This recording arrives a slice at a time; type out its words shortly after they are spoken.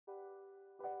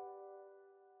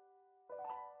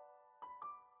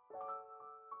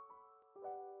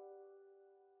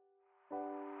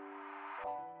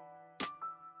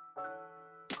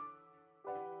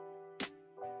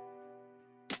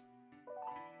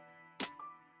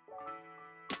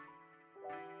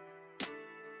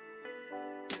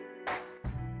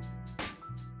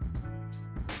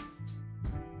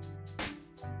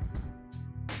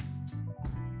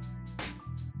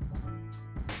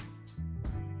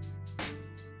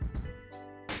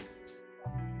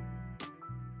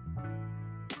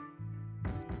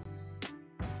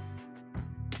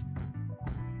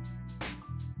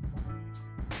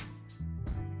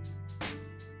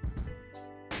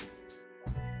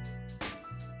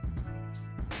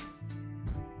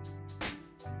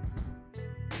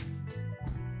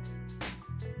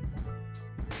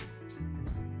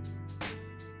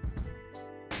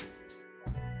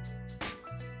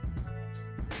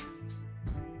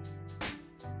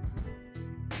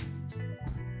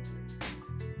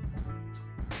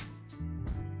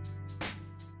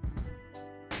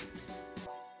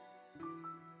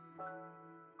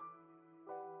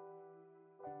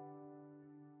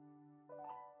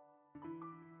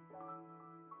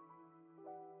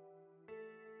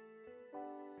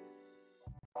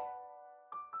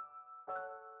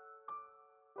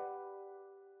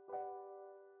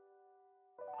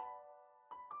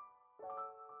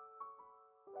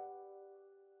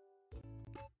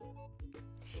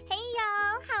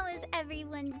is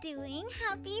everyone doing?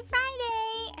 Happy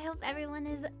Friday! I hope everyone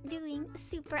is doing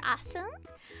super awesome.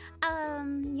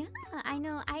 Yeah, I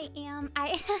know I am.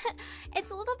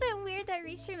 It's a little bit weird that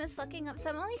restream is fucking up, so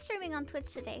I'm only streaming on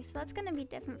Twitch today, so that's gonna be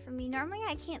different for me. Normally,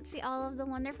 I can't see all of the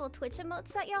wonderful Twitch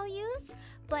emotes that y'all use,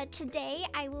 but today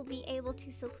I will be able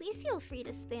to, so please feel free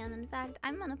to spam. In fact,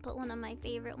 I'm gonna put one of my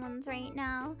favorite ones right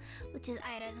now, which is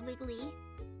Ida's Wiggly.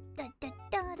 Da, da,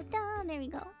 da, da, da. There we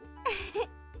go.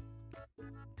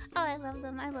 Oh, I love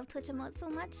them. I love Twitch emotes so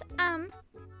much.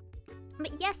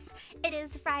 But yes, it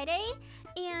is Friday,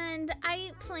 and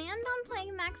I planned on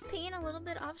playing Max Payne a little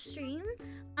bit off stream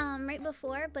right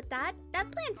before, but that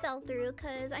plan fell through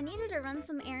because I needed to run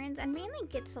some errands and mainly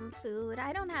get some food.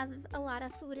 I don't have a lot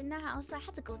of food in the house, so I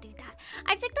had to go do that.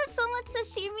 I picked up so much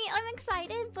sashimi. I'm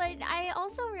excited, but I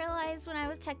also realized when I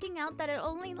was checking out that it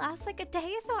only lasts like a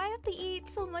day, so I have to eat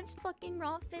so much fucking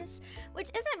raw fish, which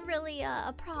isn't really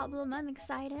a problem. I'm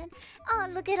excited. Oh,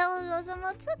 look at all of those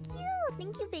emotes, so cute.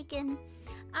 Thank you, Bacon.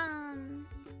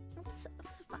 Oops,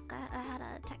 fuck, I had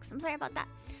a text. I'm sorry about that.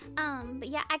 But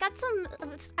yeah, I got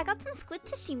some squid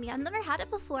sashimi. I've never had it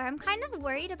before. I'm kind of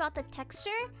worried about the texture,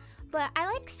 but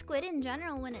I like squid in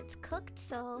general when it's cooked,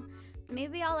 so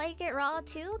maybe I'll like it raw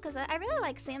too, because I really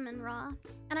like salmon raw.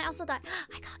 And I also got,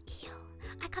 I got eel.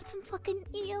 I got some fucking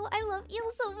eel. I love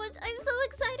eel so much. I'm so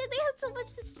excited. They had so much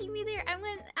sashimi there. I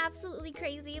went absolutely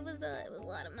crazy. It was a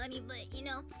lot of money, but you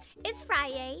know, it's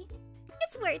Friday.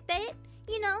 It's worth it.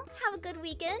 You know, have a good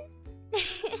weekend.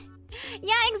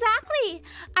 Yeah, exactly.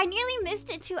 I nearly missed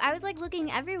it too. I was like looking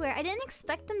everywhere. I didn't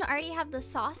expect them to already have the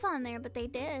sauce on there, but they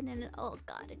did. And oh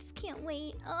god, I just can't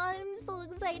wait. Oh, I'm so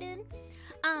excited.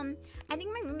 I think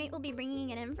my roommate will be bringing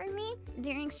it in for me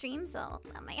during stream, so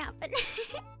that might happen.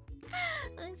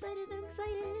 I'm excited. I'm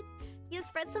excited. You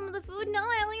spread some of the food? No,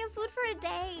 I only have food for a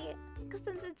day. Cause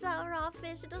since it's raw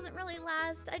fish, it doesn't really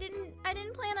last. I didn't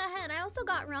plan ahead. I also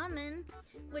got ramen,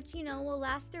 which you know will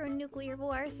last through a nuclear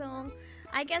war. So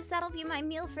I guess that'll be my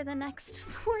meal for the next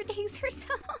 4 days or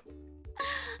so.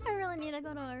 I really need to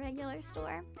go to a regular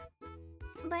store.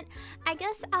 But I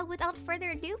guess without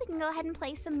further ado, we can go ahead and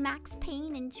play some Max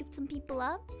Payne and shoot some people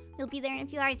up. You'll be there in a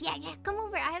few hours. Yeah, come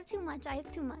over. I have too much.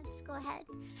 Go ahead.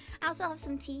 I also have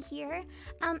some tea here.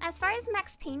 As far as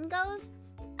Max Payne goes,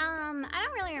 I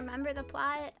don't really remember the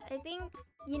plot. I think,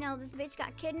 you know, this bitch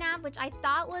got kidnapped, which I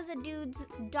thought was a dude's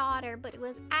daughter, but it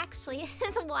was actually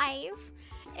his wife.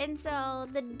 And so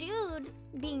the dude,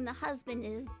 being the husband,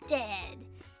 is dead.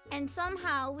 And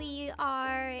somehow we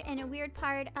are in a weird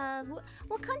part of...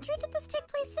 What country did this take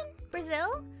place in?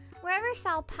 Brazil? Wherever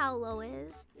Sao Paulo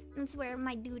is. That's where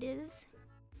my dude is.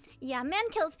 Yeah, man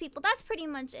kills people. That's pretty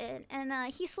much it. And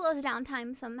he slows down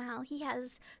time somehow. He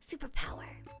has superpower.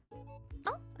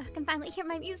 Oh, I can finally hear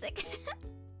my music.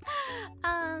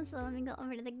 So let me go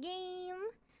over to the game.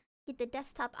 Get the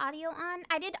desktop audio on.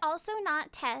 I did also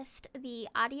not test the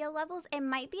audio levels. It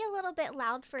might be a little bit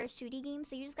loud for a shooty game,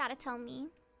 so you just gotta tell me.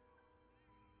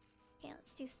 Okay,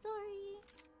 let's do story.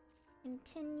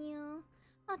 Continue.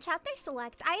 Oh, chapter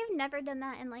select. I have never done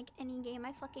that in like any game.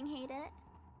 I fucking hate it.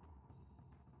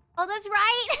 Oh, that's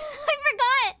right. I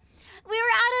forgot. We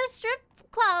were at a strip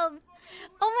club.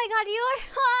 Oh my god, you are...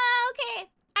 Oh, okay.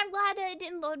 I'm glad it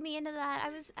didn't load me into that.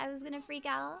 I was gonna freak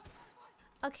out.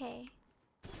 Okay.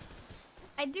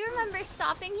 I do remember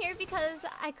stopping here because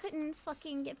I couldn't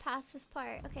fucking get past this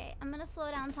part. Okay, I'm gonna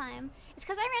slow down time. It's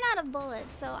because I ran out of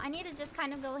bullets, so I need to just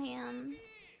kind of go ham.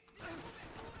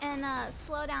 And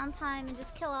slow down time and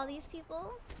just kill all these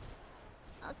people.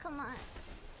 Oh, come on.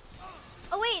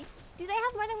 Oh wait, do they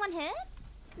have more than one hit?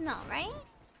 No, right?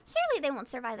 Surely they won't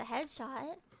survive a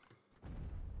headshot.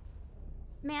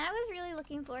 Man, I was really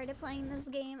looking forward to playing this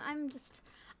game.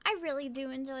 I really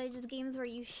do enjoy just games where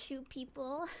you shoot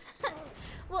people.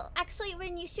 Well, actually,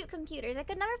 when you shoot computers. I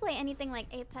could never play anything like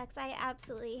Apex. I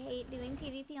absolutely hate doing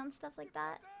PvP on stuff like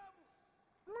that.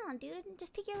 Come on, dude.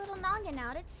 Just pick your little noggin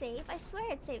out. It's safe. I swear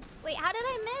it's safe. Wait, how did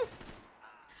I miss?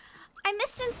 I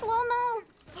missed in slow-mo.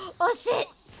 Oh, shit.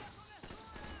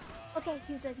 Okay,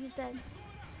 he's dead. He's dead.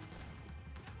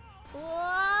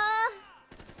 Whoa.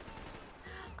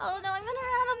 Oh, no. I'm gonna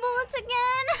run out of bullets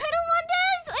again. I don't want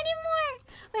this anymore.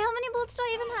 Wait, how many bullets do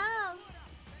I even have?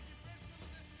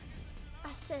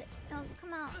 Ah, shit. No,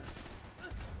 come out.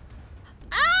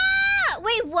 Ah!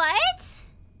 Wait, what?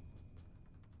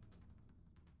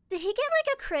 Did he get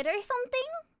like a crit or something?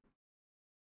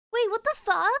 Wait, what the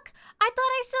fuck? I thought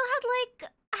I still had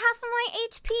like half of my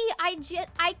HP.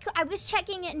 I was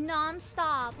checking it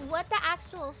non-stop. What the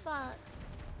actual fuck?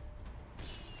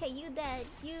 Okay, you dead.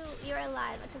 You're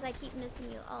alive because I keep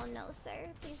missing you. Oh no, sir.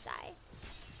 Please die.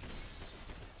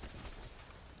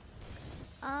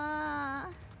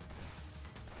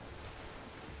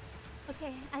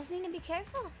 Okay, I just need to be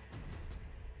careful.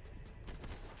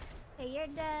 Okay, you're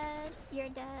dead. You're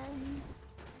dead.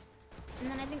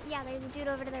 And then I think, yeah, there's a dude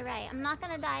over to the right. I'm not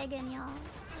gonna die again, y'all.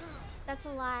 That's a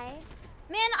lie.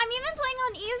 Man, I'm even playing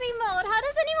on easy mode. How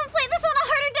does anyone play this on a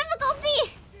harder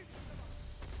difficulty?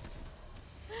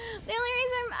 The only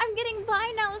reason I'm getting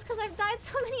by now is because I've died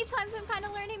so many times. I'm kind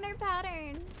of learning their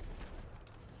pattern.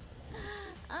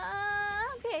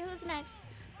 Okay, who's next?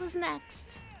 Who's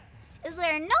next? Is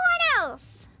there no one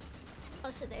else?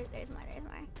 Oh shit, there's more,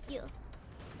 You.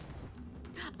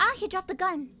 Ah, he dropped the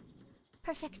gun.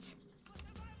 Perfect.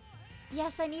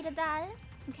 Yes, I needed that.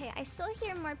 Okay, I still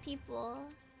hear more people.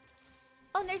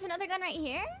 Oh, and there's another gun right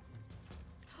here?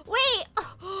 Wait!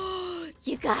 Oh,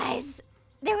 you guys!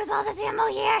 There was all this ammo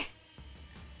here!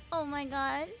 Oh my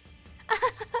god.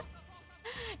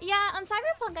 Yeah, on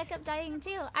Cyberpunk I kept dying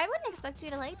too. I wouldn't expect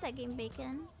you to like that game,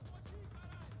 Bacon.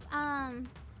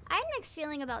 I had a mixed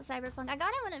feeling about Cyberpunk. I got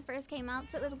it when it first came out,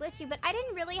 so it was glitchy, but I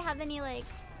didn't really have any, like,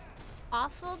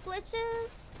 awful glitches.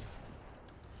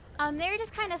 They were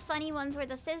just kind of funny ones where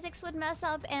the physics would mess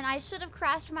up, and I should have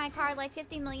crashed my car like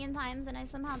 50 million times, and I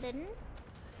somehow didn't.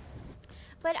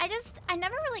 But I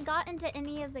never really got into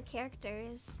any of the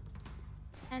characters.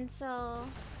 And so,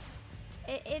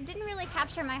 it didn't really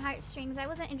capture my heartstrings. I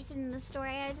wasn't interested in the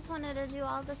story. I just wanted to do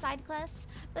all the side quests.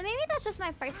 But maybe that's just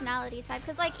my personality type,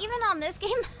 because like even on this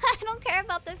game, I don't care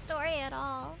about this story at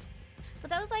all. But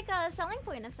that was like a selling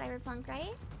point of Cyberpunk,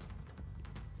 right?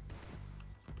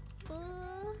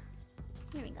 Ooh.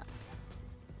 Here we go.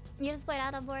 You just played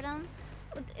out of boredom?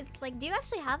 Like, do you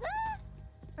actually have it?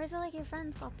 Or is it like your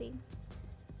friend's copy?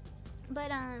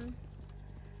 But,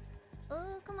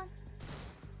 oh, come on.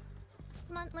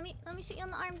 Come on, let me shoot you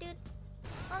on the arm, dude.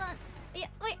 Hold on. Yeah,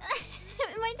 wait.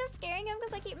 Am I just scaring him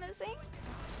because I keep missing?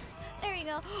 There we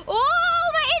go. Oh,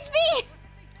 my HP! Wait,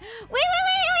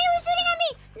 he was shooting at me!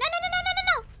 No!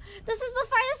 This is the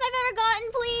farthest I've ever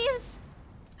gotten, please!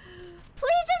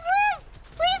 Please just live!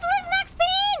 Please live, Max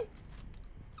Payne!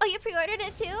 Oh, you pre-ordered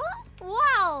it too?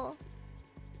 Wow!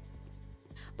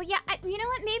 But yeah, you know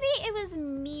what? Maybe it was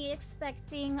me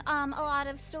expecting a lot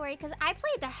of story, because I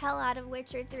played the hell out of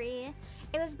Witcher 3.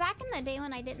 It was back in the day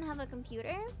when I didn't have a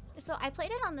computer, so I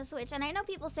played it on the Switch, and I know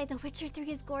people say The Witcher 3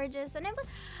 is gorgeous, and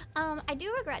I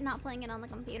do regret not playing it on the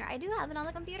computer. I do have it on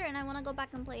the computer, and I want to go back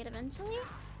and play it eventually,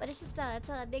 but it's just it's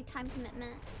a big time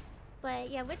commitment.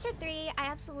 But yeah, Witcher 3, I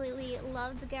absolutely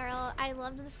loved Geralt. I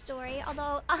loved the story,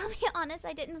 although I'll be honest,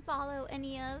 I didn't follow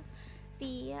any of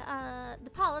the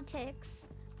politics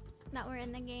that were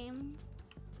in the game.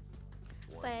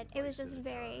 But it was just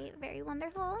very, very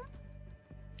wonderful.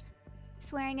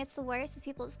 Swearing it's the worst is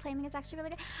people just claiming it's actually really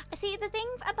good. See, the thing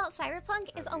about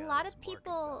Cyberpunk is a lot of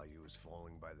people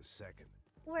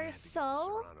were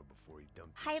so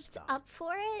hyped up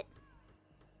for it.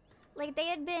 Like, they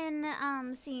had been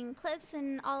seeing clips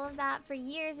and all of that for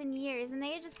years and years, and they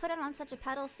had just put it on such a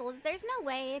pedestal that there's no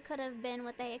way it could have been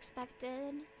what they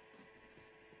expected.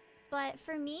 But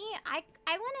for me, I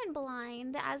went in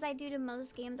blind, as I do to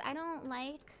most games. I don't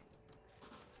like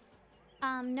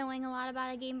knowing a lot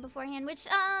about a game beforehand, which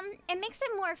it makes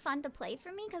it more fun to play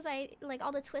for me, because I like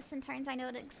all the twists and turns I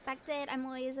know to expect it. I'm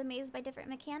always amazed by different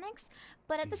mechanics,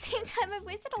 but at the same time, I've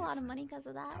wasted a lot of money because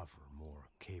of that. Tougher, more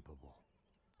capable.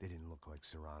 They didn't look like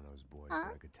Serrano's boys, but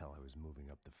I could tell I was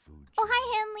moving up the food chain. Oh, hi,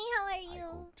 Hanley. How are you?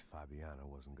 I hoped Fabiana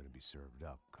wasn't going to be served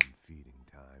up come feeding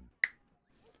time.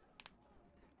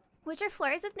 Witcher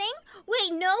 4 is a thing?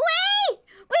 Wait, no way!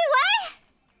 Wait, what?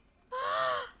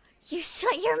 You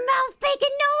shut your mouth, Bacon!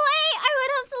 No way! I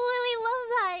would absolutely love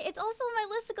that! It's also on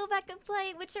my list to go back and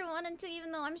play Witcher 1 and 2,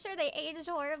 even though I'm sure they aged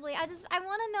horribly. I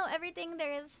want to know everything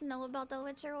there is to know about the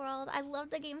Witcher world. I love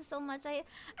the game so much. I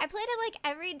played it like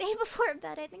every day before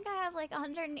bed. I think I have like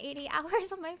 180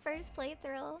 hours on my first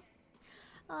playthrough.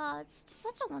 It's just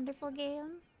such a wonderful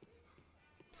game.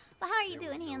 But how are you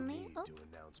doing, Hanley? To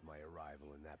announce my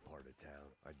arrival in that part of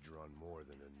town. I'd drawn more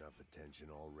than enough attention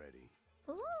already.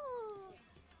 Ooh.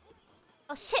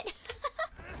 Oh shit!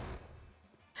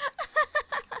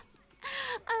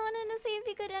 I wanted to see if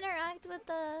you could interact with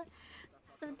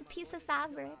the piece of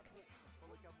fabric.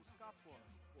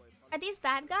 Are these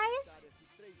bad guys?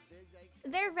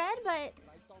 They're red, but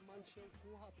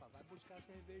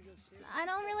I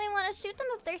don't really want to shoot them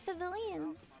if they're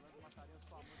civilians.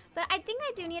 But I think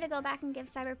I do need to go back and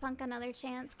give Cyberpunk another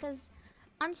chance, because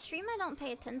on stream I don't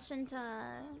pay attention to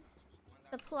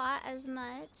the plot as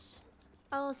much.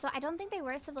 Oh, so I don't think they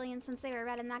were civilians since they were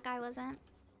red and that guy wasn't.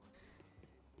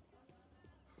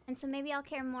 And so maybe I'll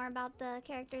care more about the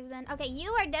characters then. Okay,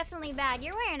 you are definitely bad.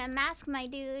 You're wearing a mask, my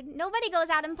dude. Nobody goes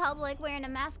out in public wearing a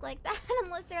mask like that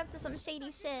unless they're up to some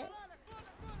shady shit.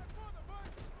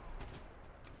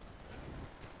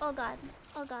 Oh god.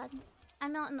 Oh god.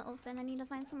 I'm out in the open. I need to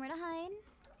find somewhere to hide.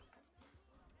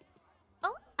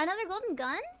 Oh, another golden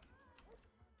gun?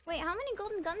 Wait, how many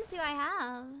golden guns do I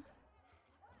have?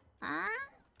 Huh?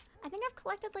 I think I've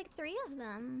collected like 3 of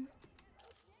them.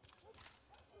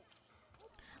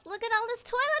 Look at all this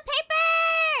toilet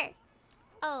paper!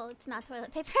 Oh, it's not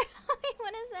toilet paper. Wait,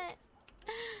 what is it?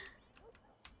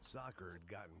 Soccer had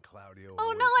gotten Claudio.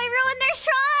 Oh no, I ruined their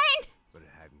shrine! But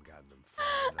it hadn't gotten him far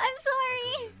enough. I'm sorry.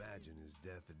 I couldn't imagine his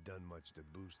death had done much to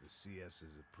boost the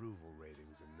CS's approval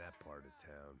ratings in that part of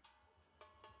town.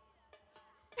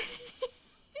 It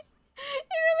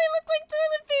really looked like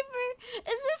toilet paper.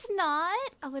 Is this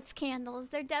not? Oh, it's candles.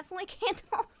 They're definitely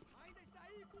candles.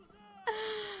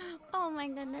 Oh my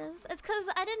goodness. It's because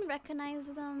I didn't recognize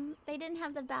them. They didn't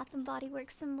have the Bath and Body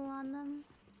Works symbol on them.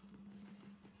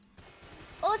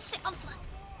 Oh shit. Oh fuck.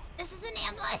 This is an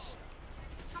ambush.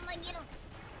 I'm like, you know.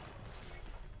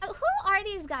 Who are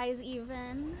these guys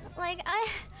even? Like,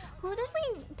 who did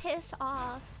we piss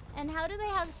off? And how do they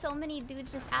have so many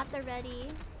dudes just at the ready?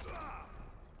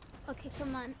 Okay,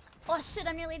 come on. Oh shit,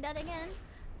 I'm nearly dead again.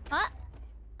 Huh?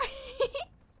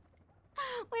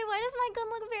 Wait, why does my gun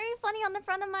look very funny on the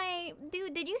front of my...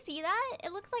 Dude, did you see that?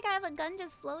 It looks like I have a gun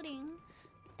just floating.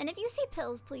 And if you see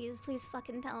pills, please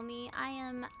fucking tell me. I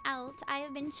am out. I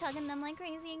have been chugging them like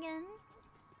crazy again.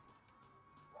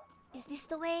 Is this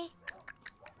the way?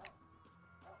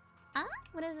 Huh?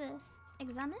 What is this?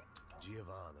 Examine?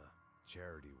 Giovanna,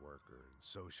 charity worker and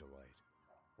socialite.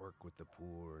 Work with the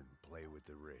poor and play with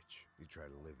the rich. You try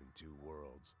to live in 2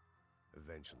 worlds.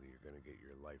 Eventually, you're gonna get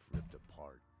your life ripped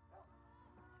apart.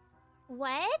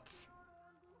 What?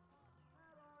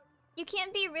 You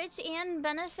can't be rich and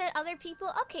benefit other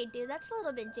people? Okay, dude, that's a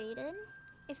little bit jaded.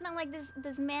 It's not like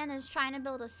this man is trying to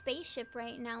build a spaceship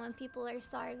right now when people are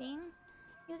starving.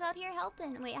 He was out here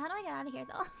helping. Wait, how do I get out of here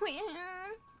though? Wait.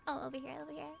 Oh, over here,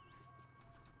 over here.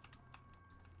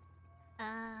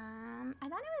 I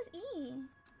thought it was E.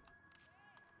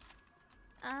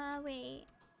 Wait.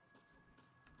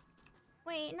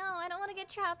 Wait, no, I don't want to get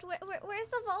trapped. Where's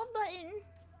the vault button?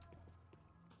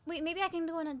 Wait, maybe I can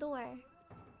go in a door.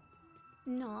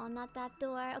 No, not that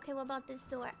door. Okay, what about this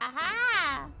door?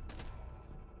 Aha!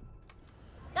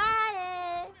 Got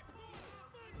it!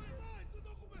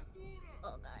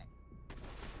 Oh, God.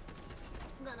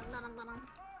 Got him.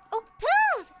 Oh,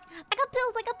 pills! I got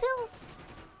pills!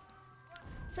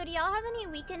 So do y'all have any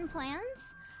weekend plans?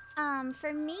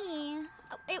 For me,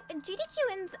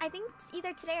 GDQ ends, I think it's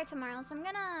either today or tomorrow, so I'm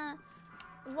gonna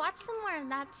watch some more of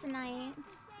that tonight.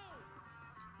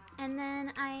 And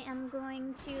then I am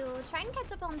going to try and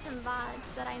catch up on some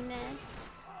VODs that I missed.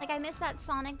 Like, I missed that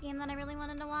Sonic game that I really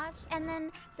wanted to watch. And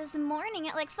then this morning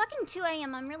at like fucking 2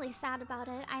 AM, I'm really sad about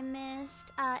it. I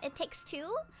missed It Takes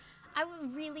Two. I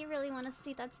would really want to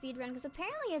see that speedrun because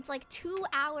apparently it's like 2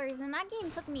 hours and that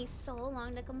game took me so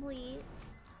long to complete.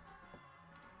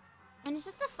 And it's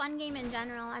just a fun game in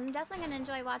general. I'm definitely going to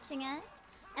enjoy watching it.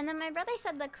 And then my brother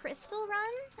said the Crystal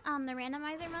run, the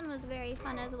randomizer run, was very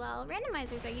fun as well.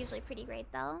 Randomizers are usually pretty great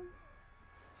though.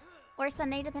 Or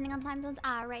Sunday, depending on time zones.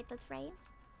 Ah, right, that's right.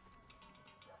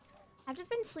 I've just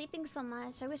been sleeping so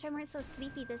much. I wish I weren't so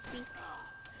sleepy this week.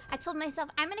 I told myself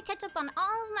I'm gonna catch up on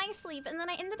all of my sleep, and then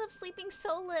I ended up sleeping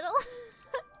so little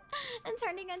and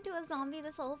turning into a zombie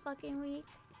this whole fucking week.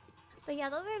 But yeah,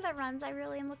 those are the runs I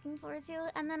really am looking forward to.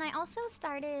 And then I also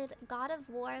started God of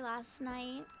War last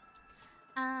night.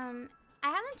 I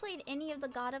haven't played any of the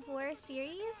God of War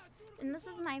series, and this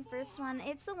is my first one.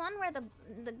 It's the one where the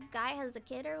guy has a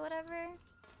kid or whatever.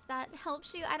 If that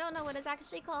helps you. I don't know what it's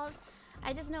actually called.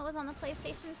 I just know it was on the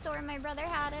PlayStation Store and my brother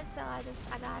had it, so I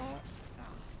got it.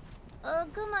 Oh,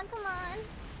 come on.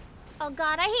 Oh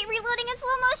god, I hate reloading in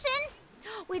slow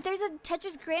motion! Wait, there's a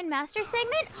Tetris Grandmaster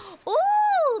segment?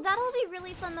 Ooh, that'll be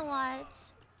really fun to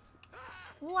watch.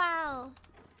 Wow.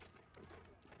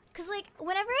 Cause like,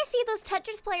 whenever I see those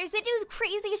Tetris players, they do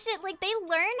crazy shit. Like, they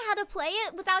learn how to play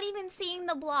it without even seeing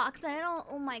the blocks. And I don't,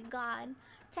 oh my god.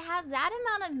 To have that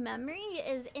amount of memory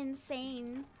is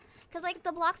insane. Cause like,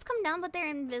 the blocks come down, but they're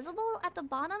invisible at the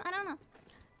bottom. I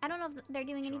don't know if they're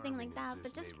doing anything like that,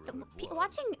 but just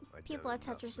watching people at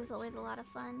Tetris is always a lot of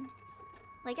fun.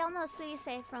 Like, y'all know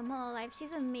Suise from Whole Life.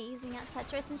 She's amazing at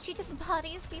Tetris, and she just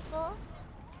bodies people.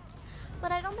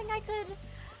 But I don't think I could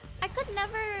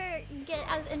never get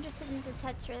as interested into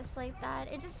Tetris like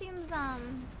that. It just seems,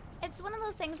 it's one of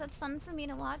those things that's fun for me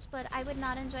to watch, but I would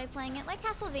not enjoy playing it. Like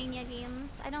Castlevania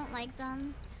games, I don't like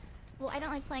them. Well, I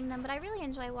don't like playing them, but I really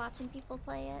enjoy watching people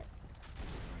play it.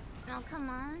 Oh, come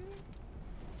on.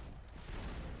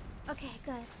 Okay,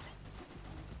 good.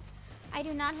 I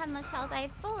do not have much health.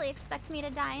 I fully expect me to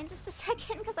die in just a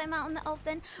second because I'm out in the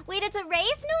open. Wait, it's a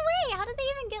race? No way! How did they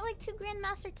even get like 2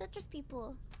 Grandmaster Tetris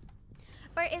people?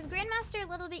 Or is Grandmaster a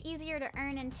little bit easier to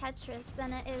earn in Tetris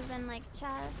than it is in like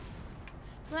chess?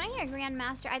 Because when I hear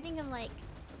Grandmaster, I think of like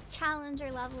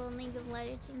Challenger level in League of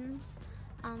Legends.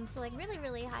 So like really,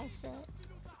 really high shit.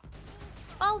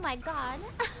 Oh my god.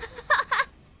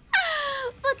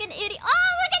 Fucking idiot.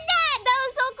 Oh, look at that! That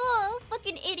was so cool.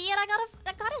 Fucking idiot. I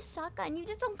got a shotgun. You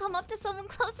just don't come up to someone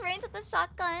close range with a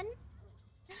shotgun.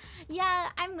 Yeah,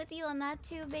 I'm with you on that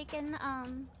too, Bacon.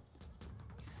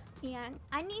 Yeah,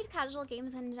 I need casual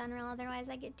games in general, otherwise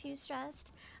I get too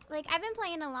stressed. Like, I've been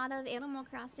playing a lot of Animal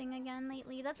Crossing again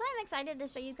lately. That's why I'm excited to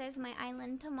show you guys my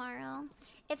island tomorrow.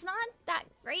 It's not that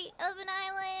great of an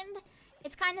island.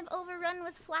 It's kind of overrun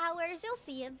with flowers. You'll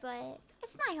see it, but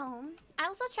it's my home. I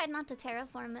also tried not to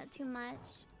terraform it too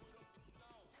much.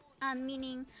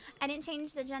 Meaning, I didn't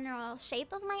change the general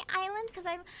shape of my island because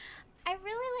I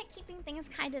really like keeping things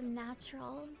kind of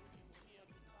natural.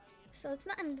 So it's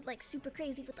nothing like super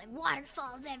crazy with like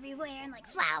waterfalls everywhere and like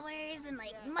flowers and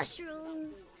like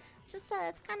mushrooms. Just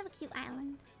it's kind of a cute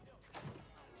island.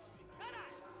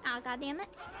 Oh, god damn it.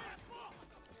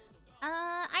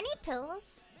 I need pills.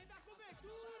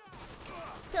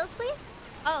 Pills, please?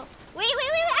 Oh, wait,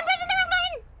 I'm pressing the wrong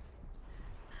button!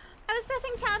 I was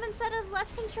pressing tab instead of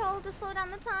left control to slow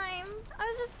down the time. I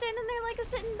was just standing there like a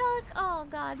sitting duck. Oh,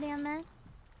 god damn it.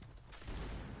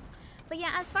 But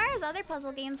yeah, as far as other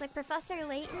puzzle games like Professor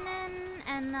Layton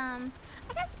and I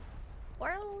guess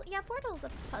Portal, yeah, Portal's a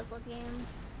puzzle game.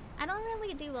 I don't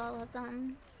really do well with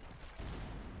them.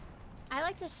 I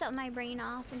like to shut my brain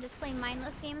off and just play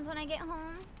mindless games when I get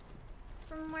home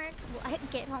from work. Well, I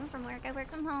get home from work. I work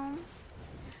from home.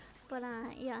 But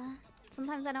yeah,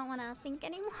 sometimes I don't want to think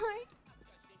anymore.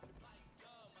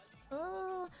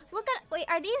 Oh, look at, wait,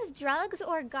 are these drugs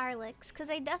or garlics? Because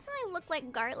they definitely look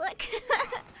like garlic.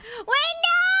 Wait,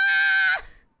 no!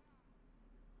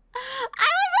 I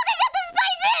was looking at the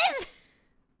spices!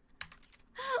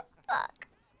 Fuck.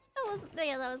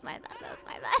 That was my bad,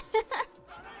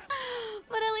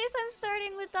 But at least I'm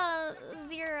starting with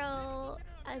 0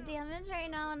 damage right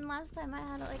now, and last time I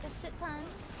had like a shit ton.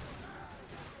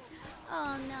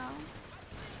 Oh no.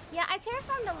 Yeah, I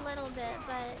terraformed a little bit,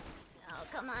 but oh,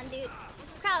 come on, dude.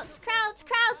 Crouch, crouch,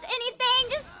 crouch, anything!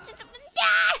 Just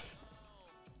die!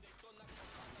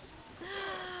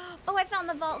 Oh, I found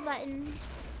the vault button,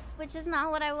 which is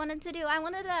not what I wanted to do. I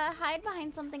wanted to hide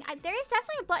behind something. There is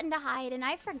definitely a button to hide, and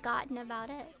I've forgotten about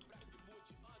it.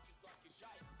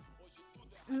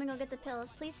 Let me go get the pills.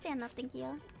 Please stand up, thank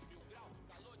you.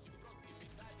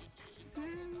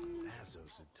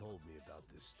 Passos had told me about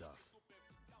this stuff.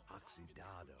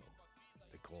 Oxidado.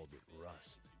 They called it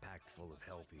rust, packed full of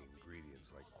healthy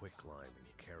ingredients like quicklime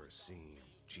and kerosene,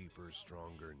 cheaper,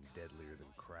 stronger, and deadlier than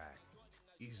crack.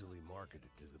 Easily marketed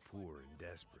to the poor and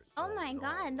desperate. Oh my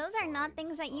god, those are not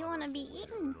things that you want to be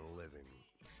eating.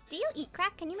 Do you eat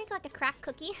crack? Can you make like a crack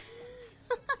cookie?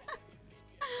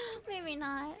 Maybe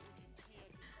not.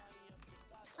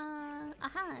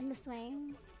 This way.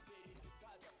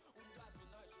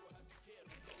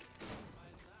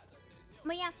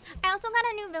 But yeah, I also got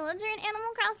a new villager in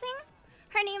Animal Crossing.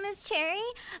 Her name is Cherry.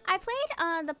 I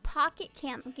played the Pocket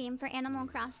Camp game for Animal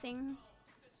Crossing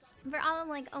for all of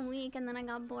like a week, and then I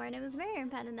got bored. It was very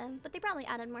repetitive, but they probably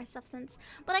added more stuff since.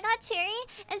 But I got Cherry,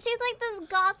 and she's like this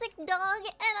gothic dog,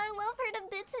 and I love her to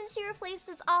bits, and she replaced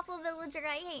this awful villager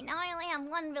I hate. Now I only have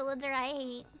one villager I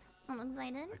hate. I'm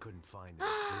excited. I couldn't find any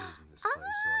clues in this place, so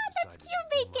I decided that's cute,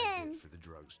 Bacon. for the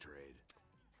drugs trade.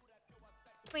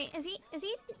 Wait, is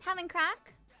he having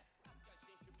crack?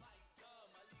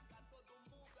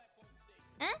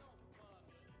 Eh?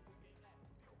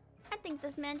 I think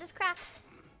this man just cracked.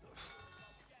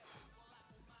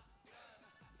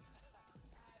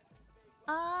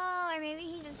 Oh, or maybe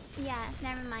he just, yeah,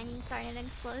 never mind, he started an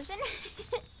explosion.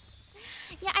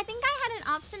 Yeah, I think I had an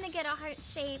option to get a heart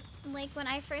shape, like when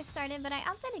I first started, but I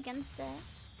opted against it.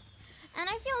 And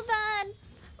I feel bad.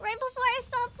 Right before I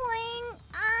stopped playing,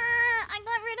 I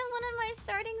got rid of one of my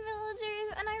starting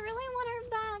villagers, and I really want her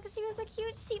back. She was a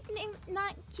cute sheep named,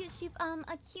 not cute sheep,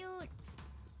 a cute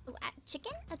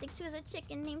chicken? I think she was a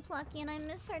chicken named Plucky, and I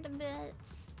miss her to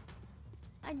bits.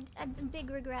 A big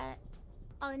regret.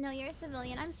 Oh no, you're a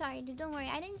civilian. I'm sorry, dude. Don't worry,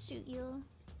 I didn't shoot you.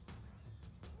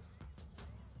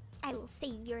 I will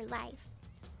save your life.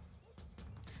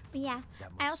 But yeah,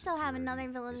 I also have another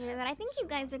villager that I think you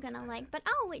guys are gonna like, but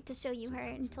I'll wait to show you her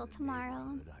until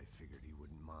tomorrow. I figured he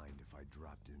wouldn't mind if I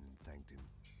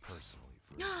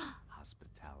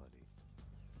hospitality.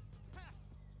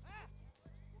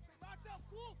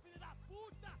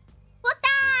 What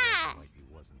that? Like he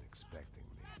wasn't expecting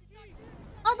me.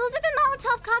 Oh, those are the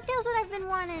Molotov cocktails that I've been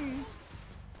wanting.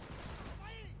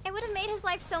 It would have made his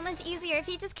life so much easier if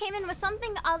he just came in with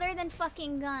something other than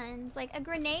fucking guns. Like a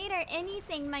grenade or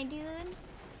anything, my dude.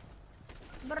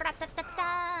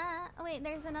 Oh, wait,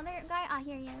 there's another guy. Ah,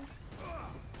 here he is.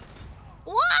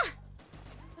 What?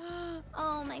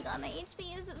 Oh my god, my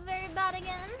HP is very bad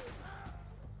again.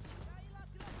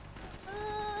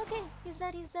 Okay, he's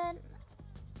dead, he's dead.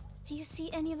 Do you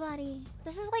see anybody?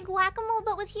 This is like whack-a-mole,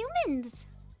 but with humans.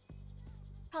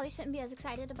 Probably shouldn't be as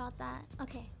excited about that.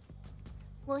 Okay.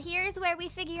 Well, here's where we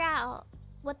figure out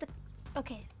what the...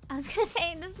 Okay, I was gonna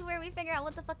say this is where we figure out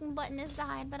what the fucking button is to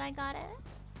hide, but I got it.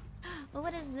 Well,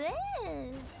 what is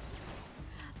this?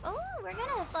 Oh, we're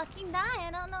gonna fucking die.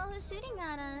 I don't know who's shooting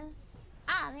at us.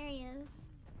 Ah, there he is.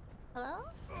 Hello?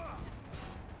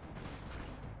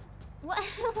 What?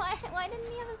 Why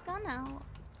didn't he have his gun out?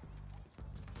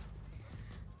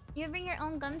 You bring your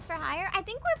own guns for hire? I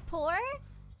think we're poor.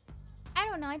 I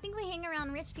don't know. I think we hang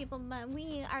around rich people, but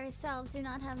we ourselves do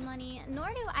not have money. Nor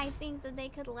do I think that they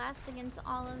could last against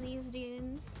all of these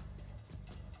dudes.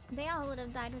 They all would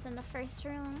have died within the first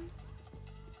room.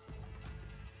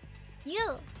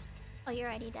 You! Oh, you're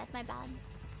already dead. My bad.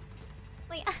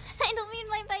 Wait, I don't mean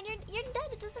my bad. You're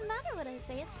dead. It doesn't matter what I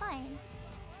say. It's fine.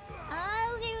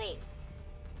 Okay, wait.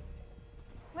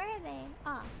 Where are they?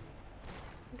 Ah.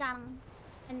 Got him.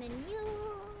 And then you.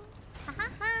 Ha ha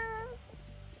ha.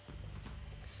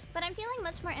 But I'm feeling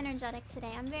much more energetic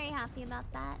today. I'm very happy about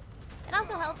that. It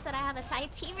also helps that I have a Thai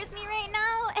tea with me right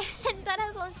now. And that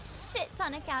has a shit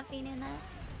ton of caffeine in it.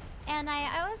 And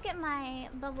I always get my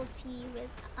bubble tea with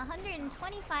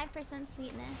 125%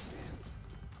 sweetness.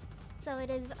 So it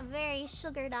is very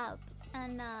sugared up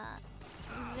and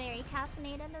very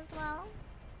caffeinated as well.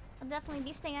 I'll definitely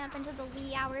be staying up into the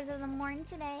wee hours of the morning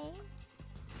today.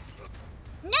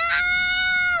 No!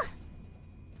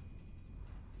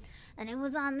 And it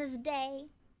was on this day,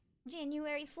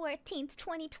 January 14th,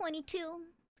 2022,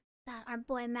 that our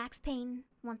boy Max Payne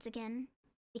once again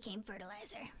became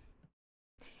fertilizer.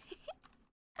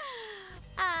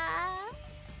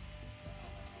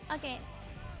 Okay,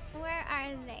 where are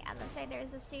they? It looks like there's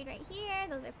this dude right here.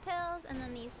 Those are pills, and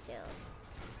then these two.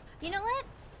 You know what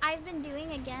I've been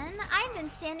doing again? I've been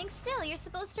standing still. You're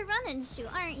supposed to run and shoot,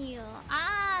 aren't you?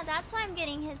 Ah, that's why I'm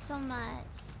getting hit so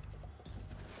much.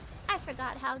 I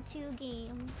forgot how to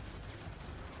game.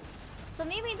 So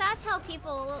maybe that's how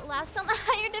people last on the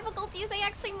higher difficulties. They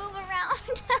actually move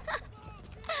around.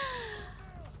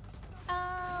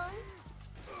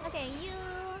 Okay, you...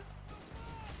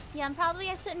 Yeah,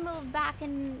 I shouldn't move back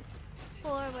and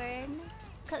forward.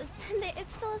 Because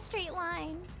it's still a straight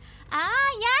line.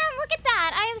 Ah, yeah, look at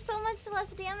that. I have so much less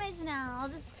damage now. I'll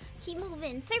just keep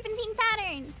moving. Serpentine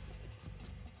patterns.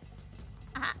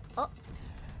 Ah, oh.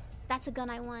 That's a gun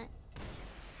I want.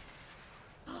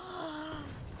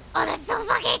 Oh, that's so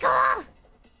fucking cool!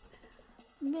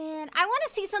 Man, I want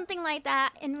to see something like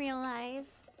that in real life.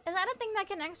 Is that a thing that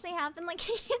can actually happen? Like,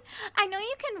 I know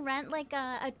you can rent like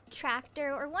a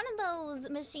tractor or one of those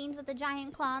machines with a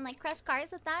giant claw and like crush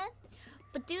cars with that.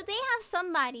 But do they have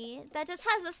somebody that just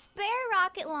has a spare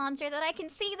rocket launcher that I can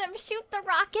see them shoot the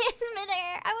rocket in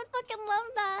midair? I would fucking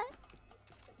love that.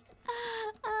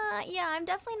 Yeah, I'm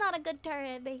definitely not a good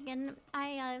turret, Bacon.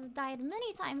 I died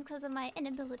many times because of my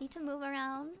inability to move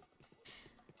around.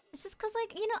 It's just because,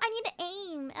 like, you know, I need to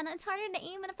aim, and it's harder to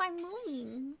aim if I'm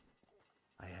moving.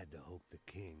 I had to hope the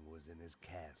king was in his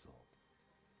castle.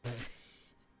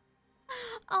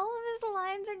 All of his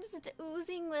lines are just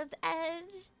oozing with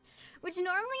edge, which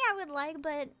normally I would like,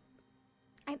 but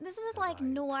this is like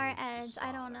noir edge.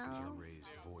 I don't know.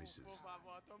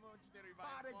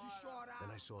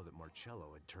 Then I saw that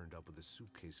Marcello had turned up with a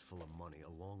suitcase full of money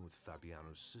along with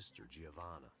Fabiano's sister,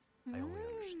 Giovanna. I only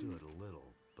understood a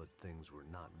little, but things were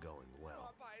not going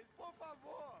well.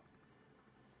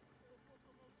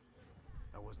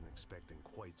 I wasn't expecting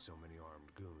quite so many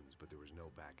armed goons, but there was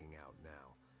no backing out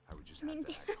now. I would just have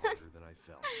to act harder than I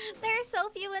felt. There are so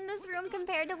few in this room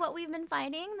compared to what we've been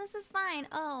fighting. This is fine.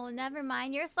 Oh, never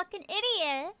mind. You're a fucking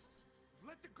idiot.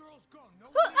 Let the girls go. No, I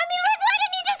mean, like, why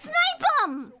didn't he just snipe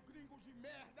him?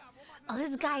 Oh,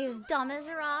 this guy is dumb as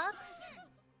rocks.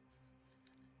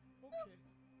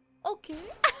 Okay.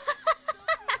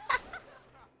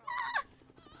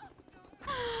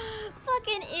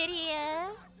 Fucking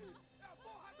idiot.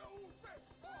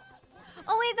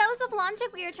 Oh wait, that was the blonde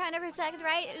chick we were trying to protect,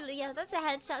 right? Yeah, that's a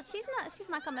headshot. She's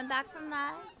not coming back from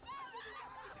that.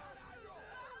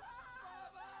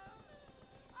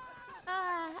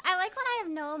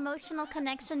 no emotional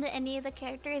connection to any of the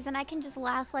characters, and I can just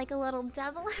laugh like a little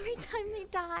devil every time they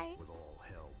die. With all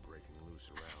hell breaking loose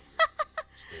around me,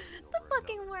 standing The over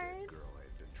fucking another words. dead girl I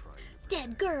had been trying to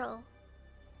Dead protect. girl.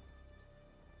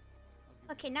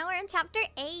 Okay, now we're in chapter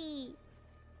 8.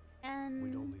 And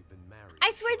We'd only been married.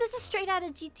 I swear this is straight out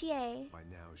of GTA. By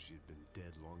now, she'd been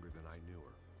dead longer than I knew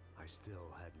her. I still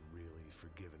hadn't really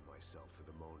forgiven myself for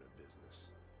the Mona business,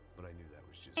 but I knew that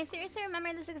was just. I seriously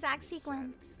remember this exact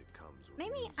sequence. That comes with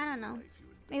Maybe, losing I don't the know. life you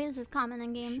had Maybe built. this is common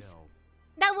in games. Shell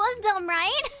That was dumb,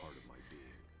 right? part of my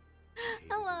being. I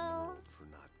hated Hello. the world for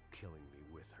not killing me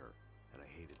with her, and I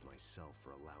hated myself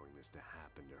for allowing this to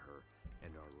happen to her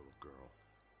and our little girl.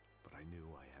 But I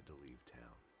knew I had to leave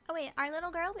town. Oh wait, our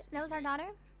little girl? That was our daughter?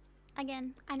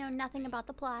 Again, I know nothing about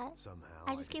the plot. Somehow,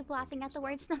 I just keep didn't think laughing it at the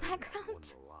was words about in the time I won background.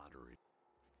 the lottery.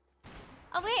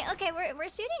 Oh wait, okay, we're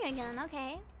shooting again,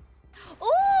 okay.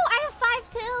 Oh, I have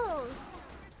 5 pills!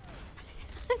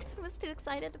 I was too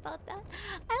excited about that.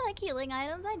 I like healing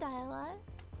items, I die a lot.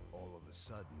 All of a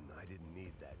sudden, I didn't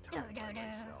need that time by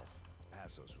myself.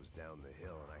 Passos was down the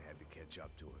hill, and I had to catch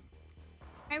up to him.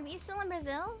 Are we still in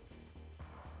Brazil?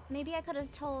 Maybe I could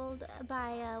have told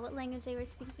by what language they were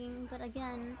speaking, but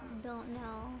again, don't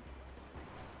know.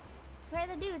 Where are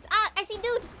the dudes? Ah, I see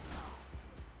dude!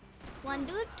 1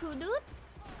 dude, 2 dude,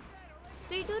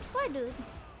 3 dude, 4 dude.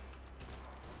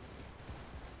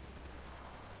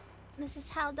 This is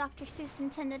how Dr. Seuss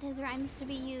intended his rhymes to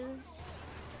be used.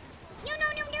 No, no,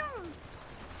 no, no!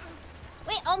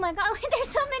 Wait, oh my god, wait, there's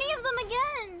so many of them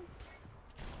again!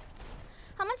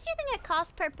 How much do you think it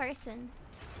costs per person?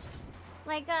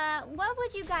 Like, what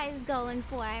would you guys going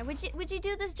for? Would you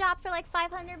do this job for like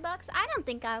 500 bucks? I don't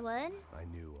think I would. I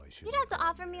knew I should. You'd have to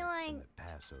offer me like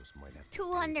Passos might have to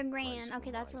 200 pay the grand. price Okay,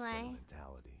 for that's a my lie.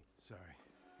 sentimentality. Sorry.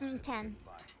 10.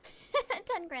 Bye.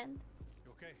 10 grand.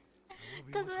 You okay?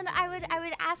 Because then I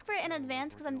would ask for it in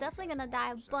advance because I'm definitely gonna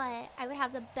die, but I would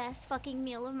have the best fucking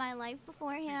meal of my life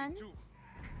beforehand.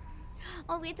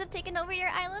 Oh, weeds have taken over your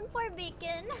island, poor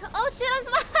Bacon. Oh shit, I'm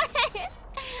spotted!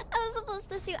 I was supposed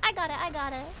to shoot. I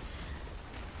got it.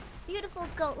 Beautiful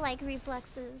goat-like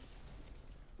reflexes.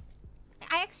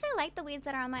 I actually like the weeds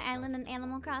that are on my island in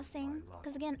Animal Crossing.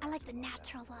 Because again, I like the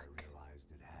natural look.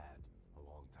 Realized it had a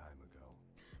long time ago.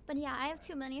 But yeah, I have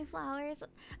too many flowers.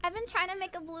 I've been trying to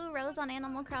make a blue rose on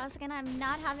Animal Crossing and I'm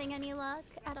not having any luck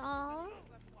at all.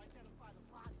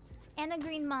 And a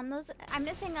green mum. I'm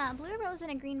missing a blue rose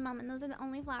and a green mum, and those are the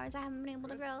only flowers I haven't been able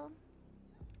to grow.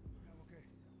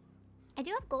 I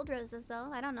do have gold roses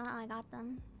though. I don't know how I got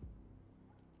them.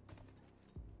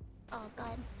 Oh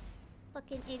god.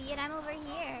 Fucking idiot, I'm over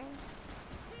here.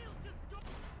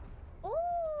 Ooh!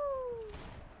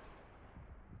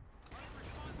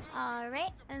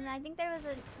 Alright, and I think there was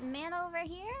a man over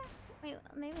here? Wait,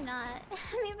 maybe not.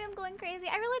 Maybe I'm going crazy.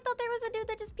 I really thought there was a dude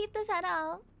that just peeped his head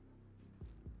out.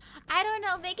 I don't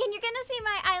know, Bacon. You're gonna see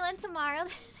my island tomorrow.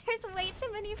 There's way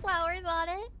too many flowers on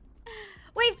it.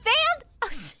 Wait, failed? Oh,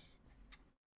 shit.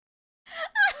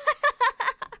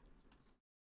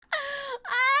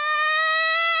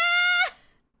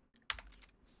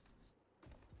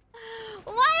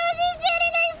 Why was he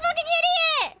standing there, you fucking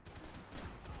idiot?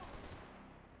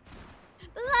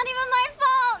 That's not even my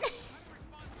fault.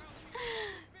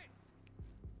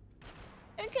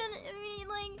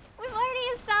 Like, we've already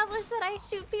established that I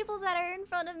shoot people that are in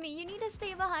front of me. You need to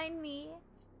stay behind me.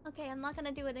 Okay, I'm not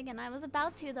gonna do it again. I was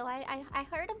about to, though. I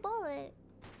heard a bullet.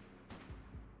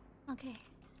 Okay,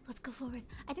 let's go forward.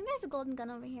 I think there's a golden gun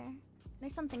over here.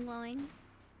 There's something glowing.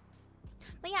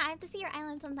 But yeah, I have to see your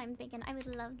island sometimes, Bacon. I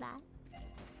would love that.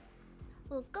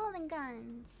 Ooh, golden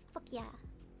guns. Fuck yeah.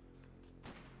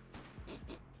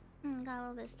 Got a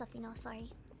little bit of stuff, you know, sorry.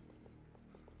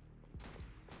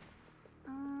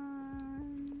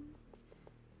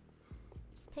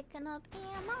 Just picking up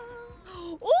ammo.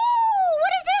 Ooh,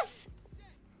 what is this?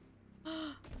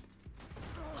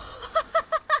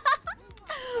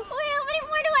 Wait, how many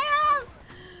more do I have?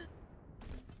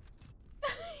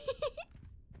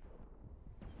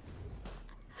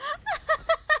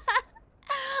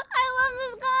 I love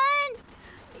this gun.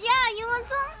 Yeah, you want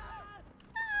some?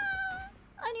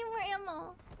 I need more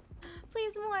ammo.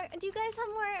 Please, more. Do you guys have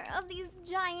more of these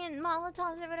giant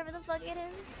Molotovs or whatever the fuck it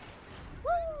is?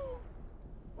 Woo!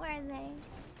 Where are they?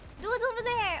 Dude's over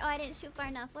there! Oh, I didn't shoot far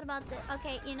enough. What about this?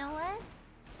 Okay, you know what?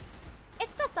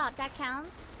 It's the thought that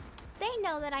counts. They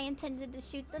know that I intended to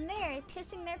shoot them. They're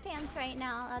pissing their pants right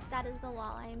now. That is the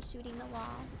wall. I am shooting the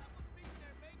wall.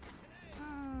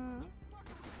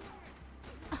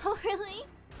 Oh, really?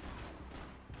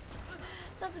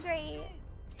 That's great.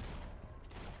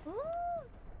 Ooh.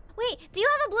 Wait, do you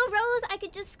have a blue rose I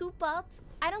could just scoop up.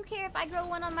 I don't care if I grow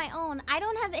one on my own. I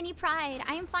don't have any pride.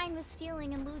 I am fine with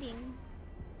stealing and looting.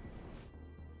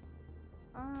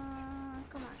 Come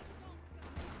on.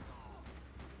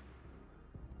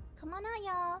 Come on out,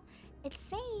 y'all. It's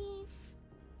safe.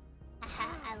 Haha,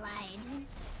 I lied.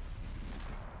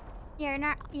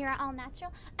 You're all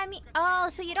natural? I mean, oh,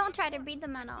 so you don't try to breed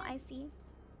them at all. I see.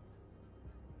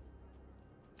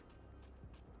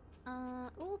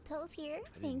 Ooh, pills here.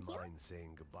 Thank you. I didn't mind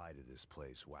saying goodbye to this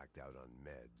place whacked out on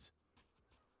meds.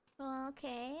 Well,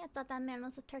 okay. I thought that man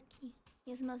was a turkey.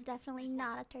 He is most definitely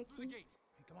not a turkey. Hey,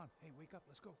 come on. Hey, wake up.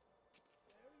 Let's go.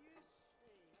 There he is.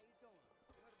 Hey, how you doing?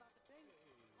 You heard about the thing?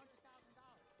 $100,000. I'm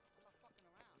not fucking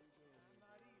around. I'm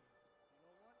not either. You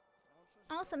know what? I don't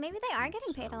trust Also, maybe they are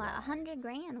getting paid a lot. 100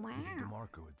 grand. Wow.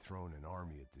 DeMarco had thrown an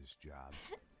army at this job.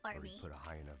 Or he put a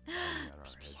high enough bounty on our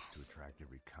heads to attract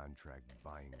every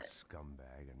contract-buying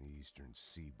scumbag on the eastern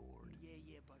seaboard.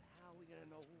 Yeah, but how are we gonna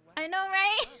know who I know,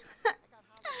 right?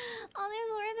 All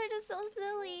these words are just so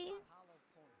silly. hollow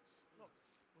points? Look,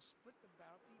 we'll split the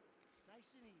bounty nice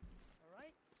and even,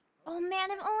 alright? Oh man,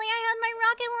 if only I had my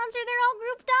rocket launcher, they're all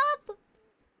grouped up.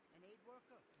 An aid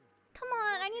worker. Come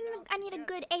on, I need a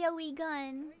good AoE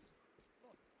gun.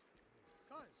 Look,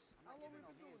 guys, how long we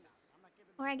been doing this? I'm not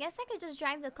giving Or I guess I could just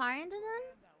drive the car into them.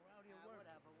 now. We're out here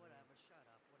working. Whatever. Shut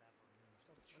up.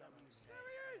 Whatever you say.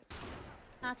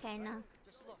 Okay, no.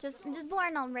 Just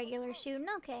born on regular shooting,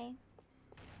 okay.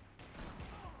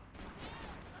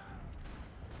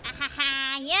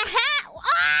 Ahaha, yeah! Oh,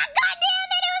 god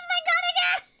damn it! It was my gun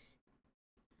again!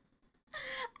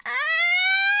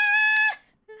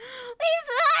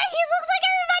 He looks like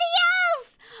everybody else!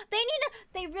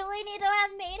 They really need to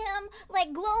have made him,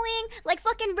 like, glowing, like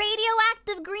fucking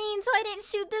radioactive green so I didn't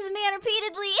shoot this man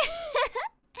repeatedly.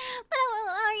 But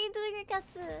how are you doing,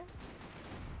 Rikatsu?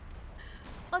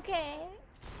 Okay.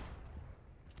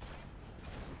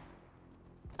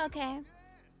 Okay.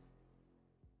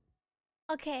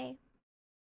 Okay.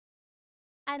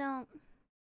 I don't...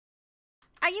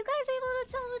 Are you guys able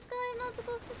to tell which guy I'm not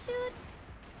supposed to shoot?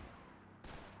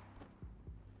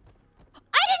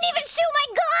 I didn't even shoot my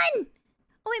gun!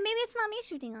 Oh wait, maybe it's not me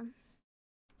shooting him.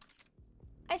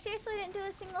 I seriously didn't do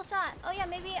a single shot. Oh yeah,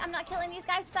 maybe I'm not killing these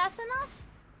guys fast enough?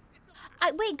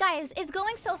 Wait guys, it's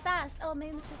going so fast. Oh,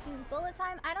 maybe I'm supposed to use bullet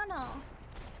time? I don't know.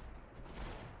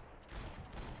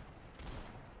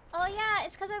 Oh yeah,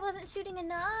 it's because I wasn't shooting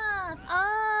enough.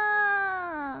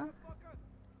 Oh.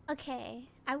 Okay,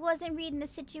 I wasn't reading the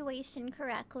situation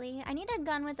correctly. I need a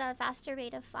gun with a faster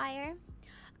rate of fire.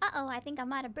 Uh-oh, I think I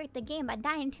might have break the game by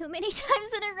dying too many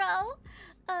times in a row.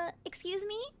 Excuse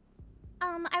me?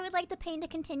 I would like the pain to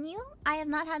continue. I have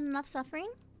not had enough suffering.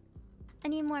 I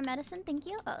need more medicine, thank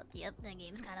you. Oh, yep, the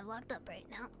game's kind of locked up right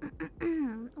now.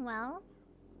 Well.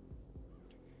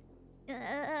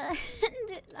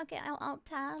 Okay, I'll alt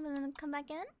tab and then come back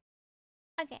in.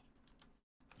 Okay.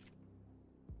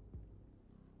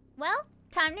 Well,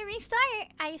 time to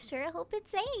restart. I sure hope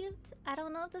it's saved. I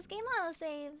don't know if this game auto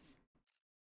saves.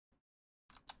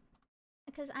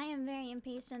 Because I am very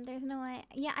impatient. There's no way.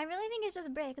 Yeah, I really think it's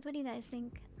just bricked. What do you guys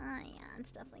think? Yeah,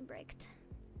 it's definitely bricked.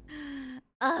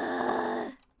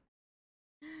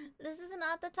 This is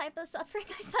not the type of suffering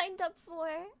I signed up for.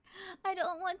 I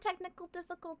don't want technical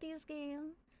difficulties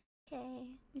game.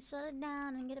 Okay, we shut it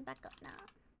down and get it back up now.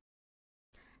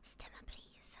 Stemma,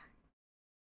 please.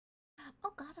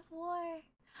 Oh, God of War.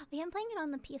 Oh, yeah, I'm playing it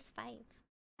on the PS5.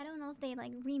 I don't know if they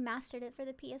like remastered it for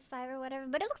the PS5 or whatever,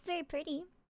 but it looks very pretty.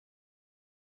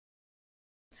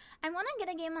 I want to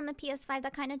get a game on the PS5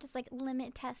 that kind of just like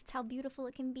limit tests how beautiful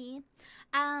it can be.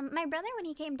 My brother, when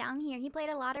he came down here, he played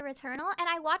a lot of Returnal, and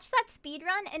I watched that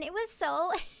speedrun, and it was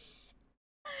so... it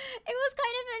was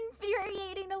kind of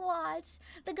infuriating to watch.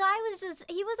 The guy was just...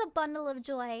 he was a bundle of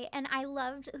joy, and I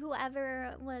loved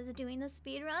whoever was doing the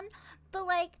speedrun. But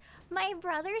like, my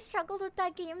brother struggled with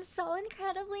that game so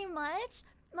incredibly much.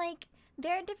 Like...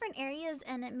 there are different areas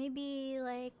in it, maybe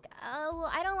like, oh,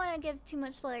 well, I don't want to give too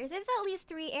much spoilers. There's at least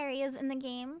 3 areas in the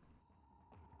game.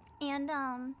 And,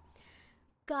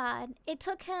 God, it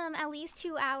took him at least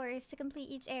 2 hours to complete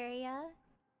each area.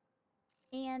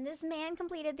 And this man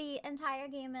completed the entire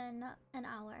game in an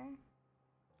hour.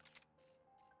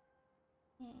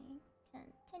 Okay,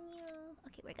 continue.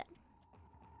 Okay, we're good.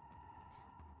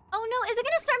 Oh no, is it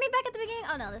gonna start me back at the beginning?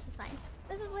 Oh no, this is fine.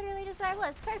 This is literally just where I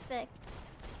was. Perfect.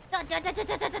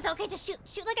 Okay, just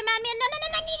shoot like a madman. No,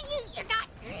 I need you. You're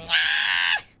gone.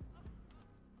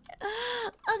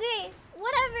 Okay,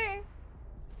 whatever.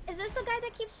 Is this the guy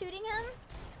that keeps shooting him?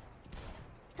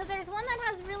 Because there's one that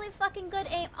has really fucking good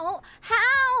aim. Oh,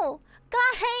 how?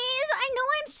 Guys, I know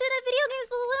I'm shit at video games,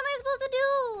 but what am I supposed to do?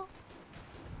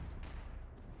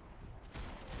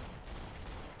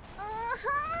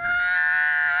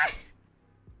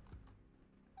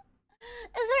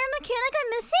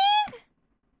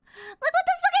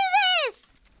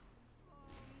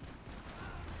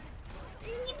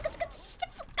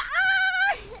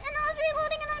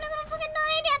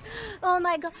 Oh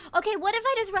my god. Okay, what if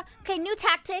I just run? Okay, new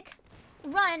tactic.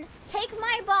 Run. Take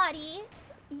my body.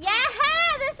 Yeah,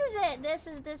 this is it.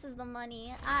 This is the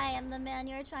money. I am the man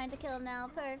you're trying to kill now.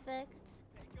 Perfect.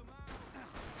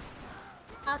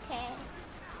 Okay.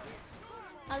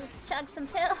 I'll just chug some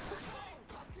pills.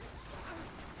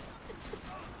 Just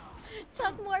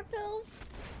chug more pills.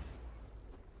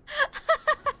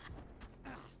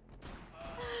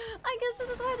 I guess this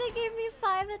is why they gave me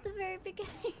 5 at the very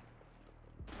beginning.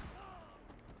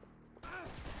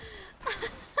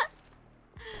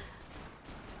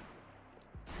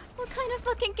 What kind of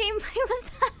fucking gameplay was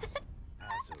that?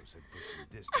 Assos had put some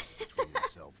distance between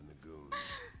himself and the goons.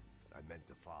 I meant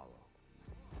to follow.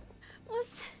 Was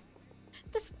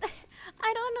this?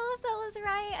 I don't know if that was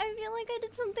right. I feel like I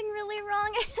did something really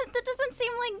wrong. That doesn't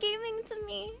seem like gaming to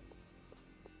me.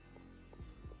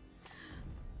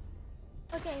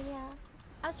 Okay, yeah.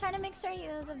 I was trying to make sure he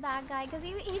was a bad guy because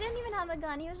he didn't even have a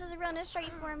gun. He was just running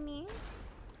straight for me.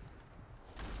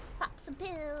 Pop some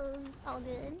pills. All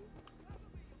good.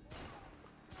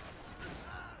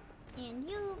 And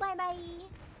you, bye-bye.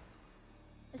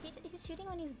 Is he's shooting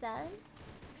when he's dead?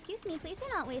 Excuse me, please do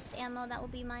not waste ammo. That will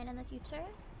be mine in the future.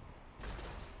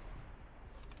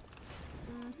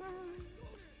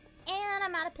 And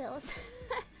I'm out of pills.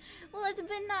 Well, it's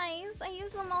been nice. I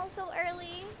used them all so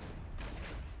early.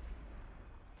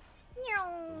 The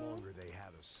longer they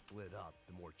have us split up,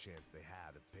 the more chance they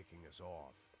have at picking us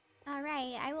off.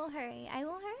 Alright, I will hurry. I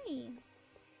will hurry.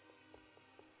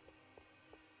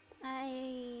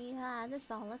 This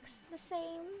all looks the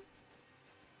same.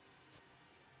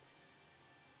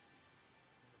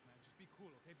 Just be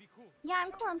cool, okay? Be cool. Yeah,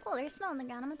 I'm cool. There's snow on the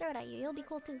ground. I'm gonna throw it at you. You'll be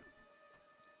cool too.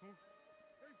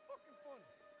 Very fucking funny.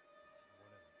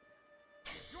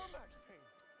 Whatever. You're Max Payne.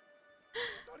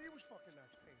 I thought he was fucking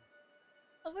Max Payne.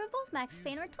 Oh, we're both Max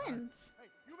Payne. We're twins. Hey,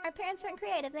 you Our parents weren't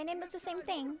creative. They named us the same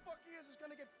thing. Who the fuck he is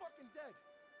gonna get fucking dead.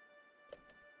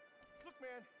 Look,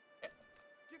 man.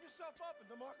 Give yourself up and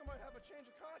DeMarco might have a change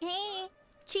of conscience. Hey,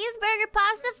 cheeseburger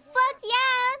pasta. Fuck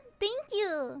yeah! Thank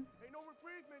you. Ain't no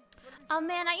reprieve, man. Oh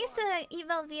man, I used to eat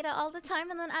Velveeta all the time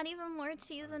and then add even more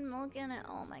cheese and milk in it.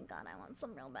 Oh my god, I want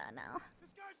some real bad now.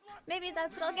 Maybe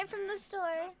that's what I'll get from the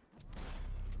store.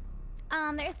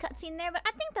 There's a cutscene there, but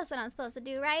I think that's what I'm supposed to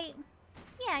do, right?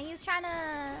 Yeah, he was trying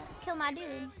to kill my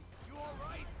dude. You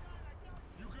alright?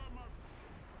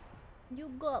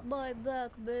 You got my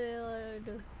back,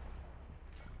 bud.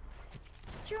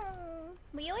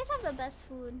 We always have the best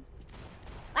food.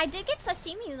 I did get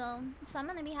sashimi though, so I'm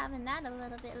gonna be having that a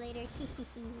little bit later.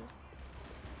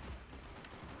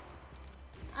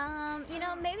 You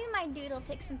know, maybe my dude will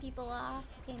pick some people off.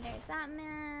 Okay, there's that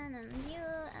man, and then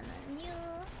you.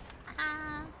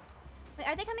 Aha. Wait,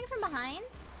 are they coming from behind?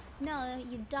 No,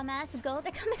 you dumbass goat.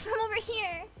 They're coming from over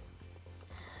here.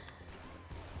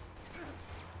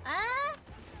 Ah.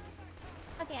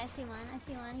 Okay, I see one.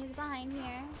 He's behind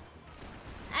here.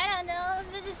 I don't know.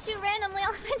 If I just shoot randomly,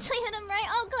 I'll eventually hit him, right?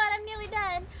 Oh god, I'm nearly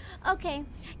dead. Okay,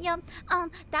 yeah.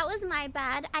 That was my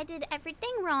bad. I did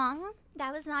everything wrong.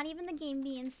 That was not even the game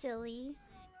being silly.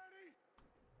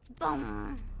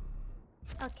 Boom.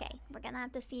 Okay, we're gonna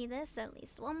have to see this at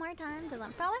least one more time because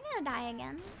I'm probably gonna die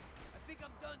again. I think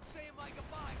I'm done saying my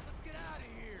goodbyes. Let's get out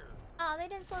of here. Oh, they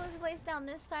didn't slow his voice down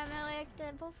this time. I liked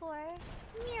it before.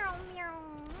 Meow, meow.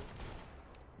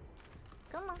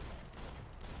 Come on.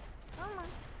 Come on.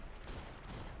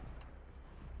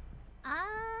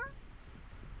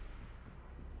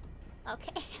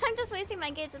 Okay, I'm just wasting my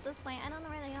gauge at this point. I don't know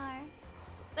where they are.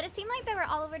 But it seemed like they were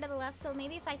all over to the left, so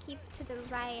maybe if I keep to the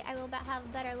right, I will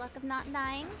have better luck of not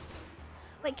dying.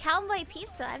 Wait, cowboy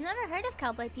pizza? I've never heard of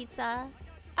cowboy pizza.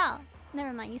 Oh,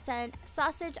 never mind. You said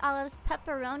sausage, olives,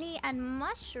 pepperoni, and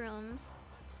mushrooms.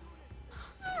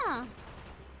 Huh.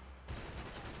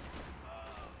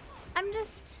 I'm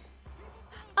just...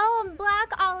 Oh,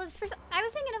 black olives. I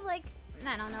was thinking of like...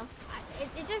 I don't know.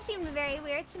 It just seemed very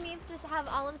weird to me to just have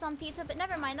olives on pizza, but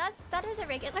never mind. That is a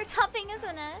regular topping,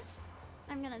 isn't it?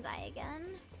 I'm gonna die again.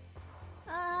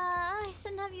 I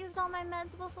shouldn't have used all my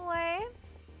meds before.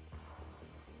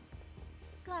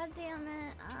 God damn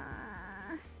it.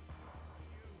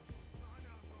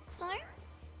 Snore?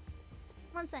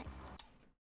 One sec.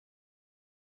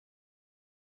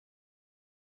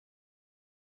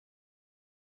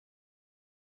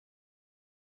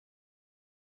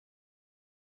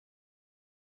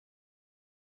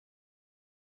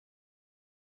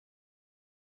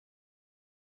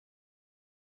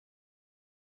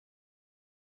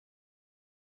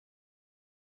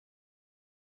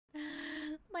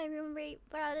 My roommate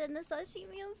brought in the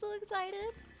sashimi. I'm so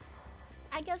excited.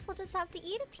 I guess we'll just have to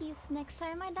eat a piece next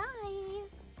time I die.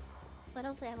 But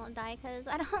hopefully I won't die because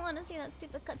I don't want to see that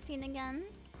stupid cutscene again.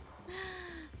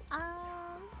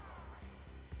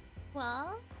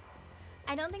 Well,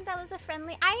 I don't think that was a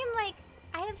friendly. I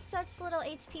have such little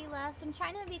HP left. I'm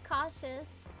trying to be cautious,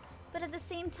 but at the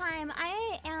same time,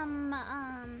 I am.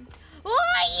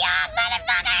 Oh yeah,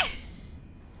 motherfucker!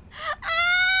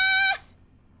 Ah!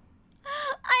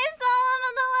 I saw him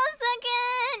at the last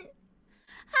second.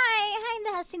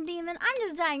 Hi, Dashing Demon. I'm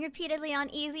just dying repeatedly on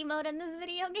easy mode in this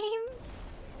video game.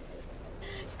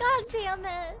 God damn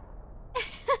it.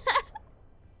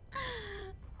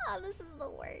 Oh, this is the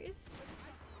worst.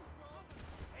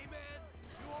 Hey man,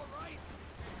 you alright?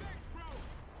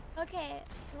 Okay,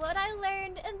 what I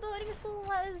learned in boating school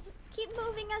was keep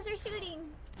moving as you're shooting.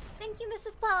 Thank you,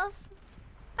 Mrs. Puff.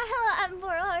 Hello,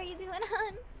 Emboro. How are you doing,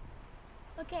 hon?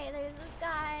 Okay, there's this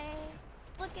guy.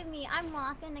 Look at me. I'm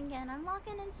walking again. I'm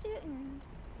walking and shooting.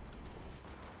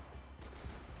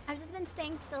 I've just been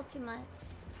staying still too much.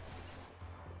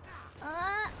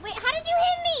 Wait, how did you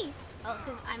hit me? Oh,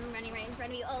 because I'm running right in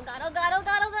front of you. Oh god, oh god, oh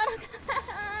god, oh god, oh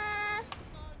god.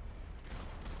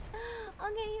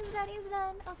 Okay, he's dead, he's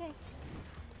dead. Okay.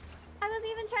 I was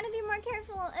even trying to be more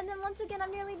careful, and then once again,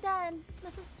 I'm nearly dead.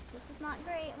 This is not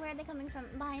great. Where are they coming from?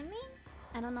 Behind me?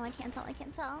 I don't know, I can't tell, I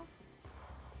can't tell.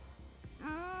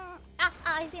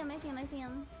 I see him, I see him, I see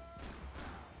him.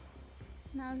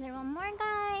 Now is there one more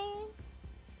guy?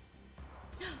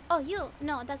 Oh, you!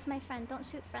 No, that's my friend. Don't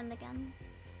shoot friend again.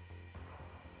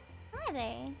 Where are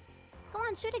they? Go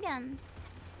on, shoot again.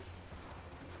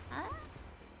 Huh?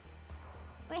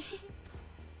 Wait.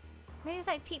 Maybe if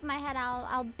I peek my head,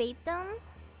 I'll bait them.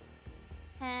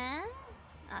 Huh?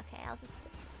 Okay, I'll just.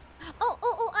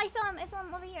 Oh! I saw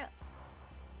him over here.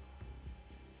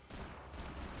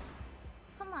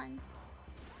 Come on.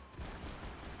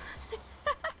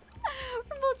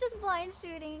 We're both just blind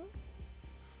shooting.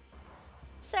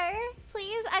 Sir,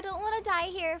 please, I don't want to die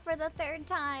here for the third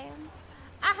time.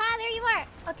 Aha, there you are.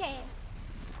 Okay.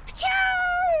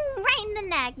 Achoo! Right in the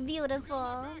neck.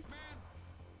 Beautiful.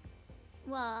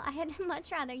 Well, I'd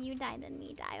much rather you die than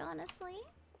me die, honestly.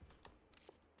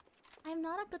 I'm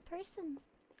not a good person.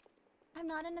 I'm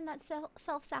not into that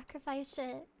self-sacrifice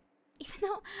shit. Even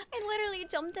though I literally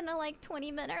jumped in like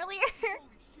 20 minutes earlier. Holy shit!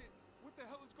 What the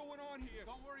hell is going on here?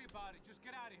 Don't worry about it. Just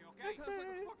get out of here, okay? Sounds like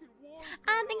a fucking war.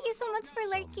 Thank you so much for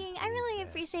lurking. I really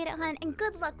appreciate it, hun, and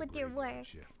good luck with your work.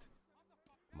 Shift.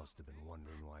 Must have been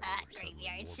wondering why there were suddenly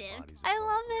Graveyard more shift. bodies I above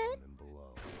love ground it. than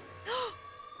below.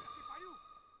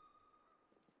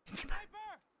 Sniper.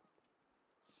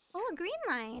 Oh, a green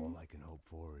line. All I can hope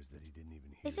for is that he didn't even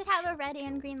hear They should the have a shot that red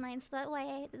and killed green him. line, so that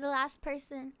way the last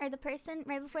person or the person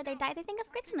right before they die, they think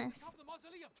of Christmas. Top of the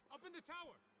mausoleum, up in the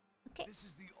tower. Okay. This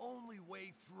is the only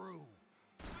way through.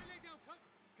 I lay down, cut.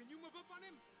 Can you move up on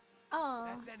him? Oh,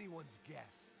 That's anyone's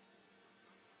guess.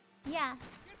 yeah.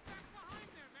 Get back behind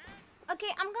there, man. Okay,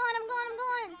 I'm going.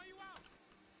 Draw you out.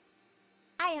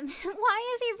 I am.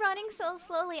 Why is he running so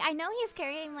slowly? I know he's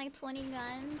carrying like 20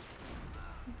 guns,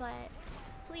 but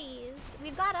please,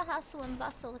 we've got to hustle and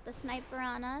bustle with the sniper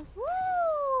on us.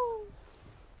 Woo!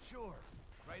 Sure.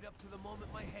 Right up to the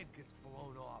moment my head gets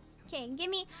blown off. Okay, give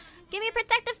me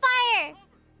protective fire.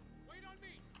 Wait on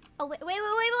me. Oh wait. Okay,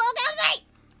 I'm sorry.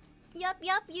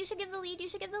 Yup. You should give the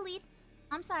lead.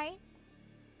 I'm sorry.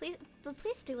 Please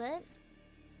do it,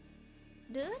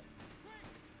 dude.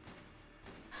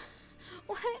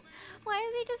 Why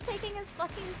is he just taking his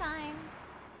fucking time?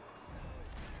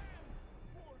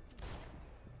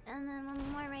 And then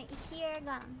one more right here.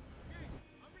 Got him.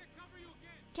 I'm gonna cover you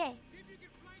again. Okay. See if you can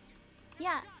flank it.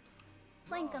 Yeah.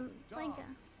 Flank him. Flank.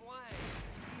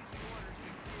 Easy orders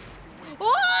can give you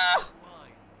Oh!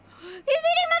 line. He's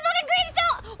eating my fucking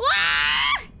gravestone!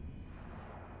 Ah!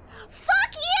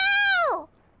 Fuck you!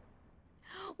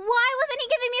 Why wasn't he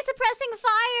giving me suppressing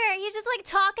fire? He's just like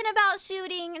talking about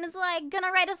shooting and is like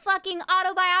gonna write a fucking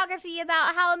autobiography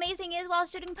about how amazing he is while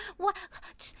shooting. What?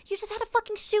 You just had to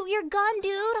fucking shoot your gun,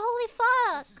 dude. Holy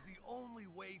fuck. This is the only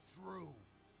way through.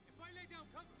 If I lay down,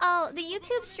 cover. Oh, the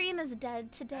YouTube stream is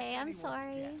dead today. That's I'm anyone's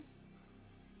sorry. guess.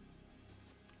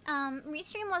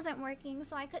 Restream wasn't working,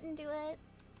 so I couldn't do it.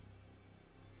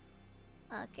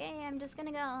 Okay, I'm just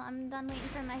gonna go. I'm done waiting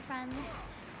for my friend.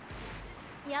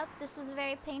 Yep, this was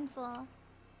very painful.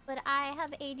 But I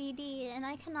have ADD, and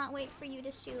I cannot wait for you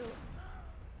to shoot.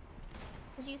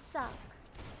 Because you suck.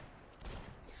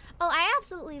 Oh,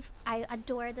 I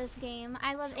adore this game.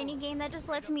 I love any game that just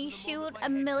lets me shoot a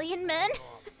million men.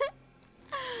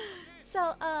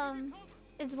 So,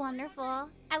 it's wonderful.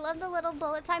 I love the little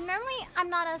bullet time. Normally, I'm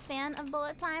not a fan of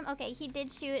bullet time. Okay, he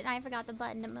did shoot, and I forgot the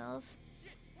button to move.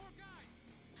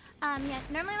 Yeah,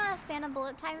 normally I'm not a fan of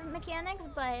bullet time mechanics,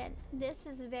 but this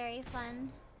is very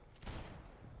fun.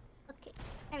 Okay,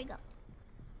 there we go.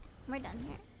 We're done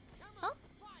here. Oh?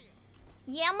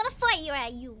 Yeah, I'm gonna fight you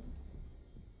at you.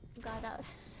 God, that was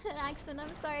an accent,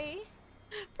 I'm sorry.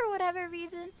 For whatever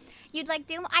reason. You'd like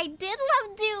Doom? I did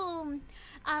love Doom!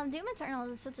 Doom Eternal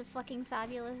is such a fucking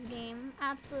fabulous game.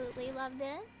 Absolutely loved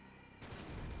it.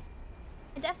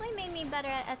 It definitely made me better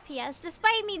at FPS,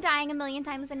 despite me dying a million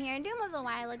times in here. Doom was a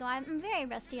while ago. I'm very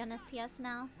rusty on FPS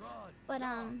now. But,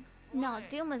 no,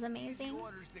 Doom was amazing.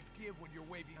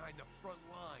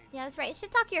 Yeah, that's right. You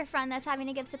should talk to your friend that's having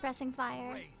to give suppressing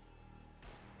fire.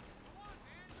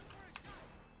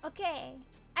 Okay,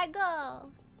 I go.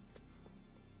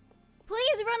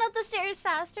 Please run up the stairs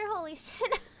faster. Holy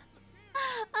shit.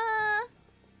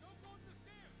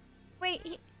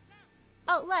 Wait.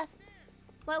 Oh, left.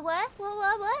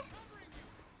 What?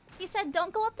 He said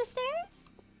don't go up the stairs?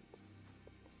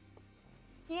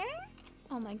 Here?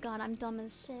 Oh my god, I'm dumb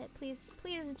as shit. Please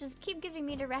just keep giving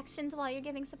me directions while you're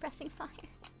giving suppressing fire.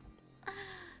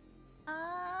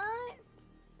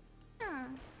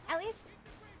 At least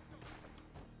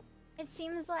it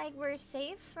seems like we're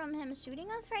safe from him shooting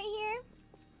us right here.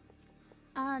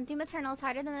 Doom Eternal is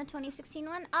harder than the 2016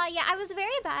 one. Yeah, I was very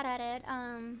bad at it.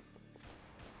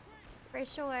 For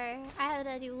sure. I had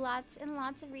to do lots and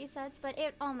lots of resets, but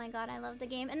oh my god, I love the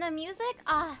game. And the music,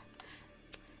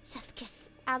 chef's kiss.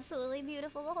 Absolutely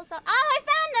beautiful, the whole song. Oh, I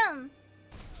found him!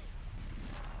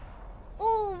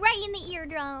 Oh, right in the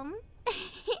eardrum.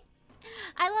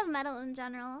 I love metal in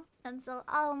general. And so,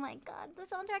 oh my god, the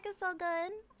soundtrack is so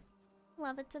good.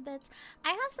 Love it to bits. I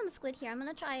have some squid here. I'm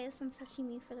gonna try some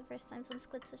sashimi for the first time. Some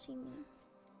squid sashimi.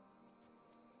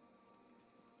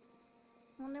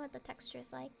 I wonder what the texture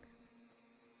is like.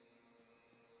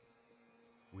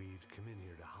 We'd come in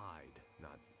here to hide,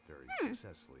 not very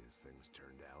successfully as things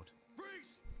turned out.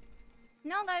 Freeze!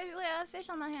 No, guys, we have a fish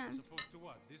on my hand. Supposed to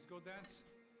what? Disco dance?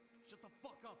 Shut the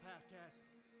fuck up, half-caste.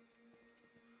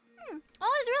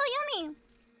 Oh, it's really yummy.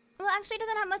 Well, actually, it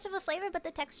doesn't have much of a flavor, but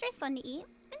the texture is fun to eat.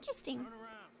 Interesting.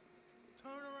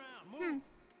 Turn around, move.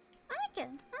 I like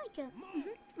it.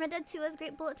 Red Dead 2 has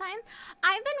great bullet time.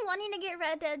 I've been wanting to get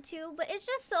Red Dead 2, but it's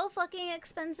just so fucking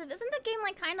expensive. Isn't the game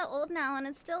like kind of old now, and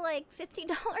it's still like $50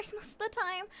 most of the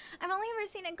time? I've only ever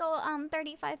seen it go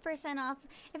 35% off.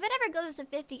 If it ever goes to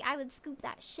 50, I would scoop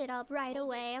that shit up right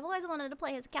away. I've always wanted to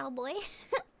play as a cowboy.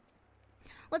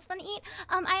 What's fun to eat?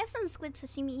 I have some squid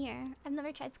sashimi here. I've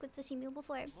never tried squid sashimi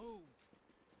before. Where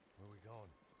are we going?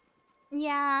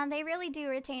 Yeah, they really do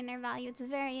retain their value. It's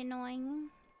very annoying.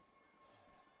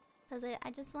 Cause I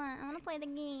want to play the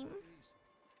game.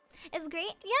 It's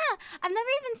great. Yeah, I've never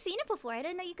even seen it before. I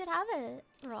didn't know you could have it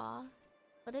raw,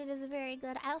 but it is very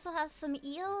good. I also have some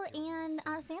eel and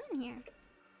salmon here.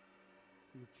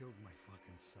 You killed my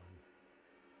fucking son.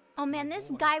 Oh man, this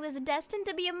guy was destined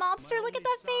to be a mobster. Look at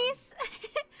that face.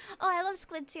 Oh, I love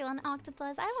squid too on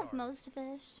octopus. I love most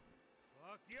fish.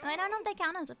 I don't know if they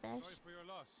count as a fish.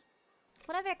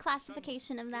 Whatever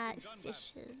classification of that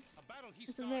fish is.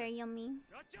 It's very yummy.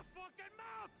 Shut your fucking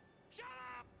mouth! Shut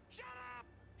up! Shut up!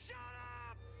 Shut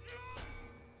up!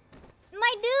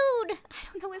 My dude! I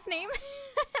don't know his name,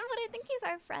 but I think he's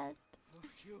our friend.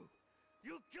 Fuck you!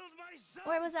 You killed my son!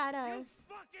 Or was that us? You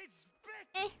fucking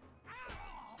spit!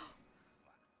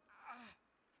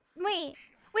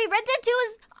 Wait, Red Dead 2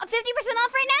 is 50%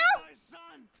 off right now? My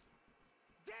son!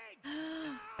 Dig!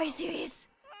 Are you serious?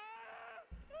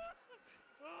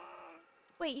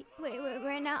 Wait,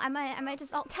 where now? I might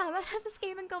just alt tab out of this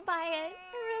game and go buy it.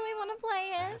 I really want to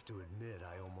play I it. have to admit,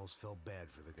 I almost felt bad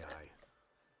for the guy.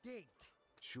 Dig.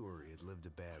 Sure, he had lived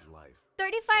a bad life.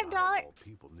 $35. All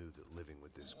people knew that living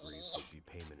with this grief would be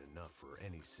payment enough for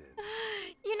any sin.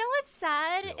 You know what's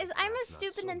sad Still, is I'm a perhaps not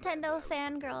stupid so bad Nintendo that I was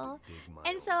fangirl, prepared to dig my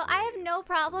and own so I have grave. no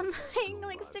problem paying Who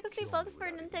like was 60 killing bucks me for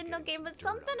a without even Nintendo getting game, some but dirt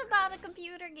something on your about a hands.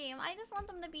 computer game. I just want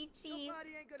them to be cheap.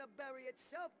 Nobody ain't gonna bury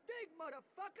itself. Dig,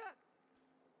 motherfucker.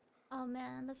 Oh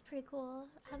man, that's pretty cool.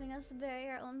 Having us bury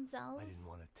our own selves. I didn't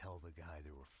want to tell the guy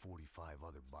there were 45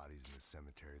 other bodies in the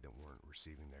cemetery that weren't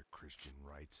receiving their Christian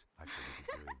rights. I figured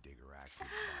the gravedigger act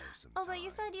would buy us some Oh, but you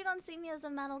time. said you don't see me as a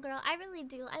metal girl. I really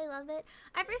do. I love it.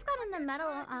 I first got into metal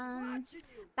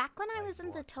back when I was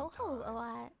into Toho a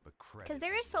lot. But Because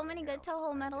there were so many good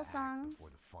Toho metal songs.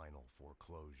 Before the final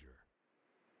foreclosure.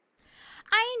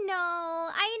 I know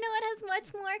it has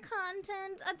much more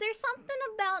content. There's something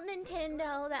about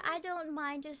Nintendo that I don't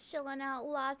mind just shilling out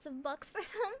lots of bucks for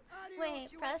them.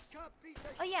 Wait, press.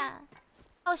 Oh yeah.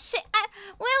 Oh shit. I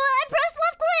pressed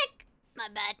left click. My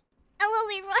bad. Hello,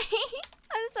 Leroy.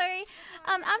 I'm sorry.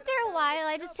 After a while,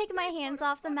 I just take my hands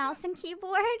off the mouse and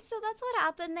keyboard, so that's what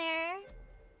happened there.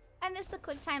 I missed the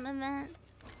QuickTime event.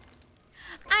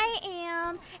 I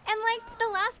am. And like the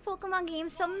last Pokemon game,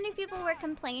 so many people were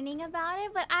complaining about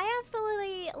it, but I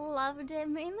absolutely loved it,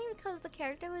 mainly because the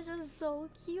character was just so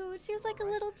cute. She was like a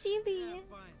little chibi.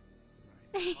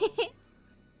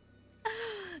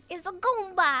 It's a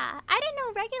Goomba. I didn't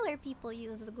know regular people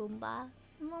use the Goomba.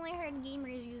 I've only heard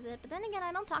gamers use it, but then again,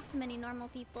 I don't talk to many normal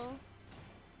people.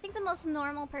 I think the most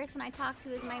normal person I talk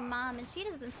to is my mom, and she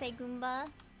doesn't say Goomba.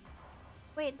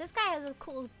 Wait, this guy has a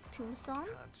cool tombstone.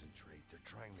 Concentrate. They're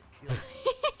trying to kill me.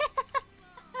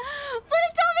 But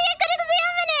it told me I could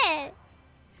examine it!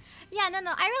 Yeah,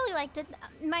 no, I really liked it.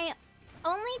 My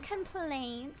only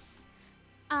complaints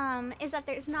is that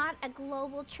there's not a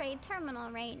global trade terminal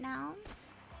right now.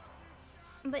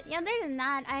 But yeah, other than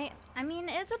that, I mean,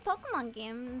 it's a Pokemon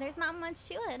game. There's not much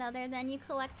to it other than you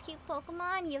collect cute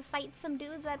Pokemon, you fight some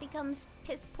dudes that becomes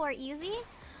piss poor easy.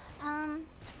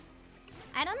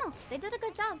 I don't know. They did a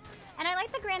good job. And I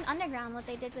like the Grand Underground, what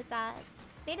they did with that.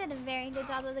 They did a very good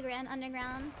job of the Grand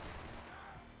Underground.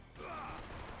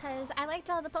 Because I liked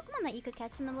all the Pokemon that you could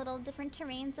catch in the little different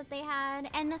terrains that they had.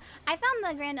 And I found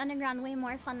the Grand Underground way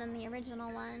more fun than the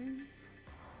original one.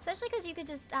 Especially because you could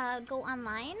just go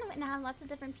online and have lots of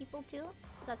different people too.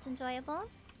 So that's enjoyable.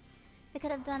 They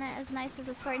could have done it as nice as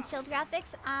the Sword and Shield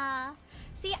graphics.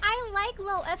 See, I like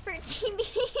low effort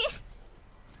chibis.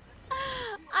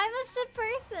 I'm a shit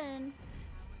person.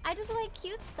 I just like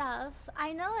cute stuff.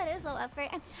 I know it is low effort.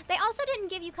 And they also didn't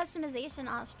give you customization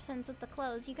options with the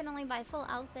clothes. You can only buy full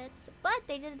outfits. But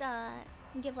they did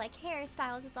give like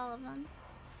hairstyles with all of them.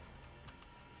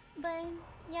 But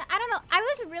yeah, I don't know. I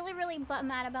was really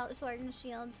mad about Sword and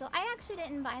Shield. So I actually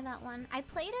didn't buy that one. I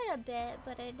played it a bit,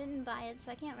 but I didn't buy it.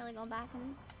 So I can't really go back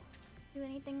and do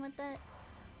anything with it.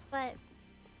 But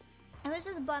I was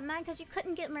just butt mad because you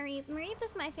couldn't get Mareep. Mareep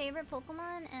is my favorite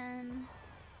Pokemon, and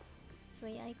so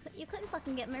yeah, you couldn't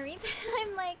fucking get Mareep.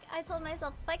 I'm like, I told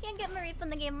myself, if I can't get Mareep in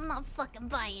the game, I'm not fucking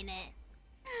buying it.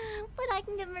 But I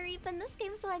can get Mareep in this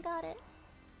game, so I got it.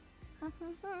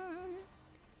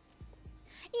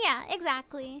 Yeah,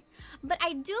 exactly. But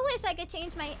I do wish I could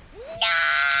change my... Nah!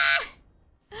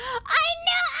 I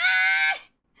know! Ah!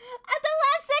 At the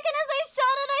last second as I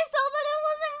shot it, I saw that it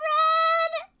wasn't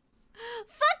red!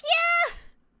 Fuck yeah!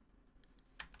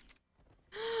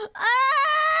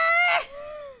 Ah!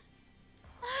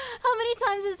 How many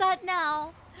times is that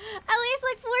now? At least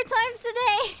like 4 times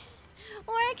today.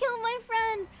 Or I killed my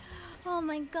friend. Oh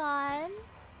my god.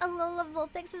 Alola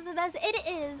Vulpix is the best. It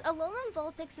is. Alola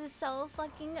Vulpix is so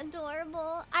fucking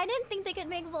adorable. I didn't think they could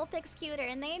make Vulpix cuter,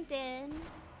 and they did.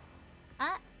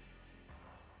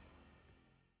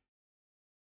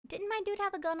 Didn't my dude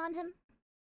have a gun on him?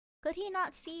 Could he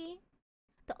not see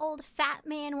the old fat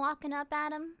man walking up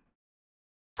at him?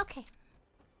 Okay.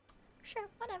 Sure,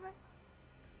 whatever.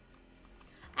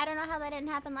 I don't know how that didn't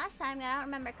happen last time. I don't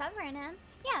remember covering him.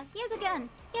 Yeah, he has a gun.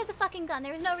 He has a fucking gun.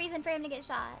 There was no reason for him to get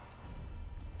shot.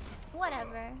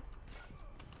 Whatever.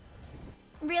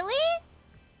 Really?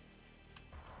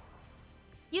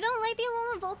 You don't like the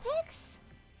Alola Vulpix?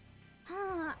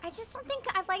 Huh, I just don't think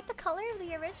I like the color of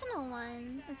the original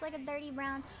one. It's like a dirty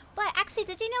brown. But actually,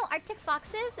 did you know Arctic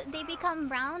foxes, they become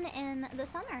brown in the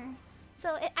summer?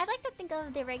 So I like to think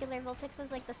of the regular Vulpix as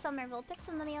like the summer Vulpix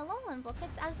and then the Alolan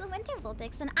Vulpix as the winter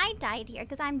Vulpix. And I died here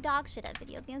because I'm dog shit at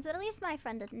video games, but at least my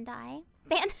friend didn't die.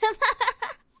 Ban him.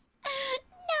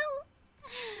 No.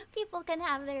 People can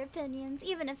have their opinions,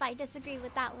 even if I disagree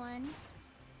with that one.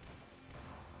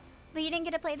 But you didn't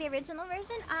get to play the original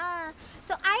version?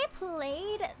 So I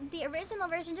played the original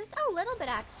version just a little bit,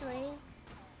 actually.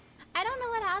 I don't know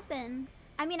what happened.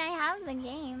 I mean, I have the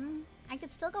game. I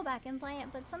could still go back and play it,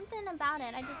 but something about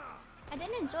it, I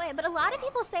didn't enjoy it. But a lot of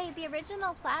people say the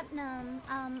original Platinum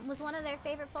was one of their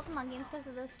favorite Pokemon games because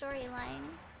of the storyline.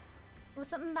 It was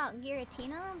something about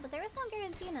Giratina, but there was no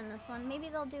Giratina in this one. Maybe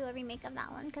they'll do a remake of that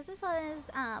one, because this was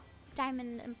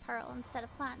Diamond and Pearl instead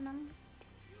of Platinum.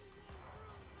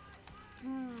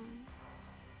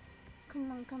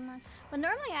 Come on. But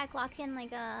normally I clock in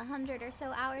like 100 or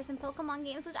so hours in Pokemon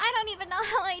games, which I don't even know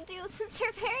how I do since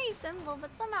they're very simple, but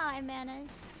somehow I manage.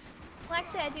 Well,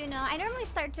 actually I do know. I normally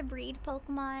start to breed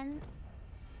Pokemon,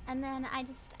 and then I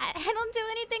don't do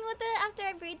anything with it after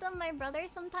I breed them. My brother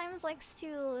sometimes likes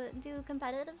to do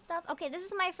competitive stuff. Okay, this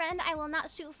is my friend. I will not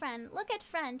shoot friend. Look at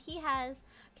friend. He has...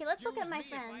 Okay, let's look at my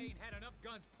friend.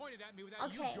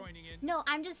 Okay. No,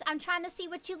 I'm trying to see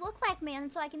what you look like, man,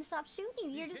 so I can stop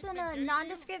shooting you. You're just in a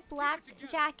nondescript black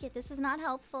jacket. This is not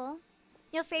helpful.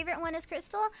 Your favorite one is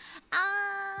Crystal?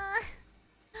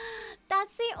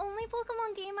 That's the only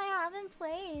Pokemon game I haven't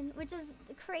played, which is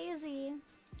crazy.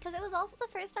 Because it was also the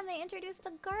first time they introduced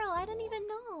a girl. I didn't even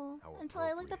know until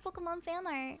I looked at Pokemon fan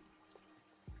art.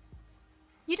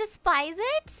 You despise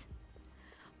it?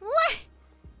 What?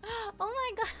 Oh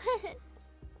my god.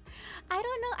 I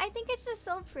don't know. I think it's just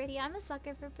so pretty. I'm a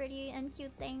sucker for pretty and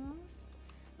cute things.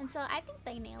 And so I think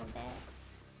they nailed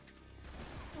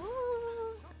it.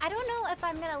 Ooh. I don't know if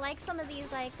I'm gonna like some of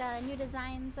these like new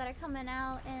designs that are coming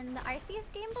out in the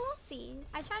Arceus game, but we'll see.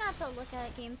 I try not to look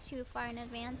at games too far in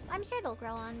advance. I'm sure they'll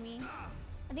grow on me.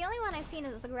 The only one I've seen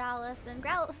is the Growlithe, and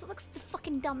Growlithe looks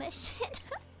fucking dumb as shit.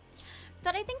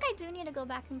 But I think I do need to go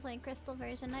back and play Crystal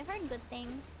version. I've heard good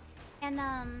things.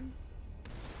 And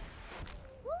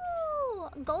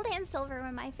Gold and Silver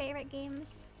were my favorite games.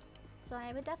 So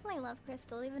I would definitely love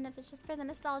Crystal, even if it's just for the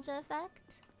nostalgia effect.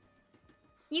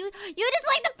 You just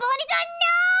like the Ponyta?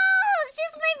 No!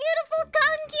 She's my beautiful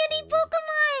cotton candy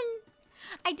Pokemon!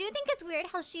 I do think it's weird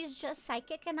how she's just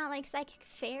psychic and not like psychic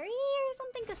fairy or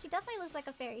something, because she definitely looks like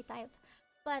a fairy type.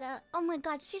 But oh my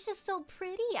god, she's just so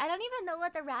pretty. I don't even know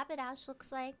what the Rapidash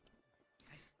looks like.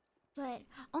 But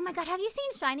oh my god, have you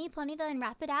seen Shiny Ponyta and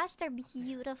Rapidash? They're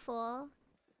beautiful.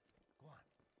 Go on.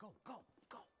 Go, go,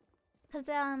 go. Because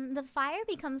the fire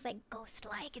becomes like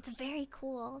ghost-like. It's very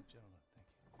cool.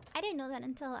 I didn't know that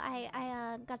until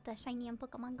I got the shiny on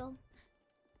Pokemon Go.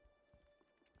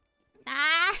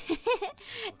 Ah!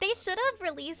 They should have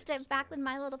released it back when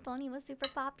My Little Pony was super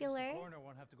popular.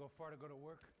 Won't have to go far to go to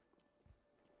work.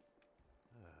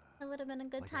 That would have been a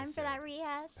good Like time for that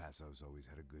rehash. Passo's always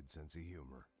had a good sense of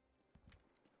humor.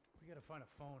 We gotta find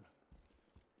a phone.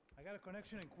 I got a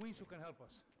connection in Queens who can help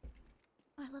us.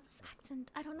 Oh, I love this accent.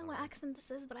 I don't know what accent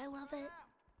this is, but I love it.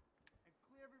 And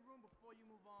clear every room before you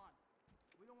move on.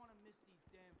 We don't want to miss these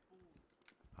damn fools.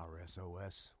 Our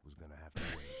SOS was gonna have to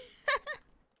wait.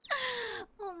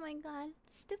 Oh my god.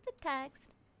 Stupid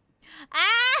text.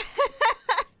 Ah!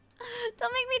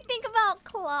 Don't make me think about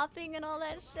clopping and all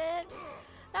that shit.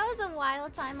 That was a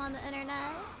wild time on the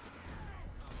internet.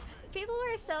 People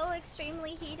were so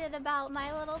extremely heated about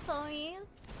My Little Pony.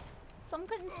 Some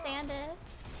couldn't stand it.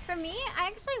 For me, I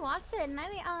actually watched it and I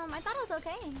thought it was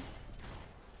okay.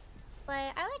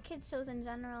 But I like kids shows in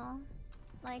general.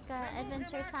 Like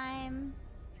Adventure Time.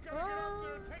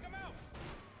 Oh.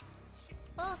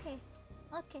 Oh, okay.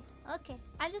 Okay.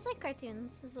 I just like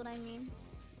cartoons, is what I mean.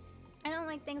 I don't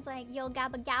like things like Yo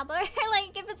Gabba Gabba.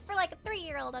 Like, if it's for like a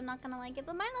 3-year-old, I'm not gonna like it.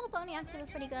 But My Little Pony actually was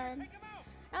pretty good.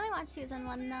 I only watched season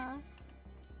 1 though.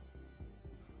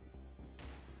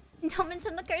 Don't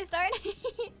mention the cursed art.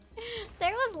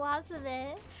 There was lots of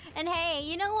it. And hey,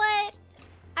 you know what?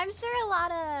 I'm sure a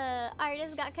lot of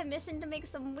artists got commissioned to make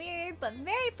some weird but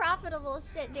very profitable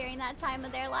shit during that time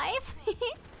of their life.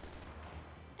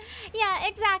 Yeah,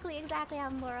 exactly,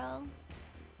 Amboro.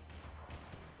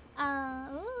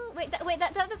 Ooh, wait,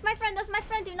 that's my friend. That's my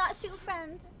friend. Do not shoot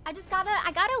friend. I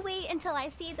gotta wait until I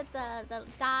see that the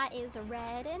dot is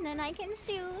red, and then I can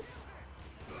shoot.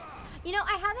 You know,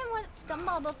 I haven't watched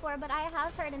Gumball before, but I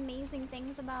have heard amazing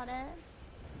things about it.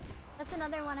 That's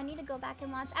another one I need to go back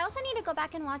and watch. I also need to go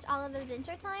back and watch all of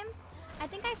Adventure Time. I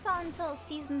think I saw until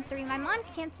season 3. My mom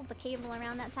canceled the cable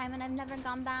around that time, and I've never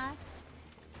gone back.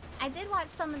 I did watch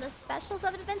some of the specials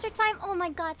of Adventure Time. Oh my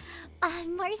god.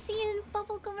 Marcy and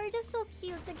Bubblegum are just so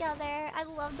cute together. I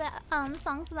love the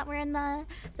songs that were in the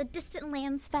Distant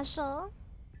Land special.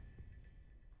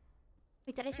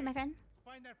 Wait, did I shoot my friend?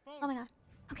 Find that phone. Oh my god.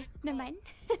 Okay, never mind.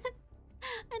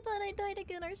 I thought I died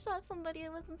again or shot somebody I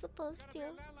wasn't supposed to.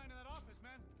 Landline in that office,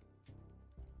 man.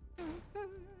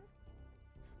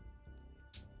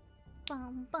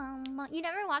 Bum, bum, bum. You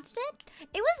never watched it?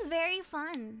 It was very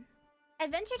fun.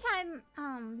 Adventure Time,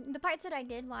 the parts that I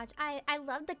did watch, I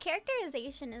love the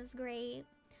characterization is great.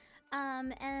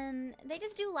 And they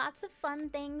just do lots of fun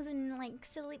things and like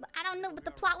silly, I don't know, but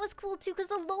the plot was cool too because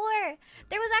the lore.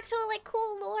 There was actual like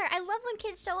cool lore. I love when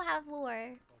kids show have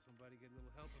lore.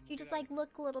 You just like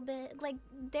look a little bit, like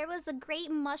there was the Great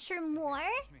Mushroom War.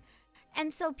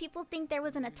 And so people think there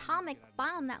was an atomic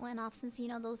bomb that went off since, you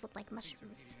know, those look like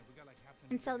mushrooms.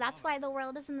 And so that's why the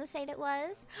world is in the state it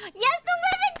was. Yes, the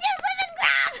living dude, living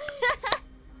grab!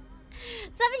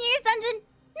 7 years dungeon,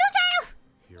 no trial!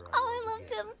 Here Oh, I loved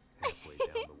again, him. halfway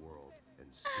down the world,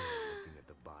 and still looking at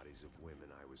the bodies of women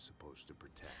I was supposed to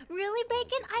protect. Really,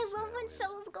 Bacon? I This love now when is,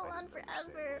 shows go I on didn't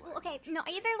understand forever. why. Okay, no,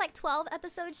 either like 12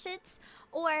 episode shits,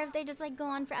 or if they just like go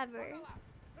on forever.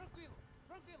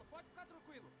 Tranquilo, pode ficar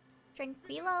tranquilo.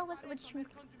 Tranquilo? Which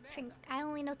I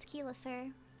only know tequila,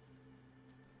 sir.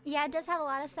 Yeah, it does have a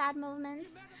lot of sad moments.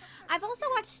 I've also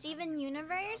watched Steven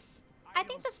Universe. I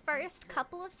think the first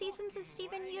couple of seasons of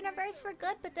Steven Universe were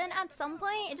good, but then at some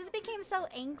point it just became so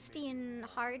angsty and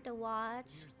hard to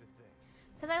watch.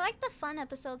 Because I liked the fun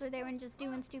episodes where they were just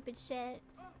doing stupid shit.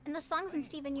 And the songs in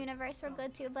Steven Universe were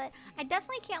good too, but I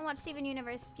definitely can't watch Steven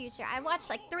Universe Future. I watched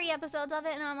like 3 episodes of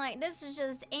it and I'm like, this is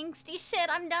just angsty shit,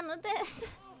 I'm done with this.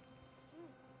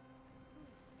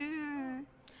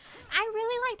 I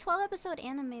really like 12 episode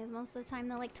animes most of the time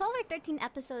though. Like 12 or 13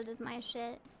 episodes is my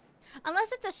shit.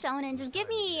 Unless it's a shonen, just give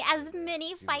me as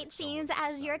many fight scenes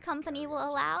as your company will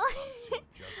allow.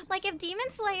 Like if Demon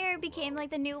Slayer became like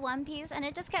the new One Piece and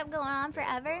it just kept going on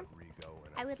forever,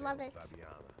 I would love it.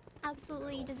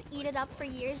 Absolutely, just eat it up for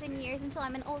years and years until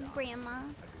I'm an old grandma. I've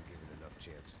been given enough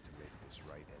chances to make this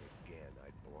right, and again,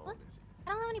 I'd blown What? it.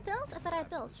 I don't have any pills? I thought I had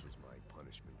pills. This was my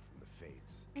punishment from the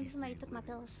fates. Maybe Keep somebody took my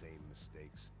reliving pills. the same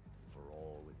mistakes for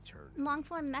all eternity. Long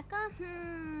form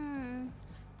mecha?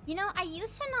 You know, I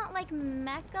used to not like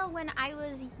mecha when I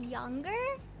was younger,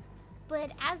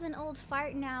 but as an old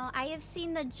fart now, I have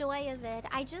seen the joy of it.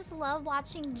 I just love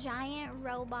watching giant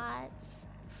robots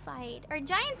fight, or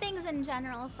giant things in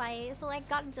general fight. So like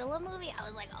Godzilla movie, I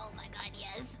was like, oh my god,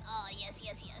 yes. Oh, yes,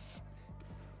 yes, yes.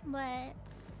 But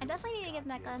I definitely need to give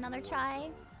mecha another try.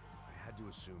 I had to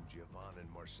assume Giovanna and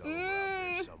Marcelo were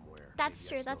out there somewhere. That's Maybe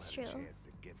true, I still that's had true. a chance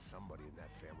to get somebody in that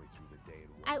family through the day in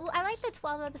one I like piece. the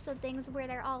 12 episode things where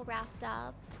they're all wrapped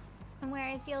up and where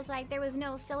it feels like there was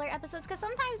no filler episodes, because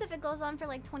sometimes if it goes on for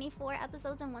like 24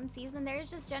 episodes in one season, there's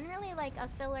just generally like a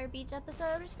filler beach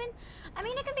episode, which I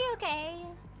mean, it can be okay,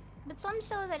 but some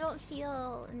shows I don't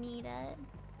feel need it.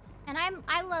 And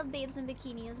I love Babes in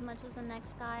Bikini as much as the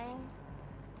next guy.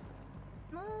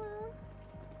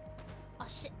 Oh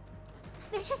shit.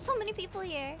 There's just so many people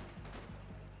here.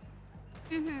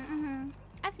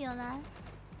 I feel that.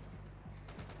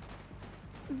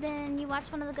 Then you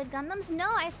watch one of the good Gundams? No,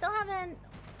 I still haven't.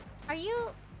 Are you?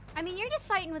 I mean, you're just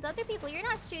fighting with other people. You're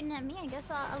not shooting at me. I guess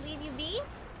I'll leave you be.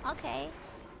 Okay.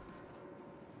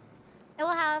 It will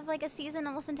have like a season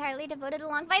almost entirely devoted to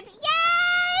long fights.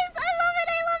 Yes! I love it!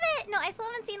 I love it! No, I still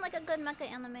haven't seen like a good mecha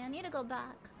anime. I need to go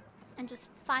back and just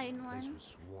find The place one.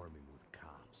 was swarming with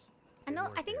cops. I They know.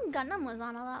 weren't I think there for Gundam me. was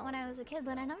on a lot when I was a kid,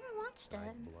 but I never watched it.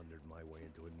 I blundered my way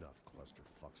into enough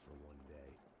clusterfucks for one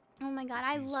day. Oh my god,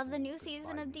 I These love the fools new could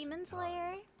season buy of me some Demon time.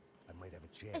 Slayer. I might have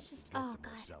a chance. It's to just, get oh to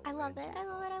god, Marcelo I love and it. I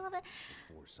love it. I love it.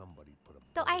 before somebody put a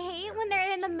Though I bullet in hate their when they're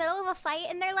heads in the too. middle of a fight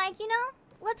and they're like, you know,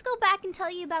 let's go back and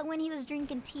tell you about when he was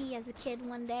drinking tea as a kid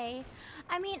one day.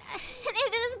 I mean,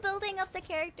 it is building up the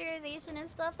characterization and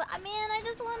stuff, but man, I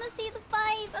just want to see the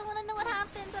fights. I want to know what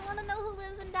happens. I want to know who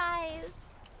lives and dies.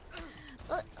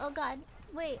 Oh god.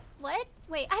 Wait, what?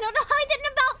 Wait, I don't know how I did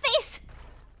an about face.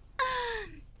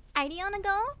 ID on a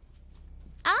go?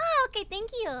 Ah, okay, thank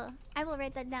you. I will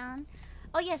write that down.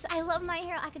 Oh yes, I love My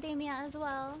Hero Academia as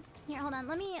well. Here, hold on.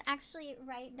 Let me actually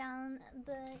write down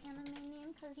the anime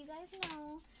name because you guys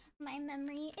know my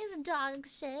memory is dog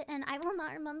shit and I will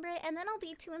not remember it, and then I'll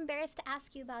be too embarrassed to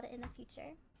ask you about it in the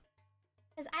future.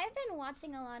 Because I've been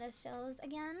watching a lot of shows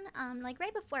again. Like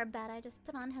right before bed, I just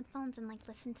put on headphones and like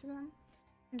listen to them.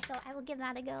 And so I will give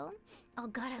that a go. Oh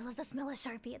god, I love the smell of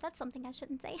Sharpie. That's something I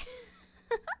shouldn't say.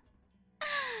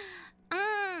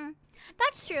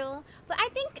 That's true. But I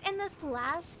think in this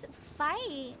last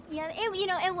fight, yeah,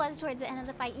 it was towards the end of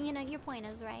the fight. You know, your point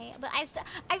is right. But I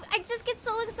just get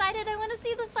so excited. I want to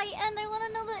see the fight end. I want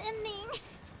to know the ending.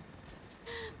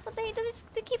 But they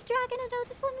keep dragging it out.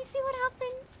 Just let me see what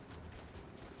happens.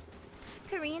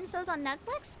 Korean shows on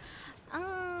Netflix?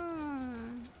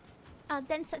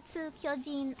 Densetsu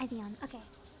Kyojin Ideon. Okay.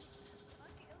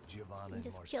 Giovanna and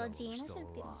Just Marcelo Kyojin. were I still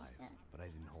should be. alive, Yeah. but I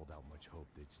didn't hold out much hope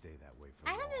they'd stay that way for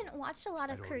I long. haven't watched a lot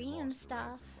of I'd already Korean lost the stuff.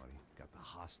 ransom money, got the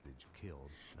hostage killed.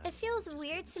 and I It was feels just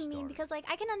weird to getting me started. because like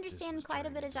I can This understand was quite a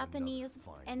turning bit of into another Japanese,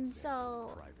 fine and example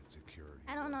of so private security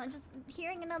I don't know, work. just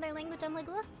hearing another language, I'm like,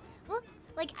 look,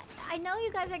 like I know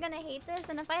you guys are gonna hate this,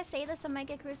 and if I say this, I might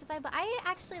get crucified. But I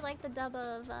actually like the dub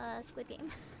of Squid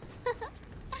Game,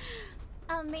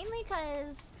 mainly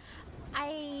because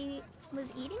I was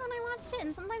eating when I watched it,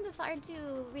 and sometimes it's hard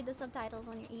to read the subtitles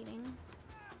when you're eating.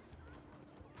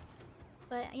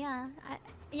 But yeah,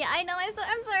 I know.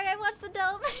 I'm sorry. I watched the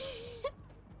dub.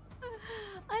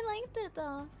 I liked it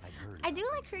though. I'd heard I do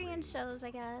about like these Korean raids. shows,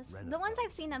 I guess. The Renaissance ones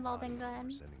I've seen have all been bodies were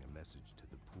good. sending a message to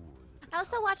the poor that the I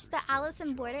also cops watched were the still Alice in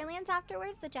charge. Borderlands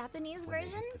afterwards, the Japanese When they hit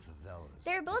version. the favelas,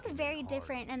 They were both it came in very hard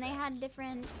different, and they had fast.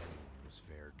 different It was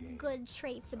fair game. good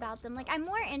traits about them. Like, I'm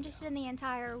more interested in the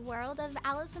entire world of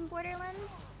Alice in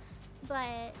Borderlands,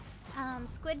 but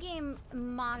Squid Game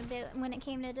mocked it when it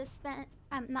came to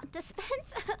not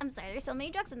dispense. I'm sorry, there's so many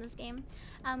drugs in this game.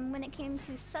 When it came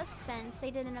to suspense,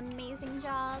 they did an amazing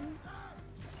job.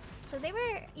 So they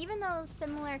were, even though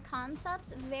similar concepts,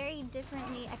 very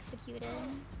differently executed.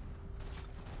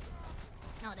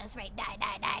 Oh, that's right. Die,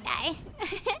 die, die, die.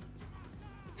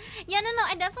 Yeah, no,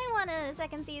 I definitely want a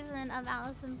second season of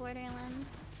Alice in Borderlands.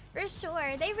 For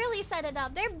sure. They really set it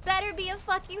up. There better be a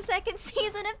fucking second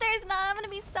season. If there's not, I'm gonna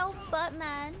be so butt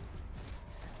mad.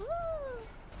 Woo.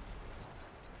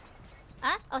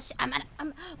 Huh? Oh shit, I need to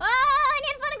find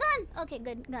a gun! Okay,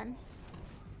 good, gun.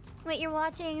 Wait, you're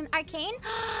watching Arcane?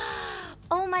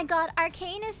 Oh my god,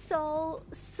 Arcane is so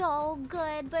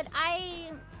good, but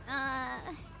I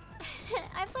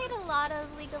played a lot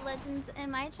of League of Legends in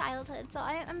my childhood, so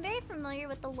I'm very familiar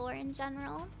with the lore in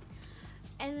general.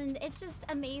 And it's just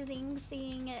amazing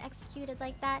seeing it executed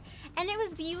like that. And it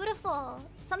was beautiful.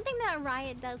 Something that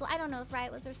Riot does, well, I don't know if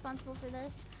Riot was responsible for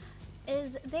this,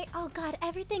 is oh god,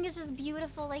 everything is just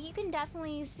beautiful. Like, you can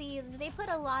definitely see they put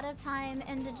a lot of time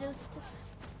into just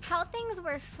how things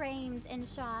were framed in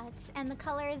shots and the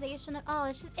colorization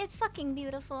of, it's fucking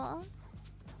beautiful.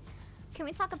 Can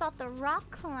we talk about the rock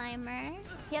climber?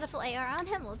 He had a full AR on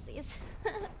him, whoopsies.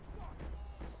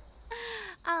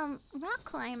 Rock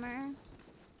climber.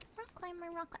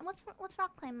 What's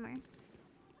rock climber?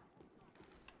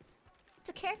 It's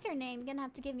a character name. You're gonna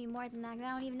have to give me more than that.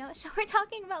 I don't even know what show we're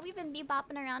talking about. We've been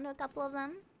bebopping around to a couple of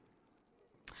them.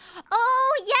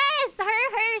 Oh yes,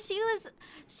 her.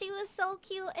 She was so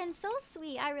cute and so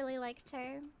sweet. I really liked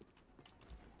her.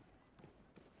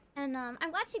 And I'm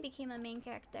glad she became a main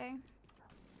character.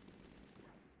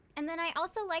 And then I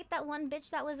also liked that one bitch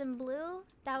that was in blue.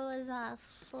 That was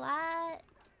flat.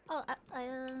 Oh,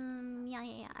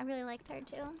 yeah. I really liked her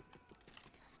too.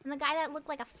 And the guy that looked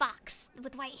like a fox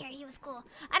with white hair, he was cool.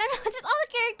 I don't know, just all the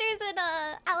characters in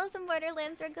Alice in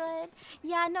Borderlands are good.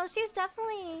 Yeah, no,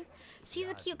 she's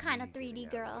a cute kind of 3D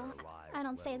girl. I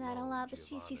don't say that a lot, but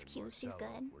she's cute. She's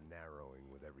good. We're narrowing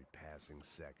with every passing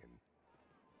second.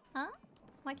 Huh?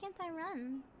 Why can't I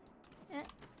run?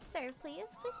 Sir, please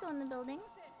go in the building.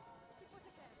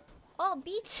 Oh,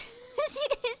 beach.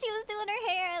 she was doing her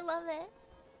hair. I love it.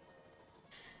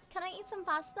 Can I eat some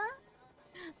pasta?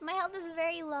 My health is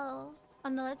very low. Oh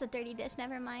no, that's a dirty dish.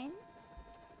 Never mind.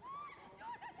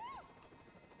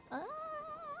 Oh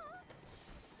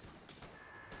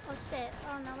shit.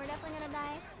 Oh no, we're definitely gonna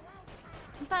die.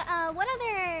 But what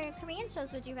other Korean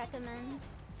shows would you recommend?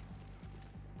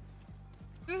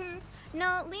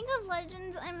 No, League of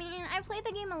Legends, I mean, I played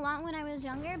the game a lot when I was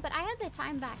younger, but I had the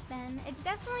time back then. It's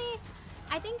definitely,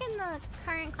 I think in the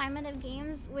current climate of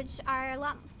games, which are a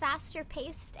lot faster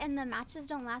paced and the matches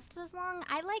don't last as long,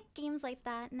 I like games like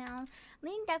that now.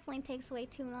 League definitely takes way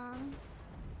too long.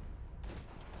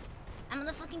 I'm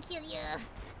gonna fucking kill you.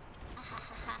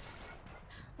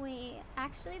 Wait,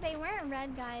 actually they weren't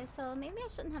red guys, so maybe I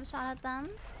shouldn't have shot at them.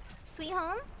 Sweet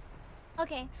Home?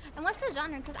 Okay, and what's the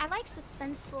genre? Because I like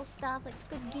suspenseful stuff like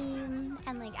Squid Game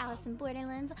and like Alice in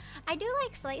Borderlands. I do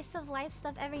like slice of life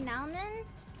stuff every now and then.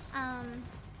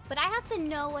 But I have to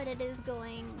know what it is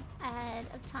going ahead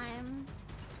of time.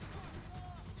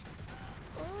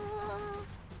 Ooh.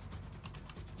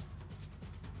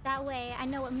 That way I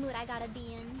know what mood I gotta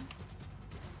be in.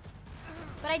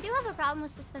 But I do have a problem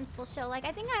with suspenseful show. Like,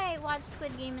 I think I watched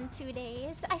Squid Game in 2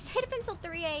 days. I stayed up until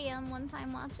 3 AM one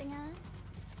time watching it.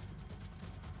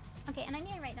 Okay, and I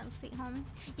need to write down Sweet Home.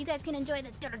 You guys can enjoy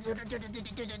the...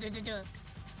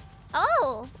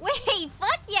 Oh! Wait,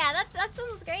 fuck yeah! That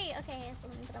sounds great. Okay, so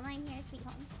let me put a line here. Sweet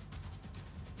Home.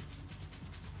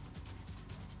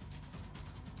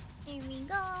 Here we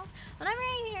go. Whenever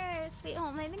I hear Sweet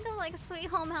Home, I think of like Sweet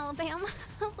Home Alabama.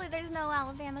 Hopefully there's no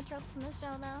Alabama tropes in the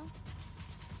show though.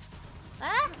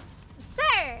 Ah!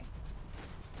 Sir!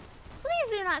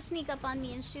 Please do not sneak up on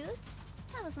me and shoot.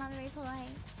 That was not very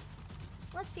polite.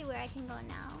 Let's see where I can go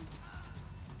now.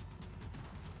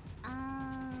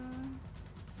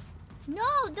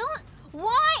 No, don't.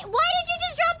 Why did you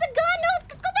just drop the gun? No,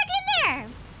 go back in there.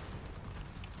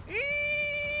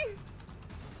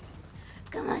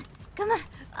 Come on.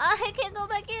 I can't go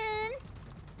back in.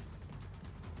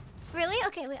 Really?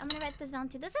 Okay, wait, I'm gonna write this down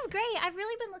too. This is great. I've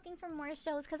really been looking for more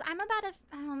shows because I'm about to,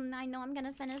 I know I'm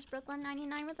gonna finish Brooklyn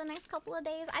 99 with the next couple of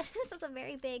days. This is a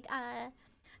very big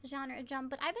genre jump,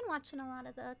 but I've been watching a lot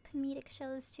of the comedic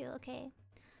shows too. Okay.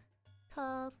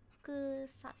 Tokusatsu.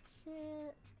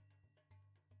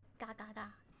 Ga.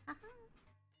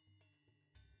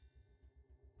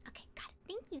 Okay, got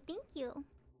it. Thank you.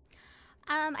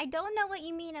 I don't know what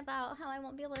you mean about how I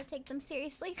won't be able to take them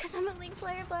seriously because I'm a League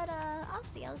player, but I'll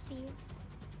see.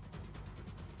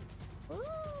 Ooh.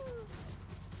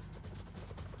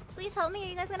 Please help me. Are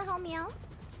you guys gonna help me out?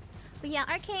 But yeah,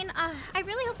 Arcane, I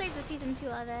really hope there's a season 2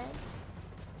 of it.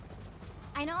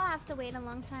 I know I'll have to wait a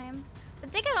long time.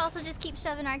 But they could also just keep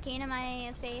shoving Arcane in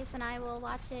my face and I will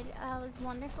watch it. Oh, it was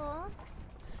wonderful.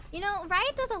 You know,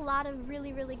 Riot does a lot of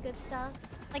really, really good stuff.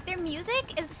 Like, their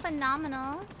music is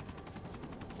phenomenal.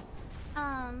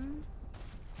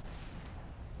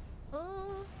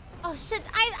 Oh shit,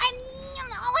 I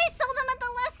sold them at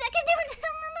the last second. They were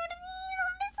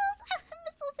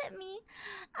missiles hit me.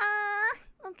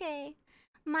 Okay.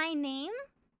 My name?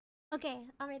 Okay,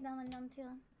 I'll write that one down too.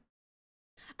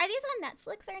 Are these on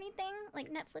Netflix or anything? Like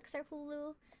Netflix or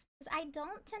Hulu? Because I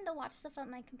don't tend to watch stuff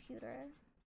on my computer.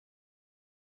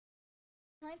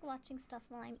 I like watching stuff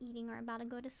while I'm eating or about to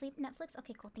go to sleep. Netflix?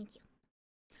 Okay, cool, thank you.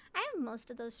 I have most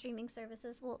of those streaming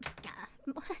services. Well,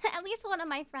 at least one of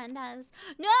my friend has.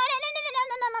 No.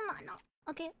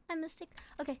 Okay, I mistake.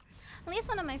 Okay, at least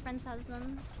one of my friends has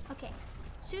them. Okay,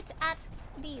 shoot at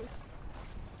these.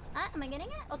 Am I getting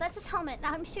it? Oh, that's his helmet.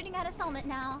 Now I'm shooting at his helmet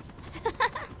now.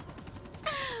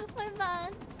 My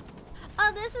bad.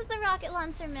 Oh, this is the rocket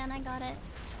launcher, man. I got it.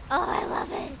 Oh, I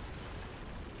love it.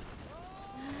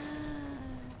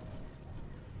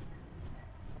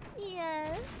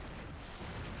 Yes.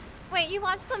 Wait, you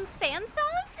watched them fan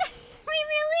subbed? Wait,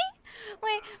 really?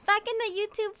 Wait, back in the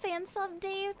YouTube fan sub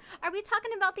days, are we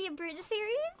talking about the abridged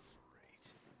series?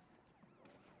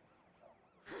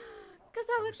 Because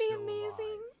that would be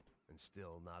amazing. And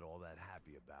still not all that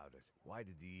happy about it. Why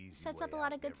did the easy Sets way up a lot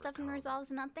out of good never stuff and come?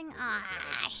 resolves nothing. Maybe Ah,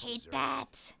 I I hate deserve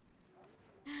that.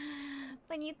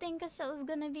 When you think a show's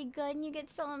gonna be good and you get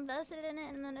so invested in it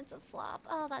and then it's a flop.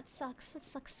 Oh, that sucks. That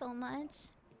sucks so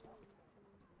much.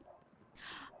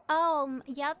 Oh,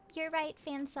 yep, you're right,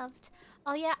 fan subbed.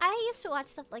 Oh yeah, I used to watch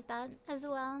stuff like that as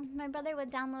well. My brother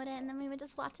would download it and then we would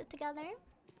just watch it together.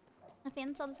 The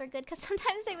fan subs were good because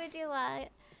sometimes they would do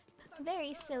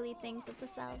very silly things with the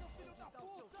subs.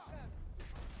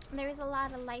 There was a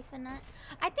lot of life in it.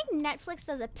 I think Netflix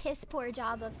does a piss poor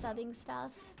job of subbing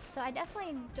stuff. So I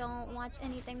definitely don't watch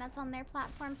anything that's on their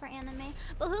platform for anime.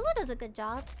 But Hulu does a good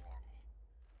job.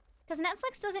 Because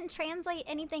Netflix doesn't translate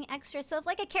anything extra. So if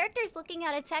like a character's looking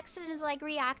at a text and is like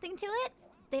reacting to it,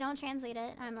 they don't translate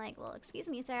it. I'm like, well, excuse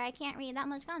me, sir. I can't read that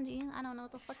much kanji. I don't know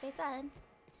what the fuck they said.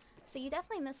 So you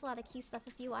definitely miss a lot of key stuff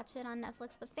if you watch it on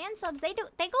Netflix. But fan subs, they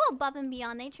go above and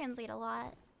beyond. They translate a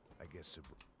lot. I guess,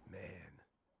 man,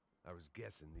 I was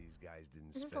guessing these guys didn't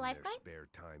Is this a spend their lifeguard? spare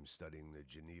time studying the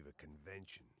Geneva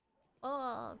Convention.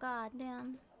 Oh, god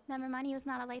damn. Never mind, he was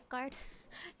not a lifeguard.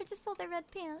 I just saw their red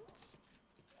pants.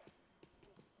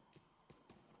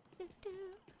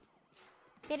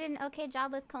 They did an okay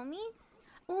job with Komi?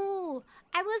 Ooh,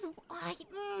 I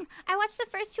watched the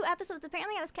first 2 episodes.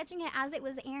 Apparently I was catching it as it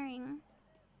was airing.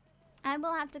 I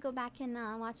will have to go back and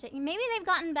watch it. Maybe they've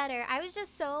gotten better. I was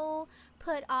just so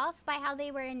put off by how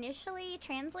they were initially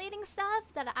translating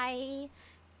stuff that I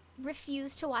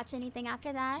refused to watch anything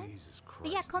after that. Jesus Christ,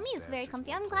 But yeah, Komi these is very bastards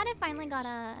comfy. were I'm glad I playing finally got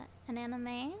games. an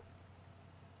anime.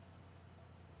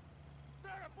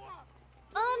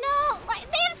 Oh no! Like,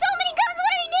 they have so many guns!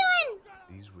 What are you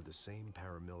doing? These were the same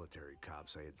paramilitary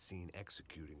cops I had seen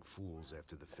executing fools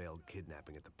after the failed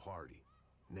kidnapping at the party.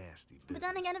 Nasty business. But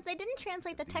then again, if they didn't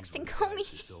translate the These text were in the guys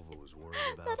Komi, De Silva was worried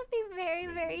about. that'd be very,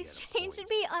 Maybe very he had a strange. point. It'd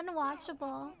be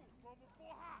unwatchable.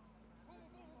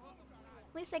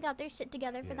 At least they got their shit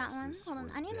together for that Yes, one. this Hold on,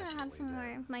 was I need to have definitely some more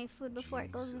them. of my food before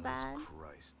it goes Jesus bad.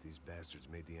 Christ, these bastards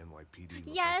made the NYPD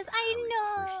look Yes, like the I Hare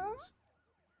know. Krishnas.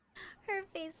 Her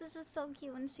face is just so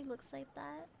cute when she looks like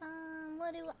that.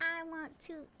 What do I want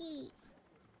to eat?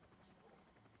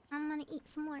 I'm gonna eat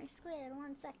some more squid.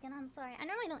 1 second, I'm sorry. I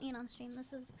normally don't eat on stream.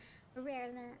 This is a rare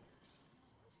event.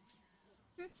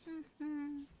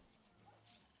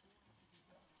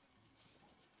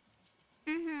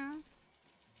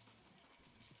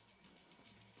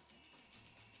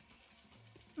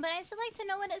 But I still like to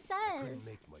know what it says. Couldn't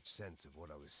make much sense of what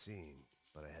I was seeing,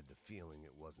 but I had the feeling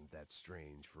it wasn't that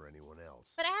strange for anyone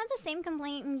else. But I have the same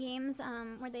complaint in games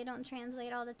where they don't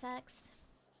translate all the text.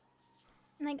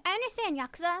 And, like, I understand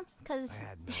Yakuza, because I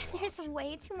had no there's option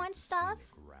way but to too take much the stuff. scenic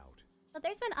route. But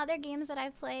there's been other games that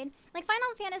I've played. Like Final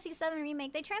Fantasy VII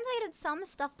Remake, they translated some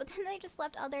stuff, but then they just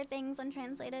left other things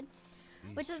untranslated.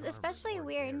 These Which was charmers especially weren't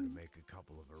there weird. to make a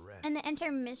couple of arrests. And the They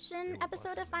intermission were episode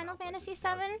busting of them Final out like a Fantasy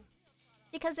dozen. VII.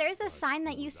 Because there's this But sign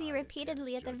that who you was see I to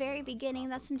repeatedly cast at the judgment very on the beginning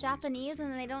proper that's in police Japanese and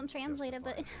they procedure don't and translate it,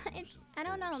 but justify the it's, use of I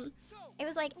don't know. force. It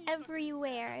was like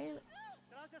everywhere.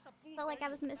 Felt like I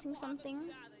was missing something.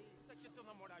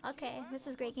 Okay, this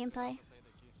is great gameplay.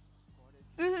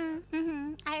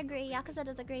 I agree. Yakuza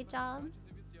does a great job.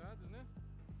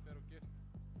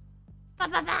 Ba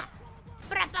ba ba.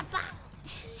 Bra ba ba.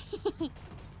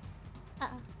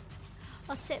 Uh-oh.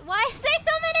 Oh shit, why is there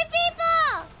so many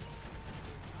people?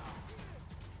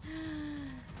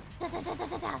 Da, da, da, da,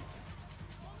 da, da.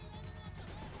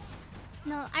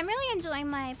 No, I'm really enjoying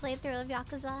my playthrough of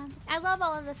Yakuza. I love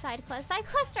all of the side quests. Side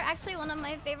quests are actually one of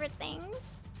my favorite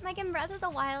things. Like in Breath of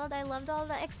the Wild, I loved all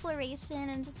the exploration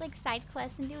and just like side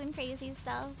quests and doing crazy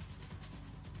stuff.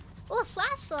 Oh, a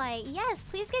flashlight. Yes,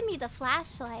 please give me the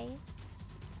flashlight.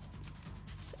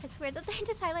 It's weird that they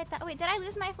just highlight that. Wait, did I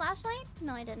lose my flashlight?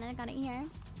 No, I didn't. I got it here.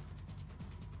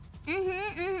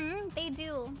 They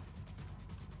do.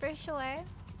 For sure.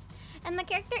 And the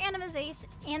character animations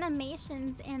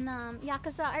in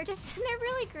Yakuza are just, they're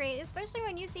really great. Especially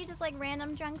when you see just like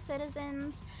random drunk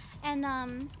citizens and,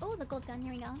 oh, the gold gun,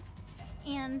 here we go.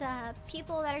 And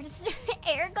people that are just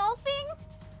air golfing.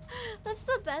 That's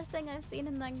the best thing I've seen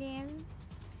in that game.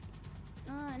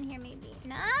 Oh, and here maybe.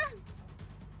 Nah?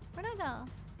 Where'd I go?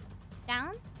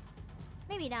 Down?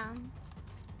 Maybe down.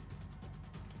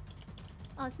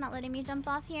 Oh, it's not letting me jump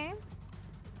off here?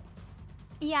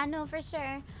 Yeah, no, for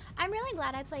sure. I'm really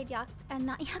glad I played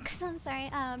not Yakuza, I'm sorry,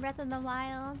 Breath of the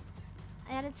Wild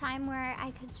at a time where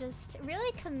I could just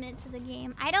really commit to the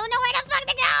game. I don't know where the fuck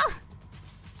to go!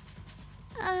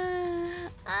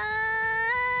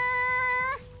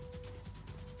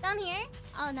 Down here?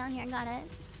 Oh, down here, got it.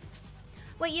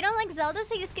 Wait, you don't like Zelda,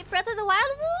 so you skip Breath of the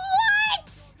Wild? What?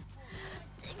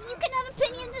 You can have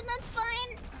opinions and that's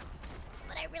fine.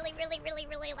 But I really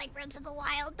like Breath of the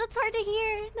Wild. That's hard to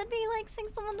hear. That'd be like saying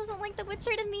someone doesn't like The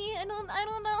Witcher to me. I don't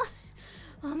know.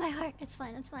 Oh, my heart. It's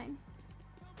fine, it's fine.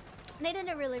 They did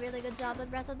a really good job with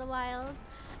Breath of the Wild.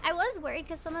 I was worried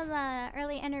because some of the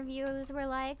early interviews were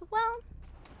like, well,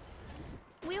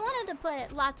 we wanted to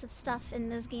put lots of stuff in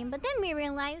this game, but then we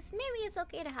realized maybe it's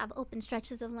okay to have open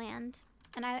stretches of land.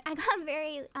 And I got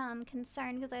very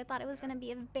concerned because I thought it was going to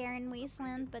be a barren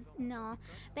wasteland, but no.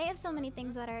 They have so many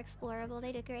things that are explorable.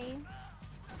 They did great.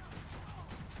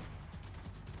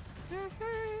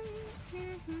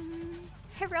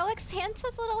 Heroic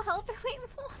Santa's little helper. Wait,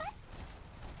 what?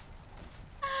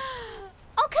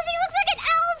 Oh, because he looks like an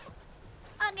elf!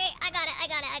 Okay, I got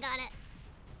it.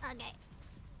 Okay.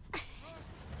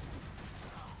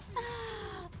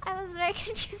 I was very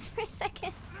confused for a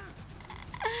second.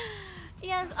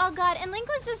 Yes, oh god, and Link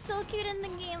was just so cute in the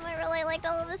game. I really liked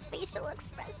all of his facial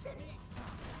expressions.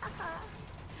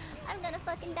 I'm gonna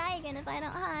fucking die again if I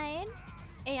don't hide.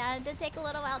 Yeah, it did take a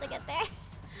little while to get there.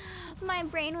 My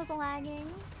brain was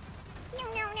lagging.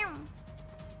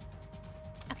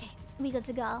 Okay, we good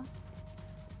to go.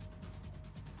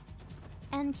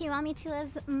 And Kiwami 2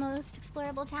 has most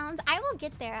explorable towns. I will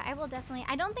get there. I will definitely.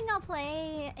 I don't think I'll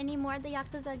play any more of the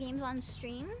Yakuza games on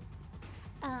stream.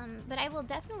 But I will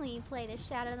definitely play the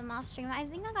shit out of them off stream. I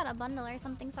think I got a bundle or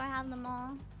something, so I have them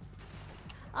all.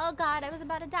 Oh god, I was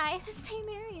about to die in the same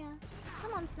area.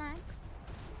 Come on, Snacks.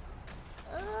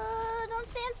 Don't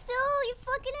stand still, you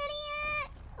fucking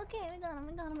idiot! Okay,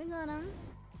 we got him.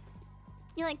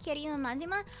 You like Kiryu and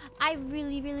Majima? I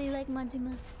really like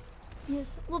Majima. Yes.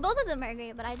 Well, both of them are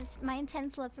great, but my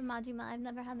intense love for Majima, I've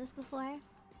never had this before.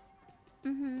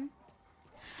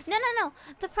 No.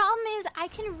 The problem is I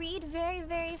can read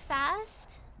very fast.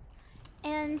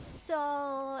 And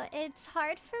so it's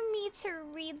hard for me to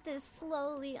read this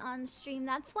slowly on stream.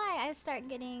 That's why I start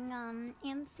getting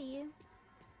antsy.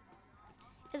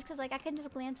 It's because like I can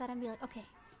just glance at it and be like, okay,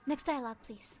 next dialogue,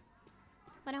 please.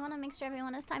 But I want to make sure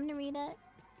everyone has time to read it.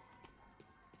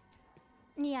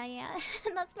 Yeah.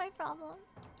 That's my problem.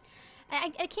 I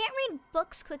can't read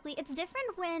books quickly. It's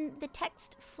different when the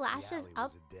text flashes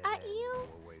up at you.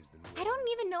 I don't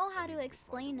even know how to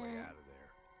explain it.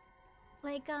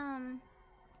 Like, I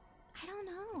don't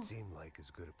know. It seemed like as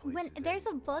good a place when there's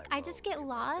a book, I just get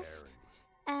lost.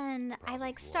 And I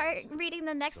like start reading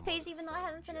the next page even though I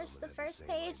haven't finished the first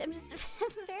page. I'm just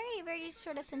very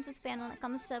short attention span when it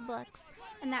comes to books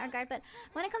in that regard. But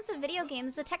when it comes to video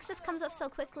games, the text just comes up so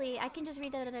quickly. I can just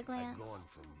read it at a glance.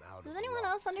 Does anyone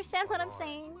else understand what I'm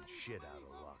saying? Shit out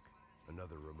of luck.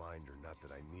 Another reminder, not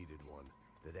that I needed one,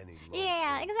 that any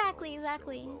yeah, exactly.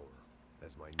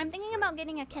 I'm thinking about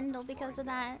getting a Kindle because of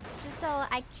that. Just so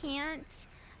I can't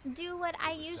do what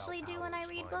I usually do when I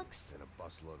read books,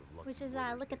 which is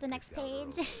look at the next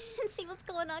page and see what's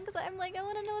going on, because I'm like, I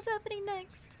want to know what's happening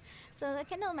next. So the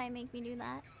Kindle might make me do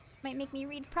that. Might make me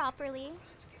read properly.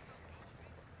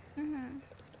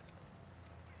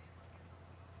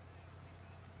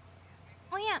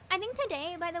 Oh yeah, I think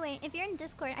today, by the way, if you're in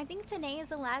Discord, I think today is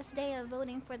the last day of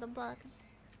voting for the book.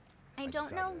 I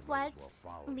don't know what's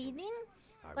leading,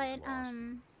 but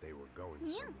they were going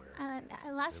Yeah. somewhere.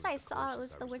 Last It I was the saw it was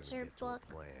closest I the was gonna Witcher get to a book.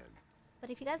 plan. But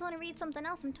if you guys want to read something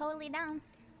else, I'm totally down.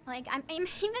 Like, I'm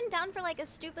even down for like a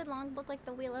stupid long book like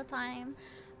The Wheel of Time.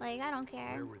 Like, I don't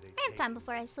care. Where were they I have time taken?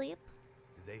 before I sleep.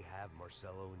 Did they have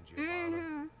Marcello and Giovanna?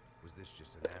 Mm-hmm. Was this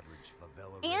just an average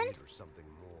favela And raid or something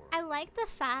more? I like the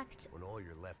fact. When all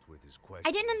you're left with is questions.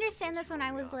 I didn't understand guess this when your I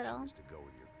only was option little. is to go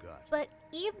with your gut. But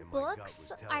my gut ebooks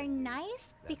was are telling me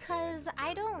nice that because band of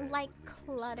I dirty don't men like would leave you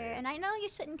clutter. some And I know you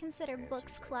shouldn't consider answers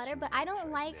books I'd clutter, sooner but I don't I'd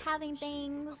like never having receive.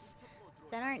 things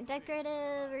that aren't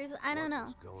decorative or I don't What know.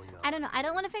 was going I don't on? know. I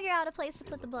don't want to figure out a place to It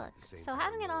put the looked book. like the same So kind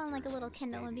having of it on like a military little from the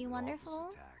Kindle would be stadium office wonderful.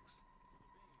 attacks.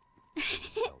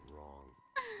 It felt wrong.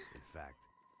 In fact,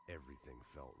 everything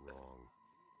felt wrong.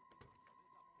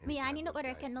 But yeah, I Anytime need to those order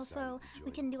a guys Kindle decided so to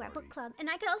we join can the do our book party, club. And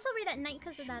I could also read at night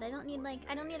because of sure that. I don't need was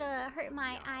to hurt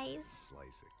my beyond eyes.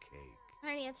 Slice of cake. I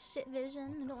already have shit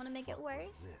vision. I don't want to make it Fuck was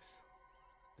worse. This?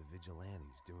 The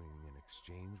vigilantes doing an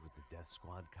exchange with the death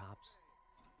squad cops?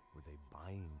 Were they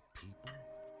buying people?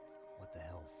 What the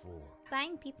hell for?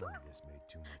 Buying people? None of this made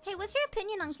too much Hey, what's sense. your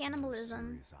opinion on These two were cannibalism?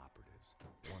 serious operatives.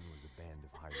 One was a band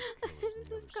of hired killers, and the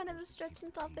This is other kind of a supposed to stretch in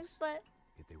keep the topics, peace. but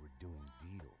Yet they were doing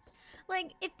deals.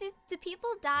 like, if the people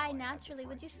Now I die had to naturally,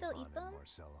 would find you still eat Giovanna and them?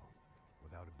 Marcello.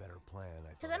 Without a better plan,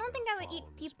 I 'Cause thought I don't I'd think I would eat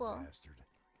follow this people. bastard.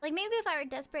 Like, maybe if I were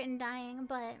desperate and dying,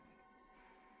 but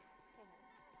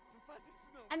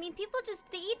I mean, people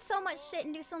they eat so much shit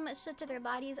and do so much shit to their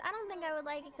bodies. I don't think I would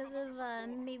like it because of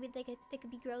maybe they could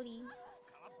be grody.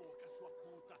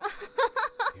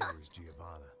 Here is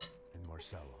Giovanna and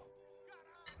Marcello.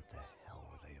 What the hell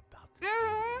were they about to do?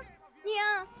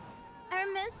 Yeah, I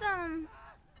miss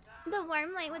the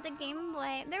warm light with the Game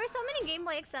Boy. There were so many Game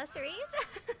Boy accessories.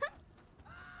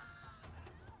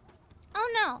 Oh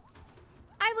no,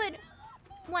 I would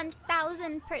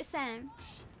 1000%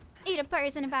 eat a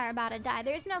person if I were about to die.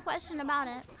 There's no question about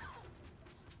it.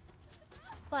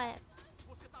 But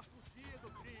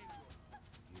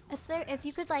if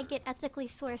you could like get ethically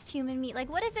sourced human meat, like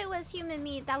what if it was human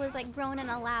meat that was like grown in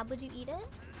a lab? Would you eat it?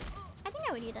 I think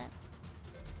I would eat it.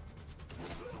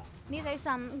 These are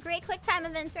some great quick time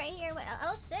events right here.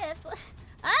 Oh, shift.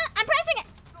 I'm pressing it.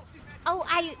 Oh,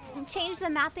 I changed the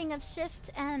mapping of shift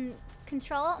and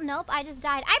control. Nope, I just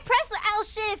died. I pressed the L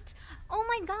shift. Oh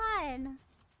my god.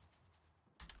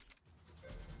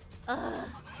 Ugh.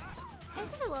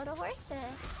 This is a load of horse shit.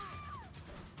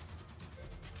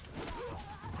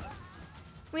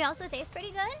 We also taste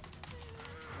pretty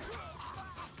good?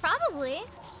 Probably.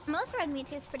 Most red meat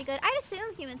tastes pretty good. I'd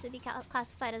assume humans would be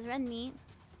classified as red meat.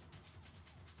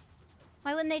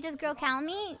 Why wouldn't they just grow cow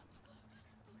meat?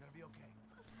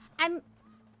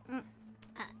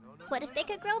 What if they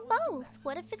could grow both?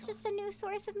 What if it's just a new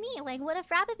source of meat? Like, what if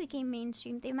rabbit became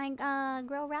mainstream? They might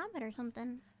grow rabbit or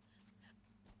something.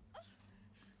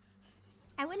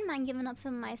 I wouldn't mind giving up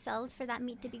some of my cells for that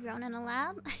meat to be grown in a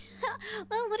lab.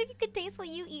 Well, what if you could taste what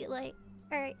you eat like?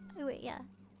 Or, wait, yeah.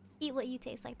 Eat what you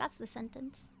taste like. That's the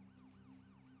sentence.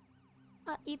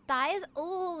 Eat thighs?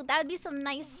 Oh, that would be some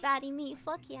nice fatty meat.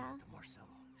 Fuck yeah. Marcello.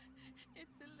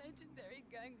 It's a legendary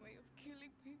gangway of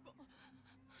killing people.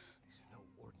 These are no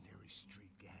ordinary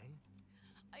street gang.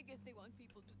 I guess they want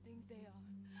people to think they are.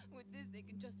 With this, they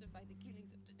can justify the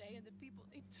killings of today and the people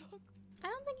they took. I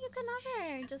don't think you can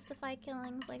ever justify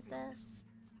killings like this.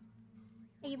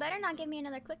 Hey, you better not give me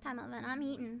another quick time event. I'm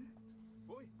eating.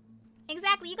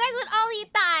 Exactly. You guys would all eat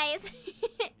thighs.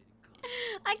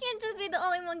 I can't just be the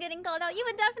only one getting called out. You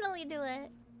would definitely do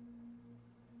it.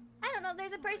 I don't know if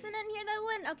there's a person in here that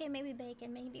wouldn't. Okay, maybe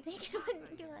bacon. Maybe bacon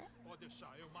wouldn't do it.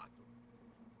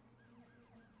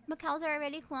 But cows are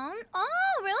already cloned?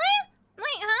 Oh, really?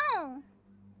 Wait, how?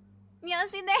 Yeah,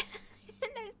 see there.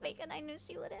 There's bacon. I knew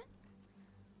she wouldn't.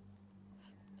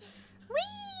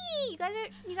 Whee!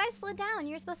 You guys slow down.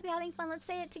 You're supposed to be having fun. Let's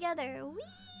say it together.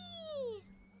 Whee!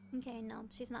 Okay, no,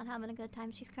 she's not having a good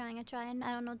time. She's crying. I tried.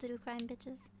 I don't know what to do with crying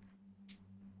bitches.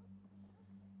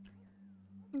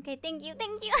 Okay, thank you,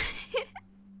 thank you.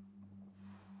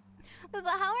 Wait, but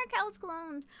how are cows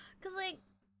cloned? Cause like,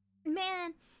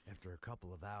 man, After a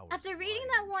couple of hours. after of reading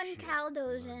lying that one shit, cow you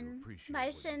learn to dojin appreciate by what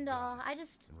you've Shindal, got. I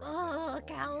just, And right now, all oh, we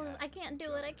cows, have I is can't each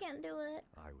do it, I other. can't do it.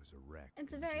 I was a wreck.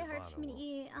 It's and very hard for me to Giovanna,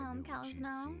 eat I knew cows she'd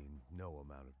now. seen no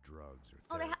amount of drugs or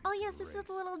Oh, therapy oh could yes, this is erase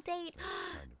the little date.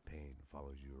 that kind of pain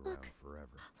follows you around Look,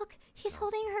 forever. look, he's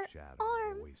Constant holding her shadow of a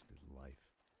arm. wasted life.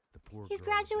 The poor He's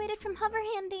girl had been graduated from through hover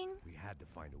enough. handing. We had to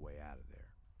find a way out of there.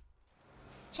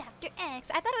 Chapter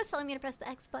X. I thought it was telling me to press the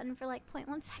X button for like 0.1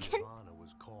 second. Giovanna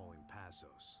was calling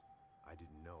Passos. I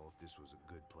didn't know if this was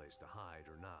a good place to hide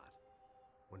or not.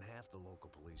 When half the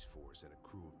local police force and a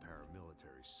crew of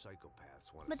paramilitary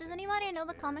psychopaths want to But does send you anybody know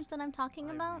the upstairs, comic that I'm talking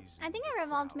I about? reasoned I think the it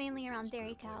revolved crowd mainly was around as good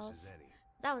dairy a place cows. as any.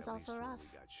 That was At also least when rough. we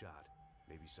got shot.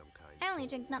 Maybe some kind I only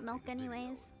soul drink will nut milk take a video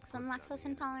anyways, and because I'm put it on lactose the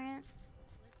internet. intolerant.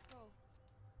 Let's go.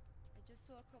 I just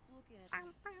saw a couple looking at me.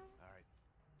 All right,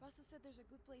 Pastor said there's a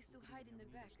good place to hide in the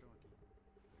back.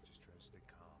 just try to stay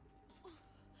calm.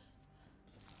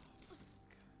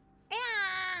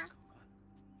 Yeah. Come on.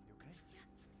 You okay?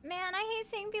 Man, I hate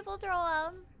seeing people throw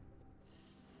up.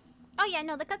 Oh yeah,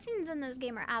 no, the cutscenes in this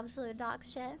game are absolute dog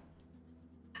shit.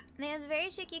 They have a very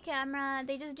shaky camera.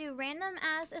 They just do random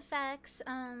ass effects.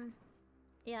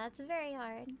 Yeah, it's very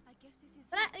hard. I guess this is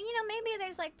But you know, maybe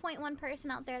there's like 0.1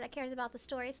 person out there that cares about the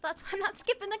story, so that's why I'm not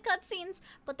skipping the cutscenes.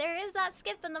 But there is that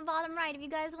skip in the bottom right if you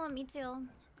guys want me to.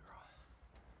 That's a girl.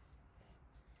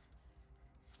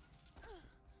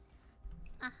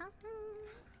 Uh-huh.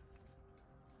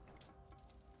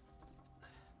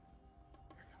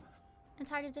 It's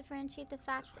hard to differentiate the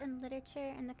fact and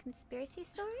literature and the conspiracy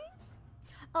stories.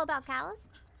 Oh, about cows?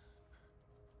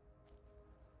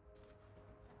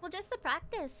 Well, just the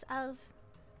practice of.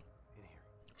 In here.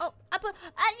 Oh, I put. Yeah,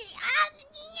 I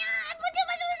put too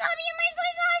much wasabi in my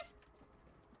soy sauce.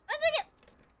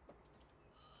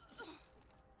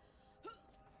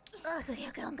 Okay,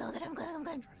 I'm good. I'm good.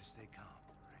 Try to stay calm,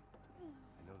 all right? I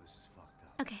know this is fucked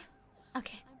up. Okay.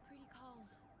 Okay. I'm pretty calm.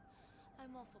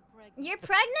 I'm also pregnant. You're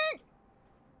pregnant?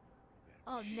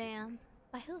 Oh, damn.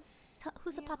 By who?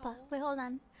 Who's the papa? No. Wait, hold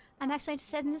on. I'm actually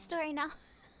interested in the story now.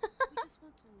 We just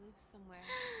want to live somewhere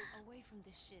away from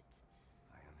this shit.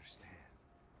 I understand.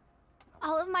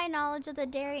 All of my knowledge of the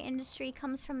dairy industry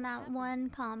comes from that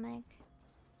one comic.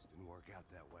 Just didn't work out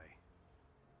that way.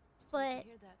 Sorry But to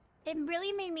hear that. it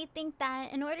really made me think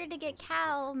that in order to get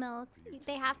cow milk,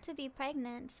 they have to be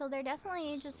pregnant. So they're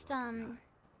definitely just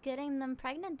getting them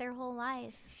pregnant their whole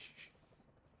life.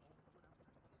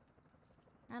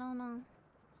 I don't know.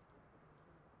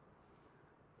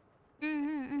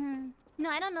 No,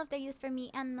 I don't know if they're used for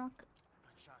meat and milk.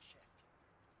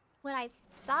 What I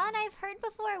thought I've heard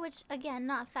before, which again,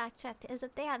 not fact checked, is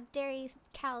that they have dairy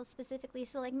cows specifically,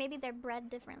 so like maybe they're bred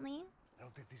differently. I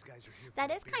don't think these guys are here for That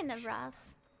the is kind business of shit. rough.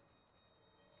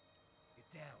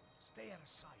 Get down. Stay out of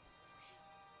sight.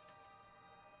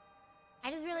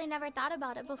 I just really never thought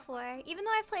about it before, even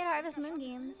though I've played Harvest Moon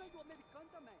games.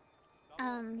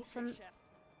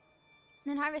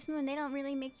 In Harvest Moon, they don't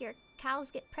really make your cows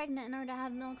get pregnant in order to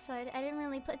have milk, so I didn't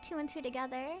really put two and two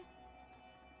together.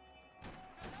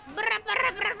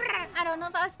 I don't know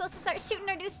if I was supposed to start shooting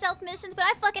or do stealth missions, but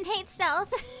I fucking hate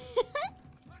stealth.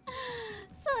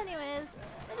 So anyways,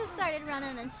 I just started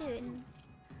running and shooting.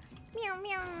 Meow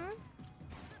meow.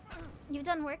 You've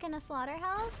done work in a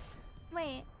slaughterhouse?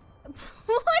 Wait. What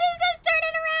is this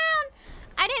turning around?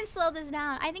 I didn't slow this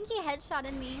down. I think he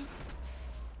headshotted me.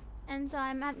 And so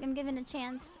I'm given a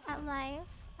chance at life.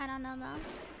 I don't know though.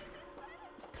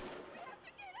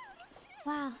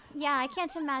 Wow. Yeah, I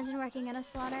can't imagine working in a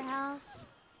slaughterhouse.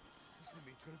 Listen to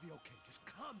me. It's gonna be okay. Just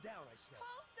calm down, I said.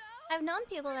 I've known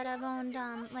people that have owned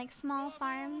like small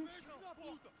farms.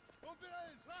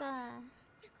 So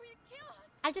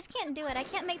I just can't do it. I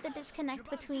can't make the disconnect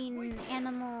between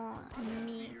animal and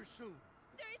meat. Here soon.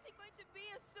 There isn't going to be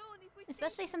a soon if we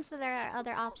Especially since there are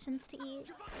other options to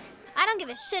eat. I don't give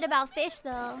a shit about fish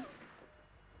though.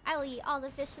 I will eat all the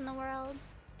fish in the world.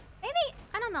 Maybe,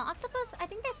 I don't know, octopus, I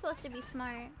think they're supposed to be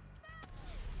smart.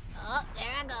 Oh,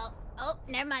 there I go. Oh,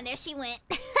 never mind, there she went.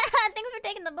 Thanks for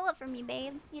taking the bullet from me,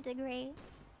 babe. You did great.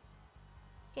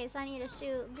 Okay, so I need to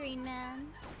shoot Green Man.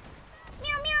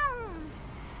 Meow meow!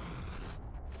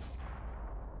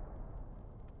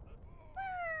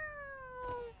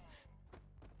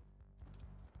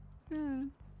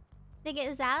 They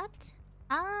get zapped?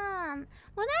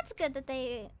 Well that's good that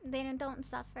they don't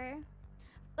suffer.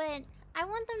 But I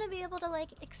want them to be able to like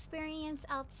experience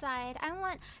outside.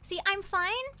 See, I'm fine.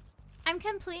 I'm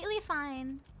completely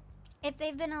fine if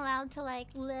they've been allowed to like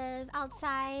live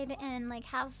outside and like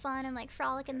have fun and like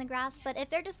frolic in the grass. But if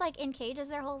they're just like in cages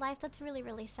their whole life, that's really,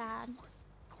 really sad.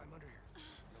 Climb under here.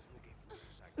 Open the gate from the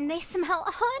other side. And they smell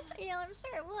odd. Yeah, I'm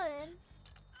sure it would.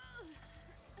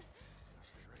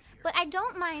 Stay right here. But I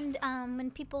don't mind when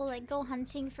people like go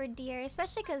hunting for deer,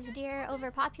 especially because deer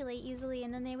overpopulate easily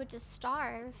and then they would just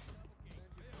starve.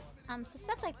 So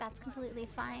stuff like that's completely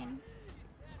fine.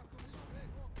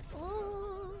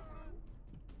 Ooh.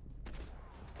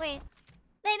 Wait.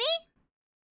 Baby?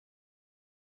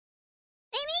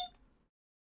 Baby?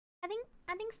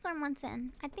 I think Storm wants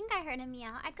in. I think I heard him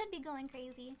meow. I could be going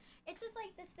crazy. It's just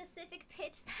like the specific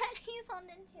pitch that he's honed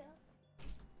into.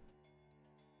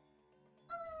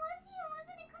 Oh, it was you,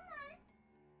 wasn't it? Come on.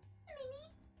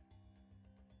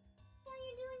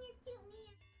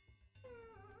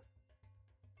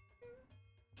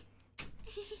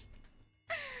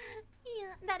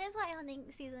 is why hunting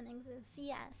season exists.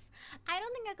 Yes. I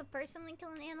don't think I could personally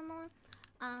kill an animal.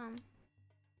 I'm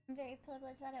very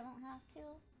privileged that I don't have to.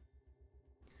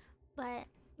 But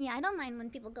yeah, I don't mind when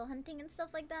people go hunting and stuff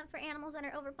like that for animals that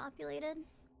are overpopulated.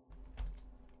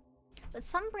 But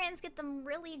some brands get them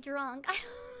really drunk. They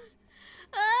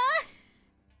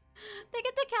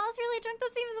get the cows really drunk.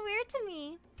 That seems weird to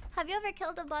me. Have you ever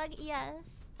killed a bug? Yes,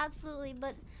 absolutely.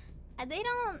 But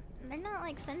they're not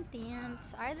like sentient,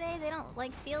 are they? They don't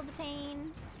like feel the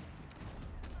pain.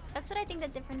 That's what I think the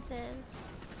difference is.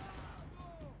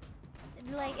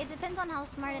 Like, it depends on how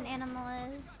smart an animal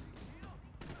is.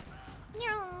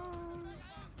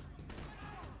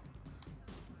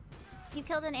 You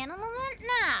killed an animal then?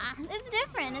 Nah, it's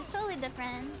different. It's totally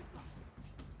different.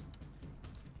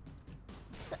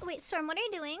 So, wait, Storm, what are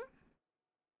you doing?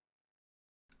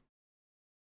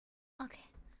 Okay.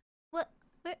 What?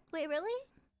 Wait, really?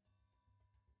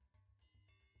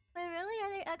 Wait, really?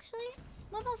 Are they actually?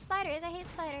 What about spiders? I hate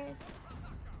spiders.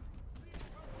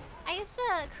 I used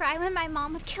to cry when my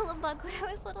mom would kill a bug when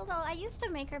I was little, though. I used to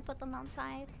make her put them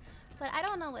outside. But I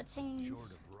don't know what changed.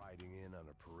 Short of riding in on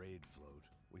a parade float,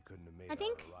 we couldn't have made I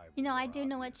think, you know, I do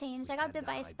know what changed. I got bit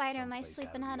by a spider in my sleep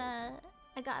and had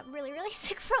I got really, really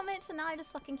sick from it, so now I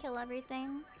just fucking kill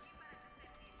everything.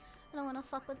 I don't want to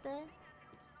fuck with it.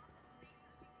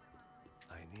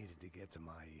 I needed to get to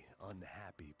my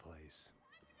unhappy place.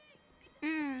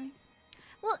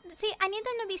 Well, see, I need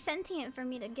them to be sentient for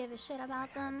me to give a shit about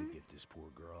I had them. to get this poor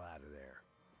girl out of there.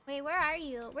 Wait, where are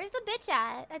you? Where's the bitch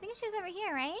at? I think she was over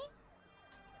here, right?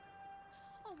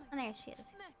 Oh my Oh, there she is.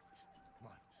 Max,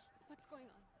 Come on. what's going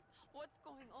on? What's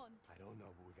going on? I don't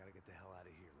know, but we gotta get the hell out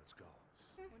of here. Let's go.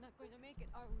 We're not going to make it,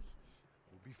 are we?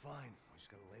 We'll be fine. We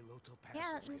just gotta lay low till Yeah,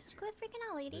 Passos just gets quit here. freaking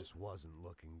out, lady. This wasn't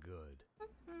looking good.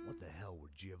 What the hell were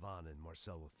Giovanna and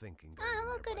Marcelo thinking? Ah, going in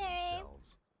look there at by her. themselves?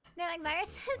 They're like Guess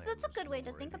viruses. their plan That's a was good way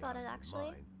to nowhere think to about get it, on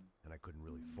actually. mine, and I couldn't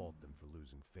really fault them for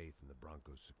losing faith in the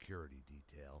Broncos security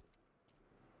detail.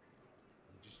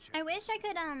 Just check I wish I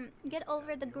could get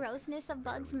over the the grossness of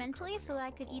bugs mentally so that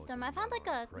I could eat them. I've had like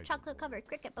a chocolate-covered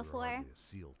cricket we were before, hardly a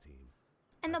SEAL team.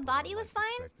 and I the put our body was life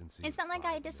fine. expectancy It's at not like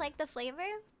I 5 dislike the minutes, flavor,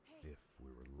 if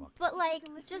we were lucky. but like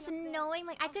can lift just me up there. knowing,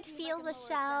 like I I'll could see if I feel can the lower it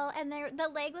shell, and the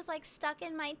leg was like stuck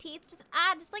in my teeth.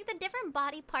 Just like the different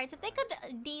body parts. If they could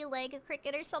de-leg a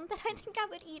cricket or something, I think I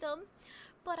would eat them.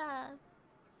 But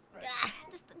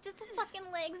just the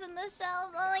fucking legs and the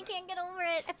shells. Oh, I can't get over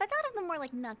it. If I thought of them more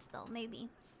like nuts, though, maybe.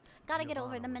 Gotta get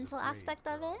over Giovanna the was a mental brave aspect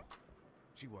of girl. it.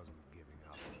 She wasn't giving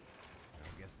up. And I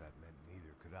guess that meant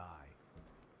neither could I.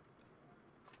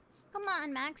 Come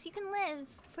on, Max. You can live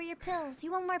for your pills.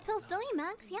 You want more pills, don't you,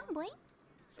 Max? Yeah, boy.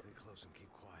 Stay close and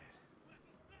keep quiet.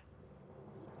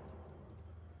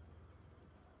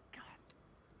 God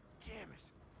damn it.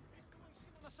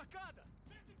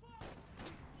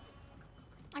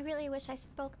 I really wish I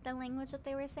spoke the language that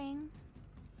they were saying.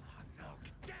 Oh, no,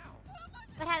 get down.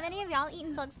 But have any of y'all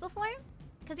eaten bugs before?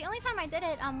 Because the only time I did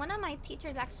it, one of my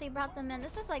teachers actually brought them in.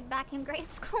 This was like back in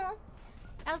grade school.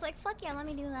 I was like, fuck yeah, let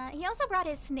me do that. He also brought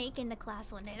his snake into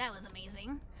class one day. That was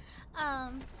amazing.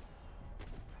 But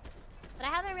I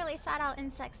haven't really sought out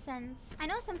insects since. I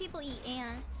know some people eat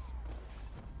ants.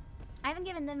 I haven't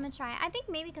given them a try. I think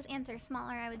maybe because ants are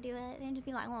smaller, I would do it. They'd just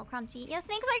be like a little crunchy. Yeah,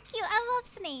 snakes are cute. I love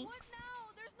snakes. What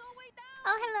now? There's no way down.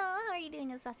 Oh, hello. How are you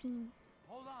doing, Assassin?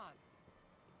 Hold on.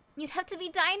 You'd have to be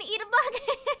dying to eat a bug.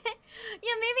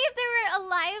 Yeah, maybe if there were a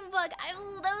live bug,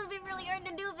 that would be really hard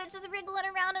to do if it's just wriggling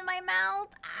around in my mouth.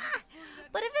 Ah.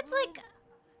 But if it's like,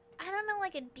 I don't know,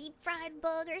 like a deep fried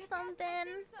bug or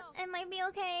something, it might be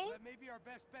okay. That may be our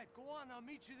best bet. Go on, I'll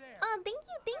meet you there. Oh, thank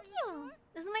you.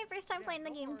 This is my first time playing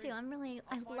the game too. I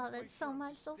love it so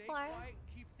much so far. Stay quiet,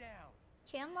 keep down.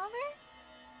 Cam lover?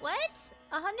 What?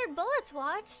 100 bullets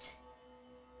watched?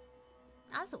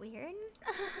 That's weird.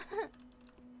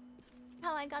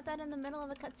 How I got that in the middle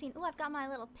of a cutscene. Ooh, I've got my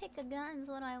little pick of guns.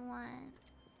 What do I want?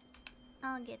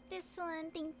 I'll get this one.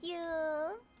 Thank you.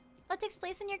 What takes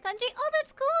place in your country? Oh,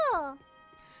 that's cool.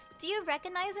 Do you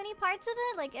recognize any parts of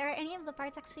it? Like, are any of the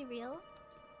parts actually real?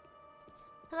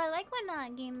 Because I like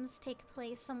when games take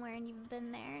place somewhere and you've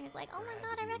been there. And it's like, oh There my had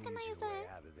god, to I be an recognize easier way it.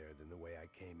 out of there than the way I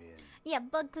came in. Yeah,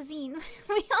 bug cuisine.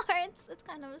 We are. It's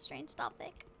kind of a strange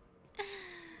topic.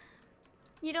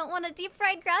 You don't want a deep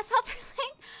fried grasshopper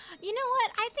leg? You know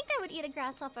what? I think I would eat a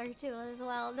grasshopper too as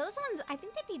well. Those ones, I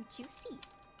think they'd be juicy.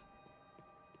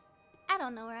 I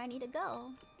don't know where I need to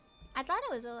go. I thought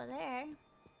it was over there.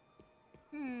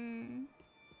 I mean,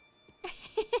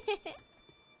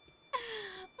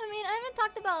 I haven't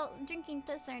talked about drinking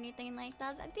piss or anything like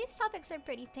that. These topics are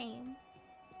pretty tame.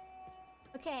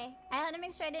 Okay, I had to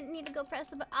make sure I didn't need to go press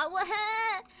the button. Oh, what?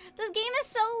 This game is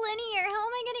so linear. How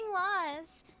am I getting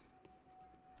lost?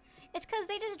 It's because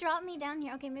they just dropped me down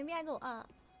here. Okay, maybe I go up.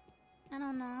 I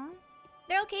don't know.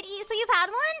 They're okay to eat. So you've had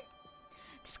one?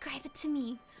 Describe it to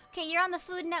me. Okay, you're on the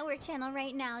Food Network channel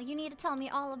right now. You need to tell me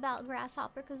all about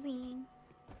grasshopper cuisine.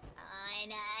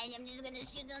 I'm just gonna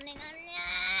shoot something.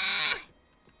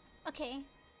 Okay,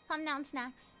 calm down,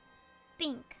 Snacks.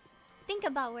 Think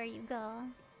about where you go.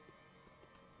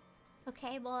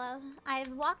 Okay, well,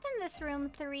 I've walked in this room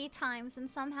 3 times and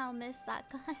somehow missed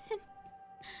that gun.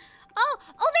 oh,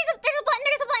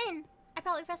 there's a button. I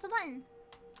probably pressed the button.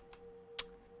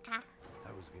 Ah.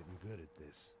 I was getting good at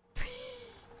this.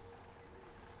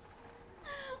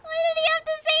 Why did he have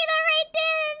to say that right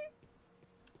then?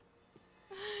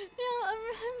 No, I'm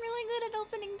really good at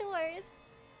opening doors.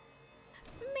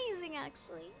 Amazing,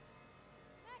 actually.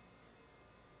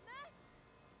 Max!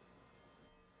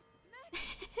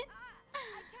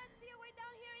 I can't see a way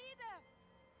down here either.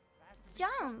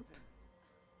 Jump.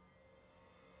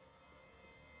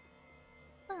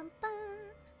 Bum, bum.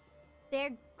 Bear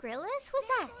Grylls? Who's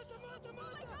that?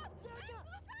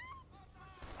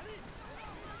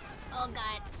 Oh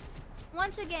god.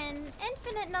 Once again,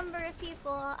 infinite number of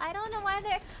people. I don't know why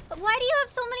they're... But why do you have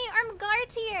so many armed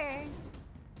guards here?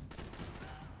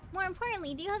 More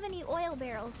importantly, do you have any oil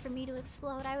barrels for me to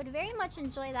explode? I would very much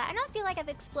enjoy that. I don't feel like I've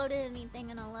exploded anything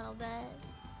in a little bit.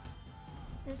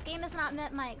 This game has not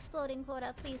met my exploding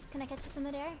quota. Please, can I catch you some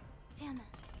midair? Damn it.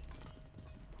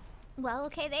 Well,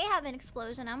 okay, they have an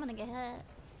explosion. I'm gonna get hit.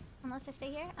 Unless I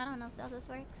stay here? I don't know if this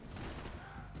works.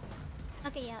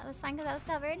 Okay, yeah, it was fine because I was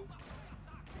covered.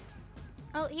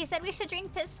 Oh, he said we should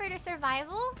drink piss for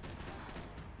survival?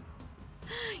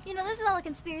 You know, this is all a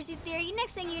conspiracy theory.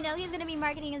 Next thing you know, he's gonna be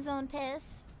marketing his own piss.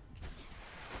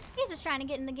 He's just trying to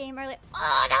get in the game early.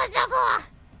 Oh, that was so cool!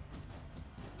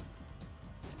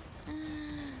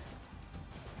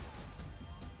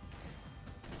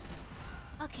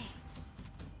 Okay.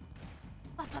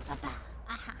 Ba, ba, ba, ba.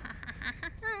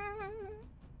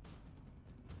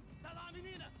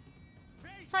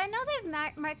 So I know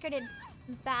they've marketed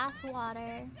bath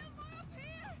water.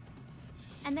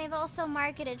 And they've also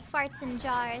marketed farts in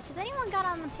jars. Has anyone got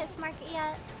on the piss market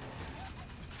yet?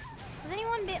 Does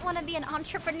anyone want to be an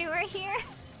entrepreneur here?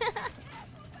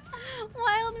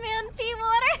 Wild man pee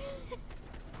water?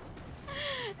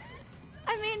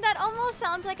 I mean, that almost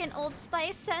sounds like an Old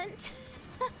Spice scent.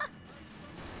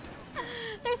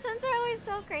 Their scents are always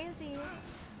so crazy.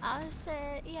 Oh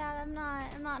shit, yeah, I'm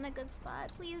not in a good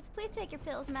spot. Please take your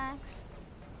pills, Max.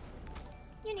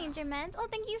 You need your meds. Oh,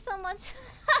 thank you so much.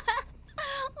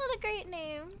 What a great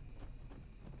name.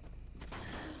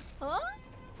 Oh?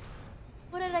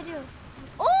 What did I do?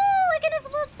 Oh, I can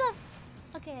explode stuff.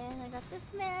 Okay, I got this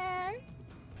man.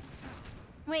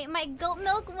 Wait, my goat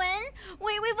milk when?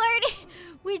 Wait,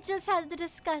 we just had the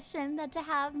discussion that to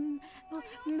have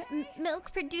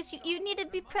milk produced, you need to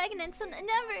be pregnant. So never.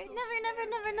 Wait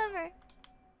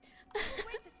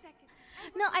a second.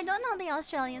 No, I don't know the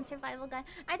Australian survival guy.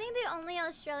 I think the only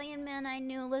Australian man I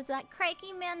knew was that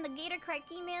crikey man, the gator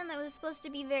crikey man that was supposed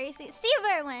to be very sweet. Steve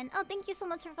Irwin! Oh, thank you so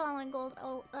much for following Gold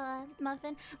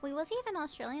Muffin. Wait, was he even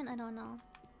Australian? I don't know.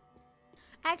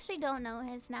 I actually don't know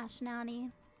his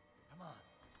nationality. Come on,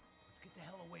 let's get the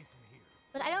hell away from here.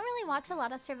 But I don't really watch a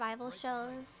lot of survival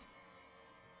shows.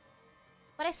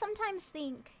 But I sometimes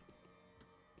think,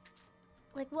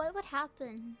 like, what would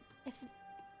happen if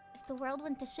the world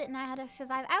went to shit and I had to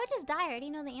survive? I would just die. I already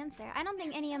know the answer. I don't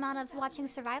think any amount of watching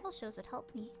survival shows would help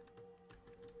me.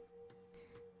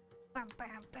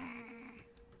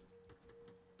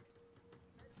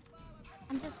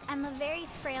 I'm a very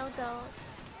frail goat.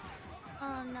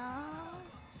 Oh no.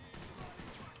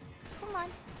 Come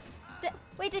on.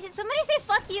 Wait, did somebody say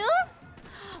fuck you?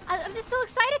 I'm just so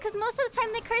excited because most of the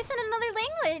time they curse in another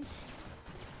language.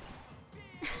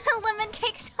 Lemon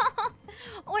cake shop.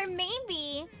 Or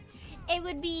maybe it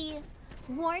would be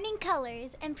warning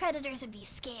colors and predators would be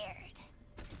scared.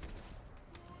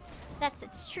 That's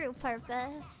its true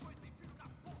purpose.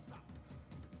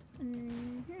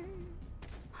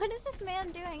 What is this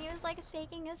man doing? He was like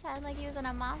shaking his head like he was in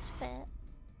a mosh pit.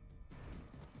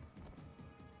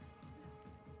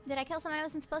 Did I kill someone I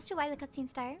wasn't supposed to? Why did the cutscene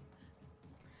start?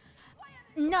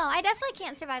 No, I definitely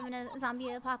can't survive in a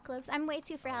zombie apocalypse. I'm way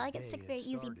too frail. I get sick very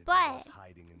easy. But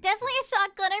definitely a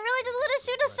shotgun. I really just want to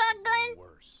shoot a shotgun.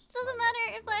 Doesn't matter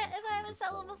if I have a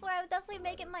shovel before. I would definitely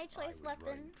make it my choice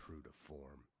weapon. True to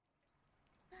form.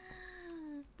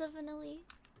 Definitely.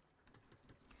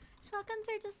 Shotguns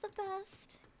are just the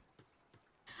best.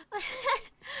 But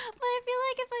I feel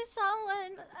like if I shot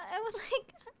one, I would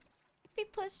like... Be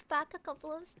pushed back a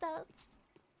couple of steps.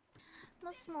 I'm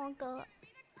a small goat.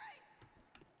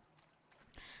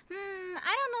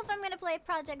 I don't know if I'm gonna play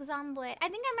Project Zomboid. I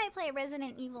think I might play a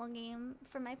Resident Evil game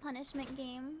for my punishment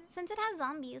game. Since it has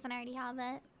zombies and I already have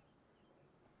it.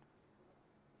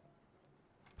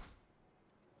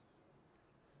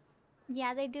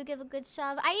 Yeah, they do give a good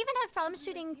shove. I even have problems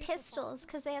shooting pistols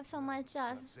because they have so much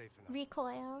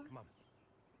recoil. Come on.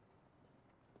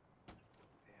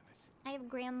 I have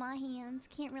grandma hands.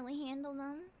 Can't really handle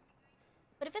them.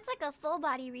 But if it's like a full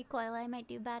body recoil, I might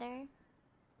do better.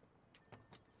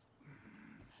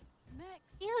 Max,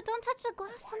 Ew, don't touch the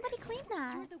glass. Somebody clean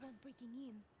that. you're the one breaking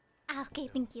in. Ah, okay,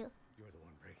 thank you. You're the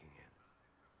one breaking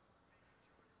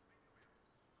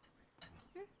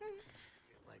in.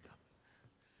 Leg up.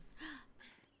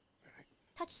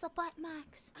 Touch the butt,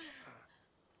 Max.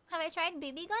 Have I tried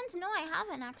BB guns? No, I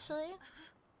haven't actually.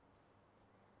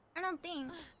 I don't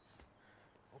think.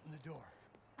 Open the door.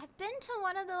 I've been to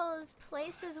one of those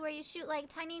places where you shoot like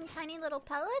tiny little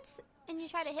pellets and you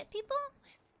try to hit people.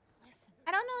 Listen.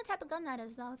 I don't know what type of gun that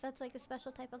is though, if that's like a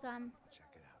special type of gun. Check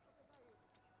it out.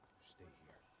 Stay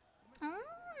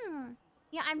here.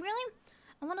 Yeah, I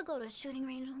want to go to a shooting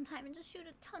range one time and just shoot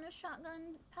a ton of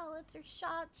shotgun pellets or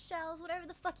shots, shells, whatever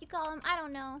the fuck you call them. I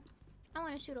don't know. I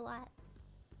want to shoot a lot.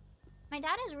 My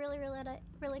dad is really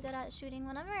good at shooting.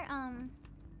 Whenever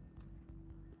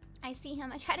I see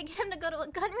him, I try to get him to go to a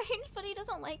gun range, but he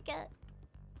doesn't like it.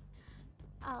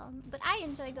 But I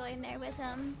enjoy going there with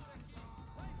him.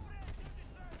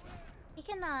 He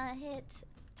can hit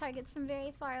targets from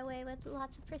very far away with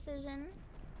lots of precision.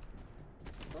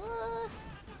 Ooh.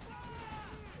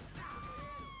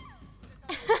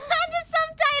 The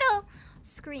subtitle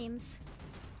screams.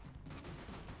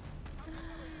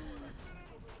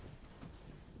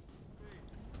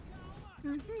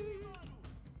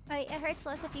 Right, it hurts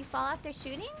less if you fall after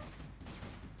shooting?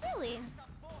 Really?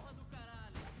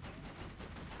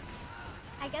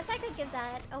 I guess I could give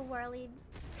that a whirly.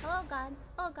 Oh god.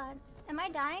 Oh god. Am I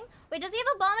dying? Wait, does he have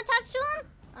a bomb attached to him?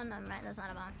 Oh no, right, that's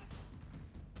not a bomb.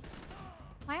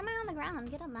 Why am I on the ground?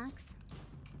 Get up, Max.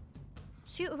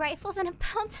 Shoot rifles in a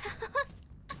bounce house?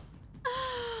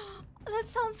 That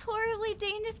sounds horribly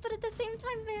dangerous, but at the same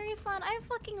time very fun. I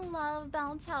fucking love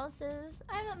bounce houses.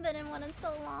 I haven't been in one in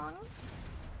so long.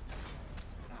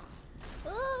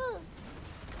 Ooh.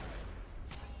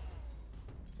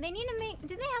 They need to make...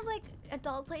 Do they have like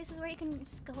adult places where you can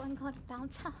just go and go to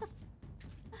bounce house?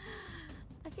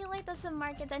 I feel like that's a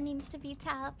market that needs to be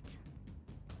tapped.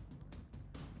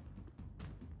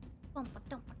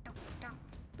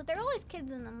 But there are always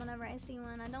kids in them whenever I see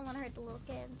one. I don't want to hurt the little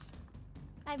kids.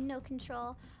 I have no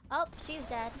control. Oh, she's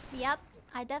dead. Yep,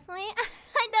 I definitely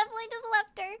just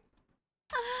left her.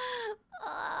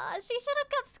 She should have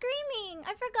kept screaming.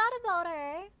 I forgot about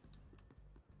her.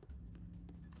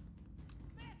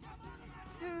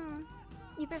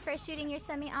 You prefer shooting your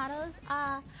semi-autos?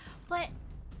 But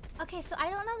okay, so I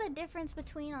don't know the difference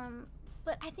between them,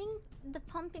 but I think the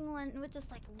pumping one would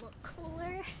just like look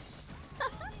cooler.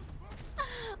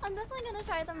 I'm definitely gonna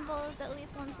try them both at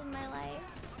least once in my life.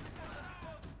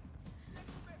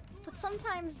 But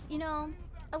sometimes, you know,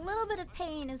 a little bit of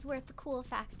pain is worth the cool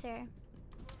factor.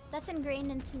 That's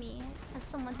ingrained into me as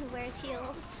someone who wears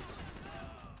heels.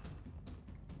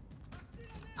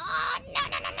 Oh, no.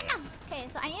 Okay,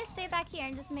 so I need to stay back here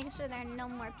and just make sure there are no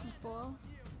more people.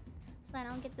 So I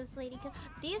don't get this lady killed.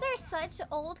 These are such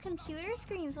old computer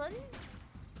screens. When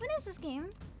is this game?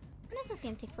 When does this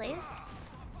game take place?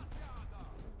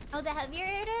 Oh, the heavier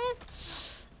it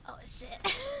is? Oh, shit.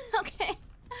 Okay.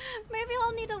 Maybe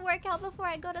I'll need to work out before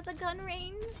I go to the gun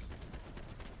range.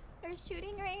 Or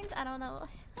shooting range? I don't know.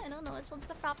 I don't know which one's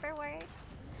the proper word.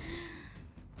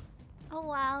 Oh,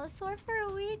 wow. Sore for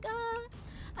a week?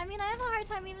 I mean, I have a hard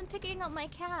time even picking up my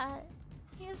cat.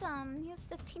 He has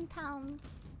 15 pounds.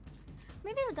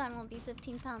 Maybe the gun won't be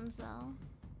 15 pounds, though.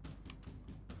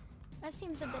 That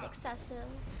seems a bit excessive.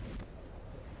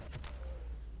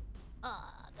 Oh,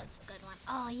 that's a good one.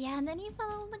 Oh, yeah, and then he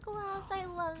fell on the glass. I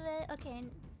love it. Okay.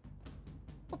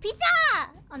 Oh, pizza!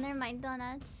 Oh, never mind.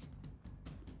 Donuts.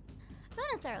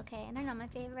 Donuts are okay. They're not my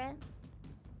favorite.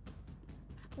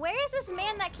 Where is this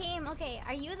man that came? Okay,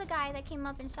 are you the guy that came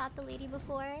up and shot the lady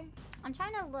before? I'm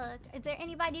trying to look. Is there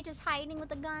anybody just hiding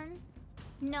with a gun?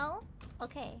 No?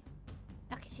 Okay.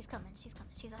 Okay, she's coming. She's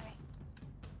coming. She's alright.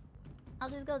 I'll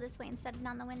just go this way instead of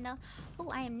down the window. Oh,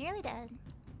 I am nearly dead.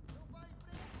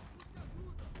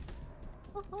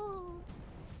 Woohoo!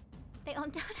 They own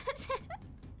donuts.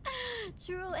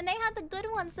 True, and they had the good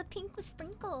ones, the pink with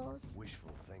sprinkles.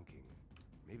 Wishful thinking.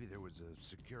 Maybe there was a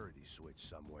security switch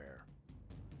somewhere.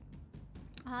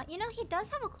 You know, he does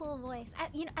have a cool voice.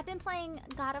 I've been playing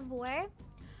God of War.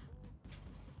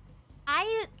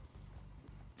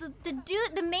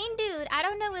 The main dude, I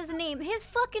don't know his name. His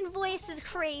fucking voice is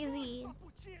crazy.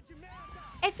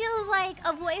 It feels like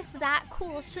a voice that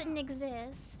cool shouldn't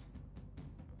exist.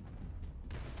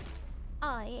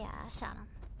 Oh yeah, I shot him.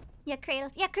 Yeah,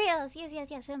 Kratos. Yeah, Kratos.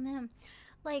 Yes, him.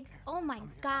 Like, oh my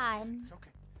god.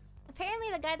 Apparently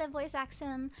the guy that voice acts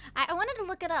him, I wanted to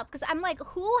look it up because I'm like,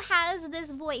 who has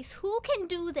this voice? Who can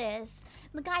do this?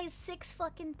 The guy is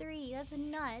 6'3". That's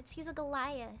nuts. He's a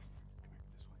Goliath.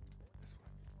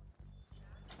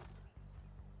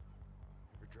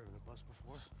 Ever driven a bus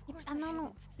before? I don't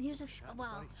know. He was just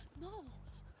wow. No. Well,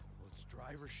 it's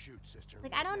drive or shoot, sister.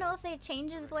 Like, I don't know if they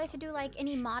changed his voice to do like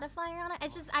any modifier on it.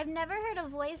 It's just I've never heard a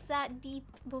voice that deep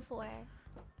before. All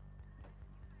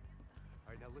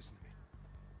right, now listen to me.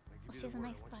 Oh, she has a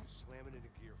nice butt. Slam it into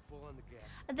gear, full on the gas.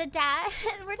 The dad,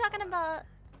 we're talking about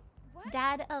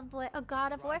dad of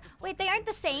God of War. Wait, they aren't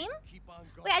the same?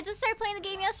 Wait, I just started playing the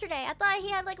game yesterday. I thought he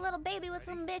had like a little baby with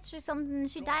some bitch or something.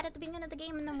 She died at the beginning of the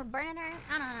game and then we're burning her.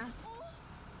 I don't know.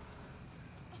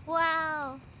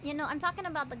 Wow. You know, I'm talking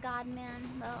about the God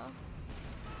man though.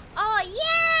 Oh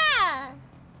yeah!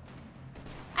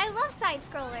 I love side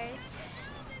scrollers.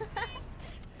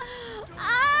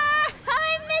 Ah,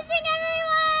 I'm missing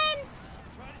everyone!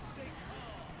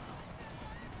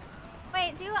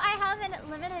 Wait, do I have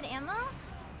unlimited ammo?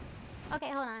 Okay,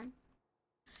 hold on.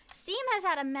 Steam has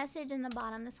had a message in the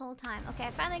bottom this whole time. Okay,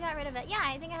 I finally got rid of it. Yeah,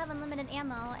 I think I have unlimited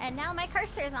ammo, and now my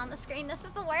cursor is on the screen. This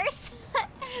is the worst.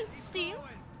 Steam?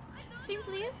 Steam,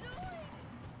 please?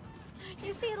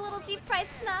 You see a little deep fried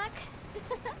snack?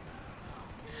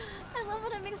 I love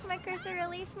when it makes my cursor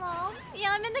really small.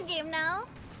 Yeah, I'm in the game now.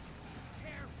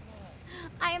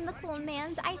 I am the cool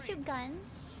man's. I shoot guns.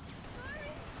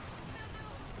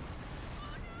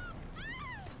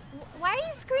 Why are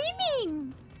you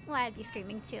screaming? Well, I'd be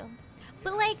screaming too.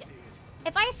 But like,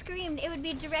 if I screamed, it would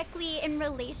be directly in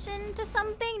relation to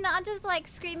something, not just like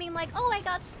screaming like, oh, I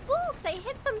got spooked. I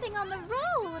hit something on the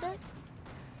road.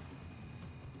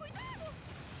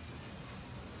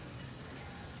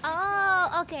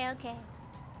 Oh, okay.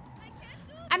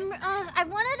 I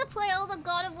wanted to play all the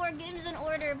God of War games in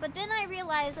order, but then I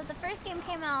realized that the first game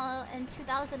came out in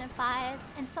 2005,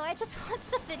 and so I just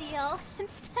watched a video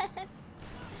instead.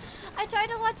 I tried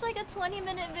to watch like a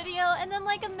 20-minute video, and then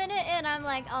like a minute in, I'm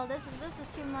like, oh, this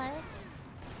is too much.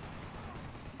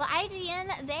 But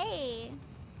IGN, they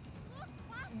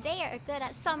are good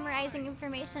at summarizing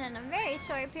information in a very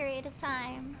short period of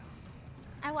time.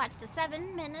 I watched a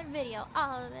 7-minute video,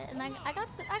 all of it, and I got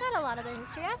a lot of the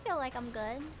history. I feel like I'm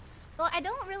good. Well, I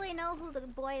don't really know who the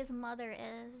boy's mother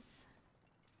is.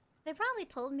 They probably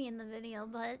told me in the video,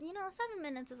 but you know, 7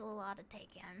 minutes is a lot to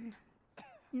take in.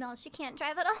 No, she can't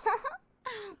drive at all.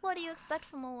 What do you expect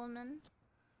from a woman?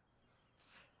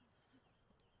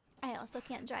 I also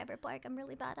can't drive or bark. I'm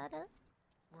really bad at it.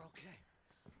 We're okay.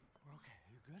 We're okay.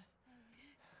 You good?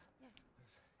 Yes. That's a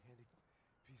handy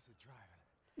piece of driving.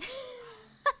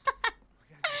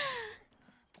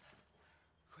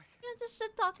 Quick. You just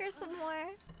shit talk her some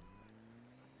more.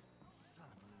 Son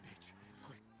of a bitch.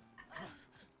 Quick. Come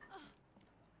on.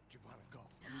 Giovanna, go.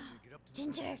 I need you to get up to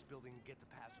Ginger. the building and get the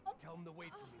passage. Tell them to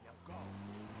wait for me. Now go.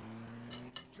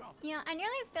 Jump. Yeah, I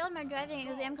nearly failed my driving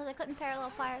exam because I couldn't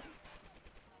parallel park.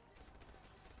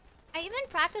 I even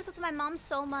practiced with my mom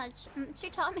so much. She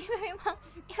taught me very well.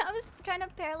 Yeah, I was trying to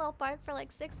parallel park for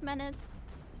like 6 minutes.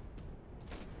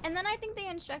 And then I think the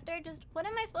instructor just... What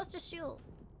am I supposed to shoot?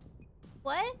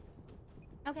 What?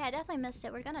 Okay, I definitely missed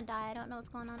it. We're gonna die. I don't know what's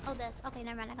going on. Oh, this. Okay,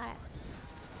 never mind. I got it.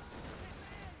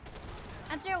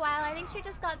 After a while, I think she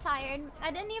just got tired.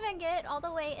 I didn't even get all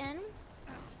the way in.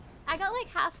 I got like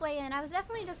halfway in. I was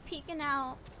definitely just peeking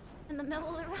out in the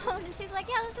middle of the road. And she's like,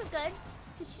 yeah, this is good.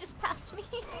 And she just passed me.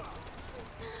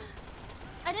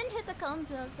 I didn't hit the cones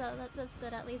though, so that's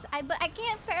good at least. But I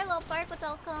can't parallel park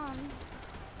without cones.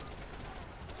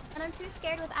 And I'm too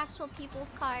scared with actual people's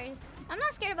cars. I'm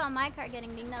not scared about my car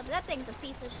getting dinged up. That thing's a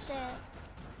piece of shit.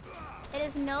 It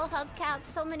is no hubcap,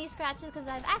 so many scratches because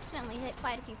I've accidentally hit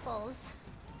quite a few poles.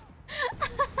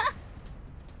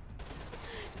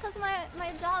 Because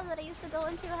my job that I used to go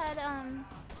into had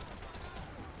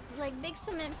like big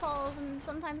cement poles, and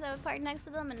sometimes I would park next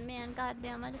to them, and man,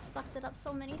 goddamn, I just fucked it up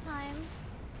so many times.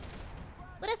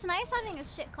 But it's nice having a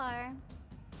shit car,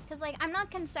 because like I'm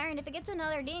not concerned if it gets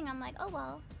another ding. I'm like, oh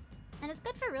well. And it's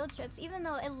good for road trips, even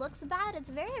though it looks bad. It's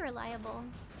very reliable.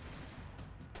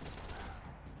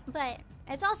 But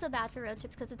it's also bad for road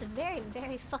trips because it's very,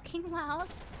 very fucking loud.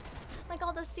 Like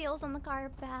all the seals on the car are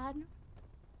bad.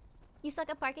 You suck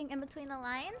at parking in between the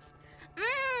lines?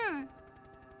 Mmm.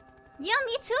 Yeah,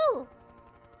 me too.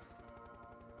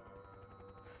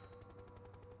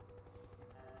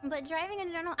 But driving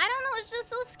in general, I don't know, it's just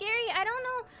so scary. I don't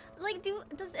know, like,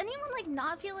 does anyone, like,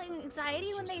 not feel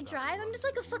anxiety when they drive? I'm just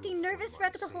like a fucking nervous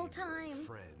wreck the whole time.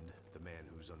 Friend, the man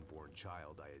whose unborn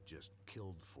child I had just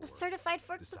killed for. A certified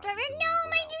forklift driver? No,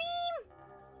 my dream!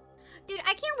 Dude,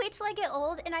 I can't wait till I get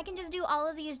old and I can just do all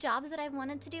of these jobs that I've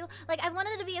wanted to do. Like, I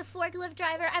wanted to be a forklift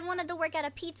driver. I wanted to work at a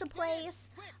pizza place.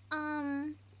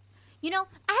 You know,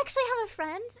 I actually have a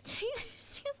friend. She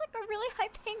has, like, a really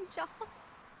high-paying job.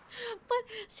 But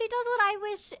she does what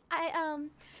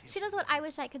I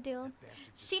wish I could do.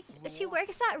 She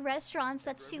works at restaurants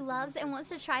that she loves and wants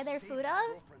to try their food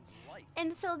of.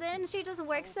 And so then she just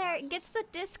works there, gets the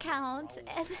discount,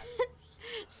 and then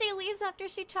she leaves after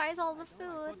she tries all the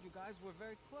food. You guys were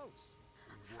very close.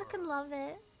 I fucking love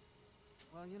it.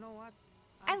 Well, you know what?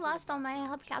 I lost all my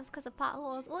hubcaps because of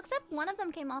potholes. Well, except one of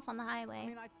them came off on the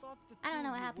highway. I don't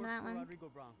know what happened to that one.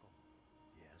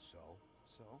 Yeah, so?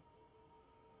 So?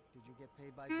 Did you get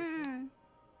paid by Victor?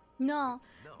 No.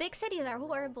 Big cities are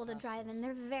horrible to drive in.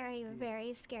 They're very,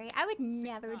 very scary. I would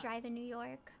never drive in New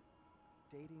York.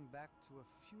 Dating back to a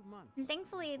few months. And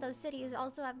thankfully, those cities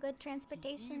also have good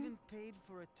transportation. He even paid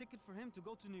for a ticket for him to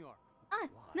go to New York. Ah,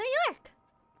 New York!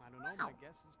 I don't know. My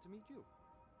guess is to meet you.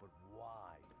 But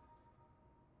why?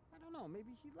 I don't know.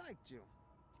 Maybe he liked you.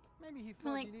 Maybe he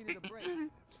thought you needed a break.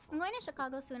 I'm going to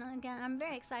Chicago soon again. I'm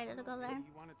very excited to go there.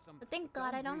 But thank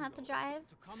God I don't have to drive.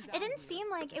 It didn't seem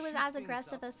like it was as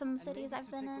aggressive as some cities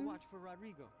I've been in.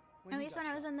 At least when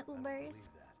I was in the Ubers.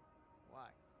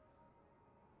 Why?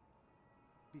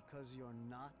 Because you're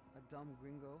not a dumb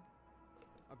gringo?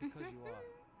 Or because you are?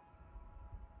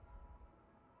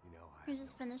 You know, I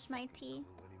just finished my tea.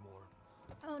 Anymore.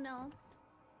 Oh no.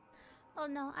 Oh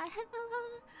no, I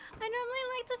normally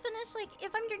like to finish, like,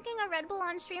 if I'm drinking a Red Bull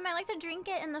on stream, I like to drink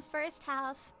it in the first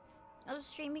half of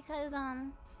stream because,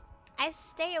 I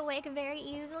stay awake very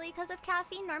easily because of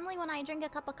caffeine. Normally when I drink a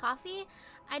cup of coffee,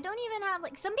 I don't even have,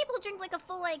 like, some people drink, like, a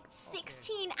full, like,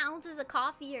 16 ounces of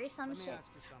coffee or some shit.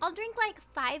 I'll drink, like,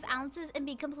 5 ounces and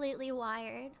be completely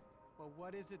wired. But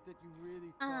what is it that you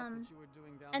really thought that you were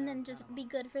doing down and there then just be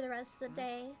good for the rest of the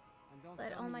day.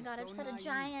 But oh my god, I just had a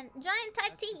giant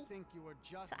type T.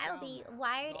 So I will be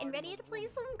wired and ready to play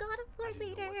some God of War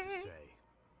later.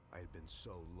 I had been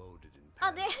so loaded in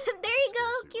oh, there you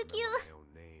go, QQ.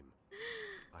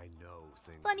 I know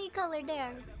things. Funny color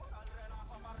there.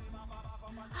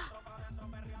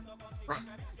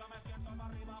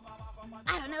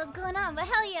 I don't know what's going on, but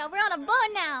hell yeah, we're on a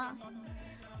boat now.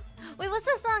 Wait, what's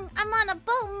this song? I'm on a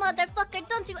boat, motherfucker,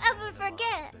 don't you ever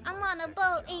forget. I'm on a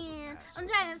boat and I'm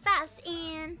driving fast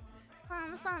and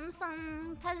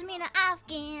some Pashmina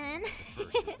Afghan.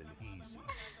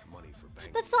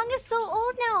 That song is so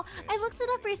old now. I looked it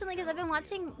up recently because I've been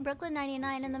watching Brooklyn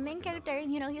 99 and the main character,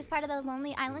 you know, he was part of the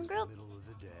Lonely Island group.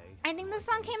 I think this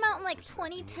song came out in like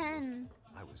 2010.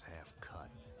 I was half cut.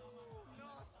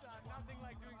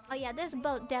 Oh yeah, this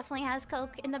boat definitely has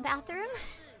Coke in the bathroom.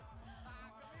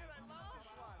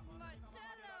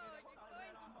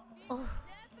 Oh,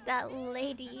 that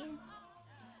lady.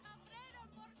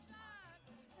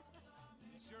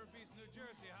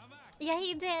 Yeah,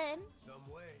 he did. Some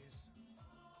ways.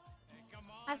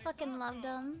 I fucking loved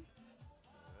him.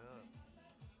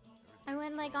 I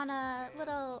went like on a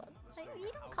little, like,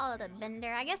 you don't call it a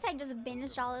bender. I guess I just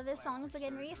binged all of his songs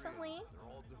again recently.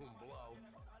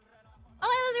 Oh,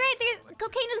 I was right. There's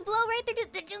cocaine is blow right there.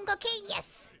 They're doing cocaine.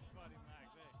 Yes.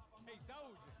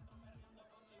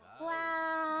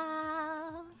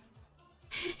 Wow.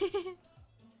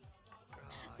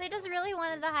 They just really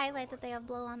wanted to highlight that they have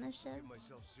blow on this ship. Give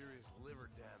myself serious liver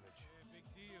damage. Big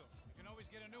deal. You can always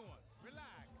get a new one.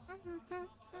 Relax. I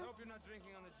hope you're not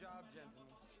drinking on the job, gentlemen.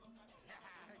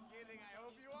 Kidding, I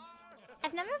hope you are.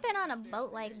 I've never been on a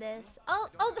boat like this. Oh,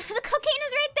 the cocaine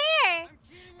is right there.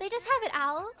 They just have it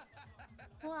out.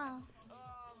 Wow.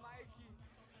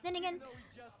 Then again,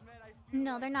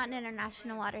 no, they're not in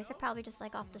international waters. They're probably just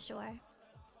like off the shore.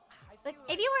 But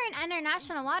if you were in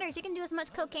international waters, you can do as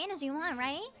much cocaine as you want,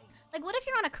 right? Like, what if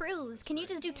you're on a cruise? Can you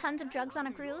just do tons of drugs on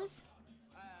a cruise?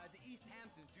 The East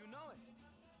Hamptons, do you know it?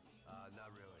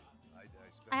 Not really.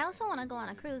 I also want to go on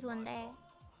a cruise one day.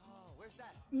 Oh, where's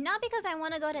that? Not because I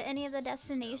want to go to any of the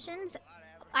destinations.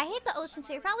 I hate the ocean,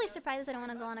 so you're probably surprised I don't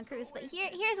want to go on a cruise. But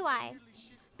here's why.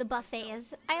 The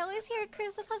buffets. I always hear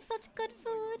cruises have such good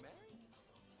food.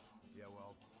 Yeah,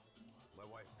 well, my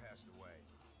wife passed away.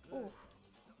 Ooh.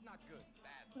 Not good.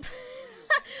 Bad.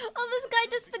 Oh, this guy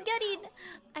just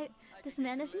spaghettied. This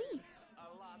man is me. A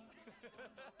lot.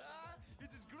 It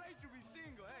is great to be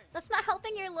single, hey. That's not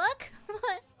helping your look?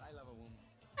 What? I love a woman.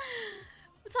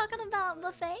 We're talking about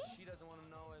buffet? She doesn't want to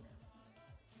know it.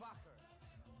 Fuck her.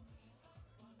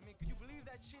 I mean, can you believe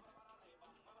that shit?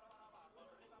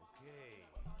 Okay.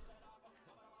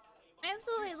 I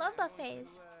absolutely love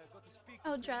buffets. Go to speak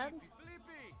Oh, to drugs?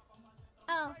 Felipe.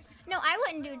 Oh, no, I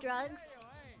wouldn't do drugs.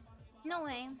 No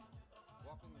way.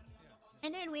 I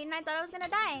did weed and I thought I was gonna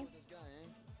die. This guy, eh?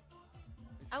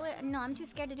 I would, no, I'm too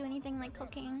scared to do anything like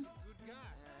cocaine. Yeah,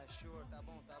 sure, tá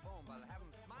bom, but have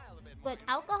him smile a bit more. But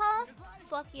alcohol?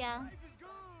 Fuck yeah.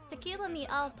 Tequila me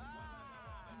up.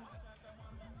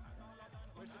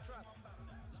 Where's the truck?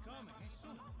 It's coming. Hey,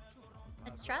 soon.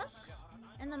 A truck?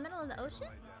 In the middle of the ocean?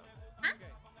 Huh?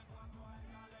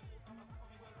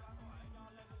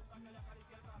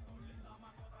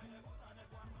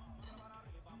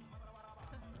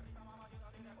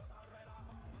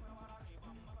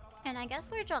 And I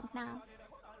guess we're drunk now.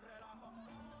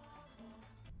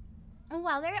 Oh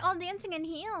wow, they're all dancing in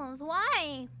heels.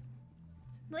 Why?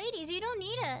 Ladies, you don't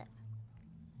need it.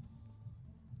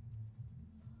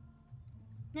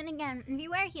 Then again, if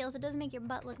you wear heels, it does make your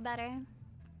butt look better.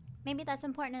 Maybe that's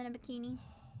important in a bikini.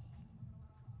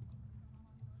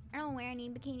 I don't wear any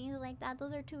bikinis like that.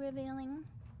 Those are too revealing.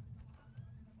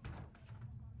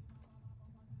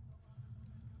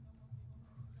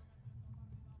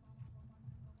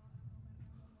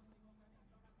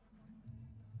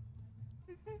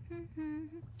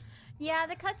 Yeah,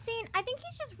 the cutscene. I think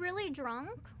he's just really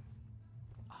drunk.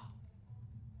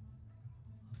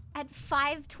 At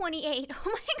 5:28. Oh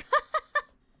my god.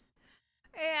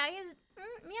 Yeah, he's.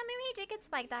 Yeah, maybe he did get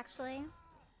spiked actually.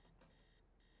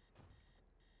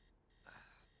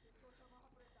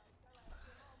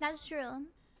 That's true.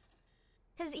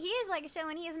 Because he is like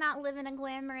showing he is not living a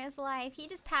glamorous life. He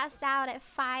just passed out at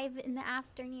 5 in the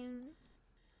afternoon.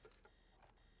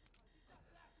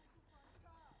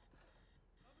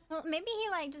 Well, maybe he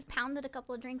like just pounded a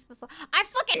couple of drinks before. I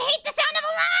fucking hate the sound of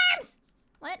alarms!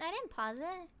 What? I didn't pause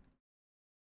it.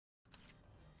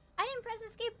 I didn't press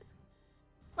escape.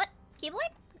 What?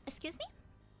 Keyboard? Excuse me?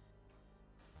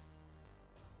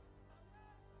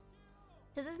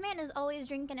 Because this man is always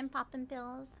drinking and popping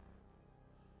pills.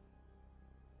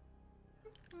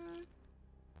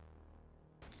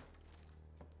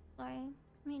 Sorry.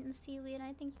 I'm eating seaweed.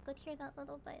 I think you could hear that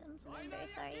little bite. I'm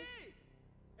very sorry.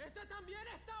 ¡Esta también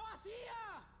está vacía!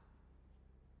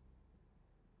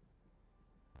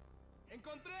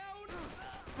 ¡Encontré a uno!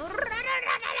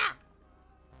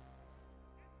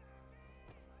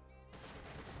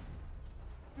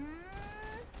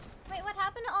 Wait, what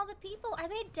happened to all the people? Are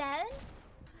they dead?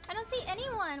 I don't see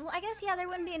anyone. Well, I guess, yeah, there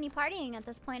wouldn't be any partying at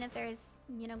this point if there's,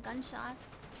 you know, gunshots.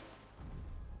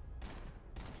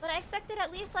 But I expected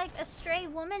at least, like, a stray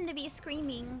woman to be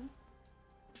screaming.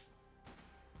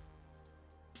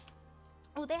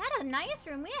 Oh, they had a nice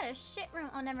room. We had a shit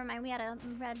room. Oh, never mind. We had a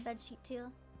red bed sheet,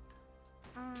 too.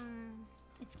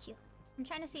 It's cute. I'm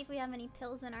trying to see if we have any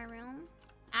pills in our room.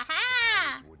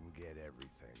 Aha! Wouldn't get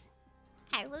everything.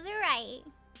 I was right.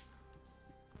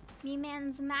 Me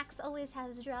man's Max always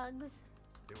has drugs.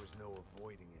 There was no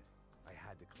avoiding it. I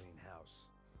had to clean house.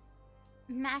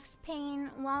 Max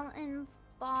Payne, Walton's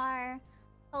Bar,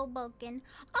 Hoboken.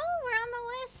 Oh, we're on the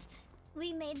list.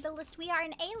 We made the list. We are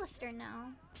an A-lister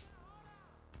now.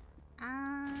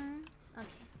 Okay.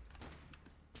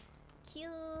 Q,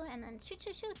 and then shoot,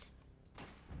 shoot, shoot.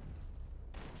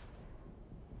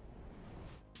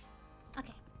 Okay,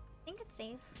 I think it's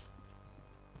safe.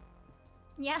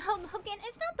 Yeah, Hoboken,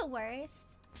 it's not the worst.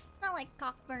 It's not like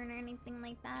Cockburn or anything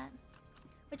like that.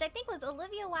 Which I think was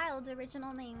Olivia Wilde's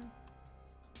original name.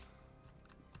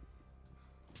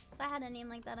 If I had a name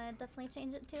like that, I'd definitely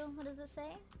change it too. What does it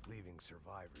say? Leaving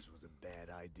survivors was a bad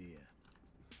idea.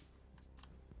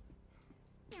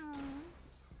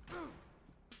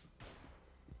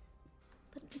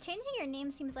 But changing your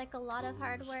name seems like a lot of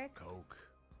hard work. Coke,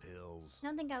 pills. I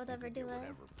don't think I would ever do it.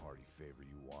 Whatever party favor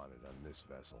you wanted on this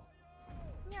vessel.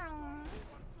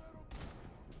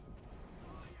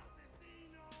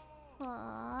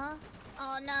 Aww.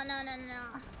 Oh, no, no, no,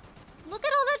 no. Look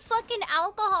at all that fucking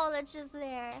alcohol that's just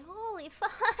there. Holy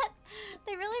fuck.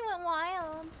 They really went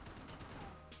wild.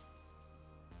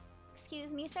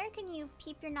 Excuse me, sir. Can you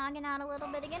peep your noggin out a little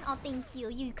bit again? Oh, thank you,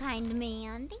 you kind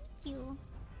man. Thank you.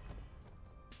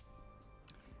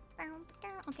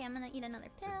 Okay, I'm gonna eat another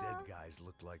pill. The dead guys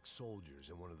looked like soldiers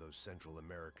in one of those Central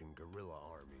American guerrilla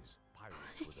armies.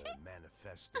 Pirates with a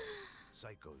manifesto.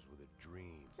 Psychos with a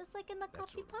dream. Just like in the That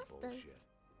coffee sort of pastas. bullshit.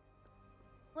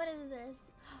 What is this?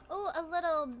 Oh, a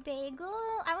little bagel.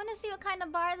 I want to see what kind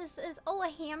of bar this is. Oh, a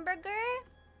hamburger.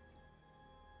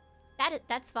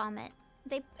 That's vomit.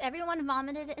 everyone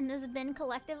vomited in this bin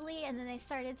collectively, and then they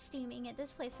started steaming it.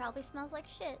 This place probably smells like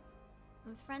shit.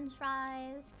 And French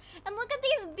fries. And look at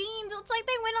these beans. It's like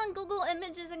they went on Google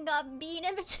Images and got bean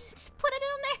images. Just put it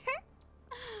in there.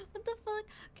 What the fuck?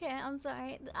 Okay, I'm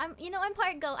sorry. I'm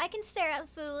part goat. I can stare at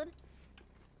food.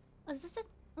 Was this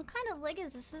what kind of leg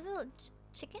is this? Is it a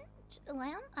chicken?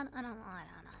 Lamb? I don't know.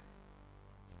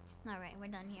 Alright, we're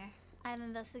done here. I have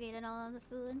investigated all of the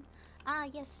food. Ah,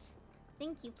 yes.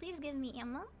 Thank you. Please give me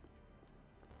ammo.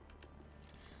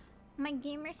 My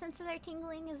gamer senses are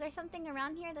tingling. Is there something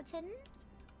around here that's hidden?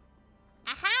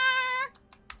 Aha!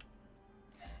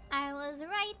 I was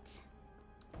right.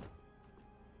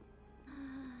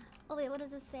 Oh wait, what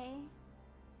does it say?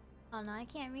 Oh no, I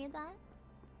can't read that.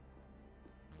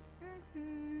 The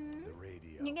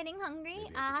radio. You're getting hungry?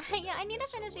 Yeah, I need to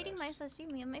finish eating my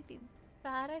sashimi. It might be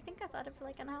bad. I think I've had it for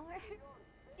like an hour.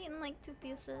 Eaten like 2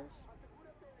 pieces.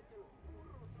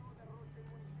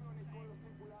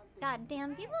 God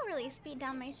damn, people really speed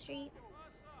down my street.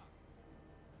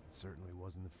 It certainly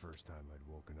wasn't the first time I'd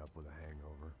woken up with a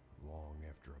hangover, long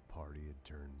after a party had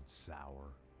turned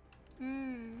sour.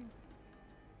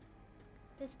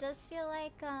 This does feel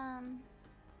like,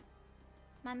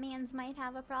 my mans might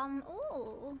have a problem.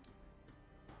 Ooh.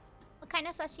 What kind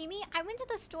of sashimi? I went to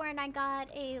the store and I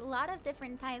got a lot of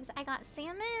different types. I got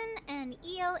salmon and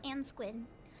eel and squid.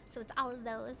 So it's all of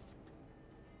those.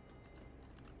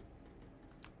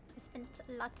 I spent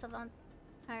lots of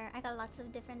I got lots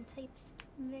of different types.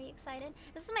 I'm very excited.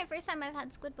 This is my first time I've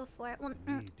had squid before. Well,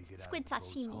 squid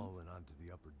sashimi.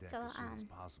 So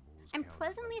I'm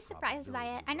pleasantly surprised by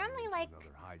it. I normally like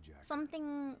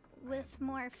something with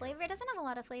more flavor. It doesn't have a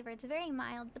lot of flavor. It's very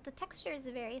mild, but the texture is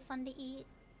very fun to eat.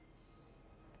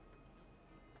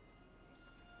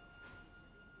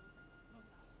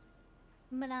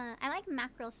 But I like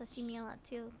mackerel sashimi a lot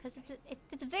too, because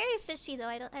it's very fishy though.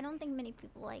 I don't think many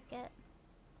people like it.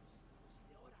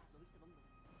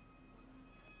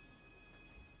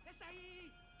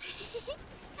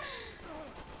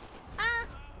 Ah!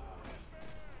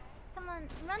 Come on,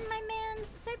 run my man!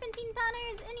 Serpentine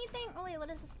patterns, anything! Oh wait, what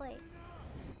is this like?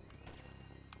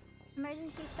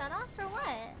 Emergency shut off for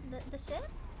what? The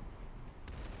ship?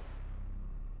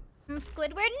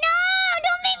 Squidward? No!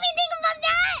 Don't make me think about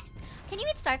that! Can you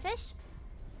eat starfish?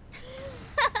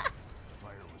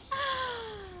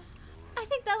 I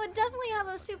think that would definitely have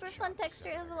a super fun texture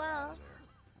as well.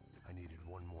 I needed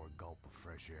one more gulp of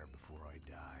fresh air before I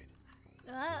died.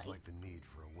 It was like the need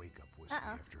for a wake-up whiskey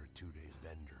after a 2-day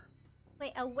bender.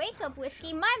 Wait, a wake-up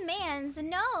whiskey? My mans!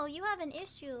 No, you have an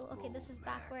issue. Okay, this is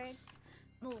backwards.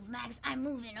 Move, Max. I'm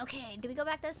moving. Okay, do we go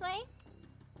back this way?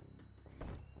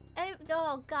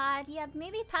 Oh god, yeah,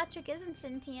 maybe Patrick isn't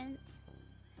sentient.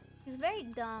 He's very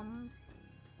dumb.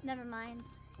 Never mind.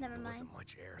 Never mind. There wasn't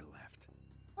much air left.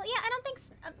 Well, yeah, I don't think...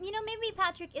 you know, maybe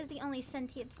Patrick is the only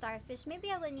sentient starfish. Maybe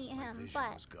I wouldn't eat him,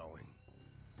 but...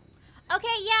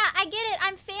 Okay, yeah, I get it.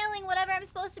 I'm failing whatever I'm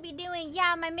supposed to be doing.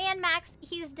 Yeah, my man Max,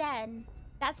 he's dead.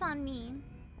 That's on me.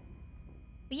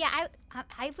 But yeah,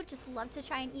 I would just love to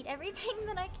try and eat everything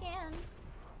that I can.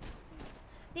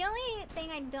 The only thing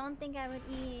I don't think I would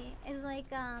eat is like,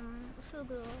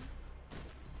 fugu.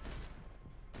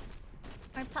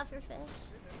 Or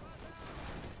pufferfish.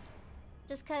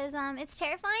 Just cause, it's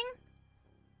terrifying.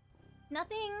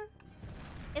 Nothing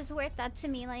is worth that to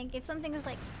me. Like, if something is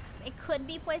like, it could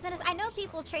be poisonous. I know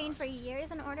people train for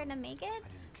years in order to make it,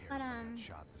 but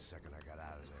shot the second I got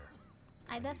out of there.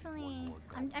 I definitely,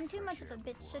 I'm too much of a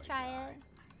bitch to try it.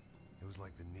 It was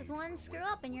like the need. Cause one screw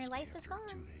up and your life is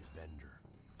gone.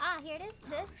 Ah, here it is.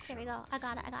 This. Here we go. I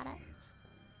got it. I got it.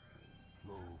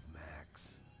 Move,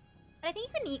 Max. But I think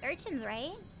you can eat urchins,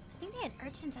 right? I think they had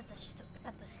urchins at the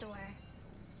store.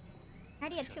 I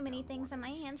already had too many things in my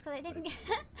hands because I didn't get...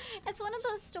 It's one of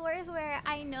those stores where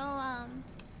I know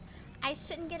I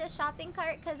shouldn't get a shopping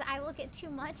cart because I will get too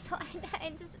much. So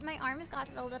I just... My arms got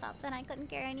filled up and I couldn't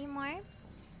carry anymore.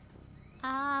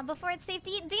 Before it's safe to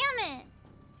eat. Damn it!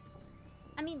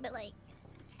 I mean, but like...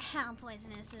 How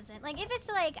poisonous is it? Like, if it's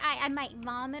like I might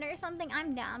vomit or something,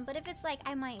 I'm down. But if it's like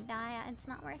I might die, it's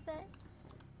not worth it.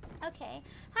 Okay.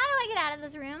 How do I get out of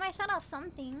this room? I shut off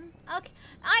something. Okay.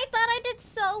 I thought I did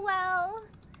so well.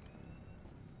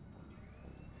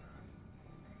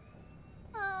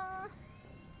 Aww.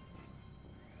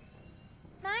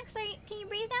 Max, can you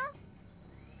breathe now?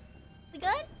 We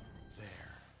good?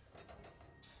 There.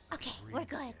 Okay, we're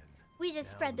good. We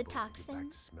just spread the toxin. Back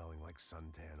to smelling like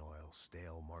suntan oil,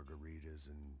 stale margaritas,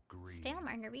 and grease. Stale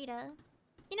margarita?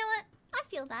 You know what? I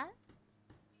feel that.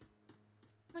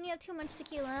 When you have too much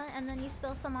tequila and then you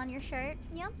spill some on your shirt.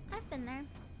 Yep, I've been there.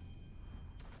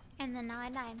 And then now I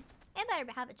died. It better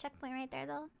have a checkpoint right there,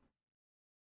 though.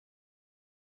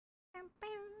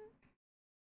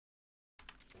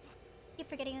 Keep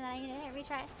forgetting that I need to hit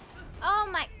retry. Oh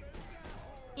my.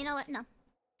 You know what? No.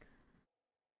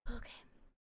 Okay.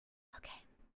 Okay.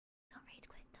 Don't rage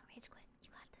quit. Don't rage quit. You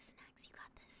got this, Max. You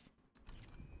got this.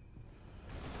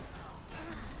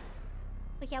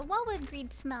 But yeah, what would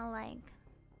greed smell like?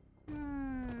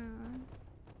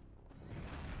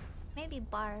 Maybe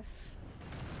barf.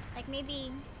 Like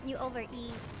maybe you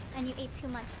overeat and you ate too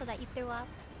much so that you threw up.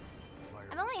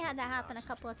 I've only had that happen a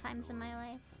couple of times in my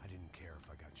life. I didn't care if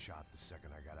I got shot the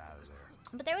second I got out of there.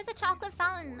 But there was a chocolate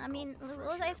fountain. I mean, what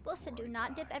was I supposed to do?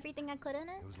 Not dip everything I could in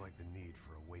it? It was like the need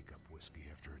for a wake-up whiskey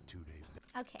after a 2-day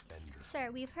Okay, bender. sir,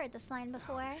 we've heard this line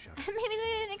before. Shut Maybe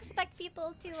they didn't expect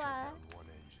people to, Shut down one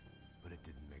edge, but it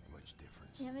didn't make much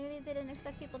difference. yeah, maybe they didn't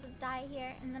expect people to die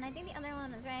here. And then I think the other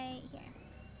one was right here.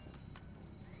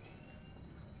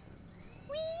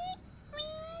 Wee!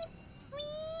 Wee!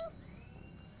 Wee!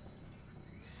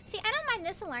 See, I don't mind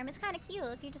this alarm. It's kind of cute.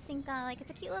 If you just think, like, it's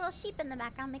a cute little sheep in the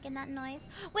background making that noise.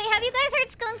 Wait, have you guys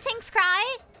heard Skunk Tank's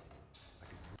cry?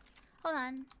 Hold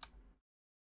on.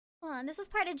 Hold on, this was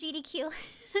part of GDQ. Wait,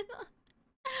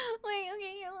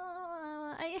 okay, here,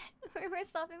 hold on. We're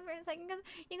stopping for a second because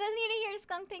you guys need to hear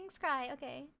Skunk Tank's cry.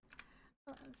 Okay.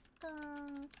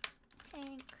 Skunk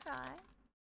Tank cry.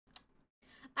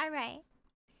 Alright.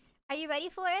 Are you ready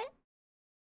for it?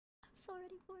 I'm so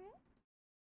ready for it.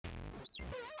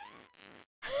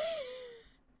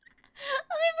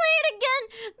 Let me play it again.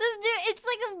 This dude, it's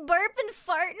like a burp and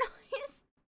fart noise.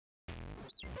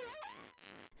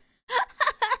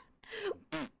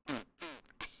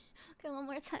 Okay, one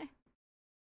more time.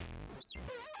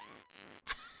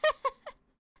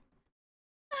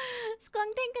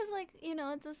 Skunk Tank is like, you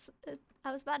know,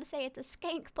 I was about to say it's a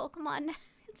skank Pokemon.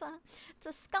 it's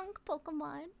a skunk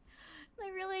Pokemon. I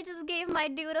really just gave my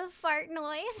dude a fart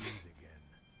noise. Breathe again.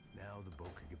 Now the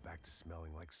boat can get back to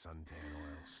smelling like suntan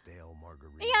oil, stale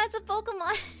margarita. Yeah, it's a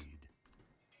Pokemon.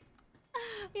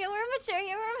 Yeah, we're mature.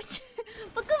 Yeah, we're mature.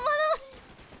 Pokemon.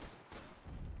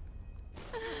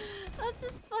 That's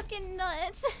just fucking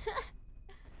nuts.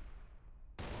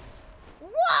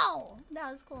 Whoa!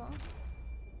 That was cool.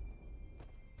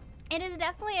 It is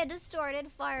definitely a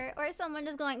distorted fart or someone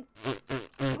just going.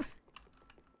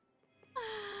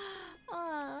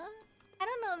 I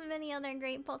don't know of many other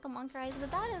great Pokemon cries,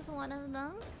 but that is one of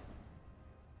them.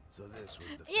 So this was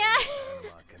the Yeah.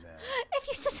 Panama Canal. If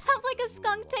you just have like a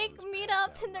Skunk Tank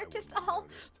meetup and they're just all.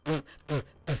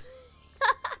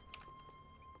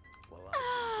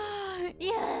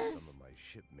 Yes. Some of my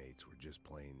shipmates were just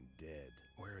plain dead.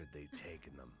 Where had they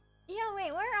taken them? Yeah,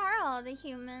 wait, where are all the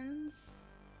humans?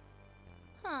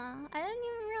 Huh, I didn't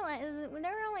even realize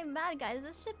there were only bad guys.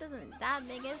 This ship isn't that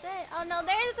big, is it? Oh no,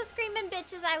 there's the screaming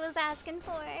bitches I was asking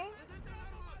for.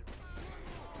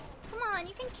 Come on,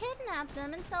 you can kidnap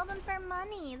them and sell them for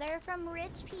money. They're from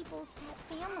rich people's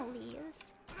families.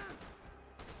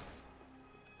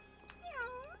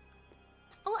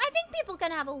 Oh, I think people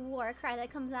can have a war cry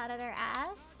that comes out of their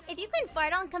ass. If you can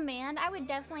fart on command, I would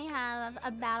definitely have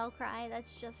a battle cry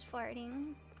that's just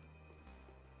farting.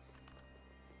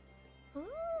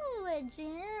 Ooh, a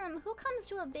gym. Who comes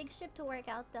to a big ship to work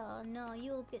out though? No,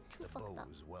 you'll get too fucked up. The boat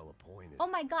was well appointed. Oh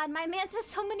my god, my man has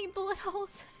so many bullet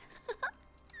holes.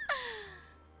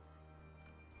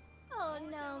 Oh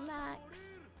no, Max.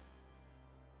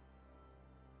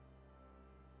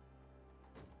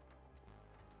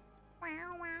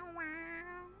 Wow, wow,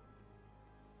 wow.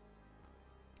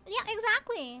 Yeah,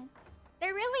 exactly.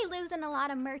 They're really losing a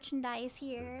lot of merchandise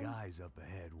here. The guys up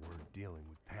ahead weren't dealing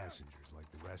with passengers like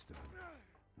the rest of them.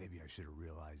 Maybe I should have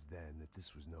realized then that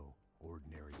this was no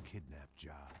ordinary kidnap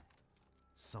job.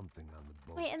 Something on the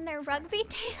boat. Wait, and their rugby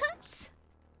dance?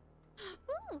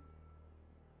 Ooh.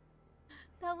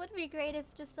 That would be great if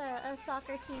just a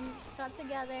soccer team got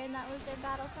together and that was their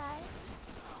battle cry.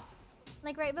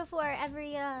 Like right before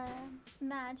every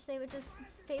match, they would just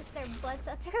face their butts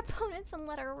at their opponents and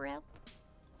let her rip.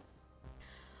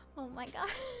 Oh my god.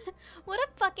 What a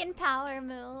fucking power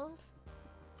move.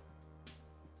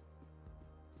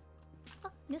 Oh,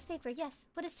 newspaper, yes.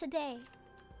 What is today?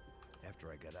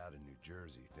 After I got out of New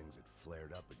Jersey, things had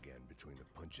flared up again between the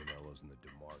Punchinellos and the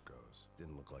DeMarcos.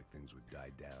 Didn't look like things would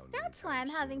die down. That's why I'm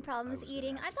anytime having soon. problems I was gonna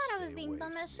eating. have I to thought I was stay being away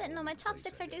dumb from as the shit. No, only my place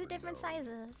chopsticks I'd are ever different known.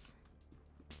 sizes.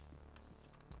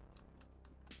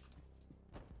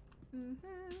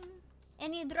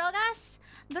 Any drogas?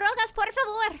 Drogas, por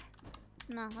favor.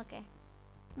 No, okay.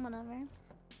 Whatever.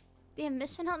 The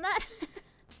emission on that?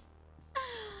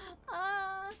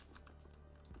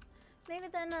 maybe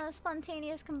then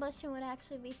spontaneous combustion would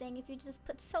actually be a thing. If you just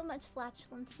put so much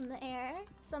flatulence in the air,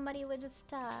 somebody would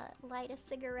just light a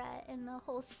cigarette and the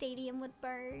whole stadium would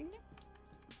burn.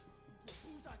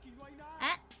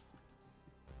 Ah.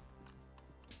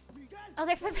 Oh,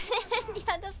 they're forbidden.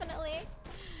 Yeah, definitely.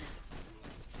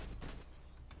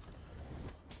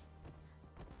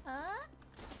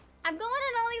 I'm going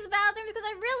in all these bathrooms because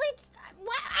I really just,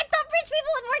 what? I thought rich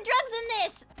people had more drugs than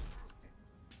this.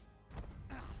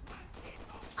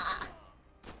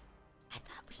 I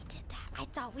thought we did that. I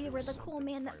thought we were the cool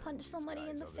man that punched somebody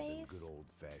in the face. Good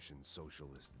old-fashioned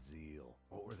socialist zeal.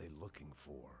 What were they looking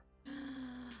for?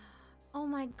 Oh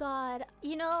my god.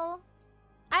 You know,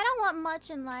 I don't want much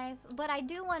in life, but I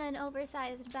do want an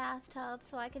oversized bathtub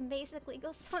so I can basically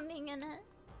go swimming in it.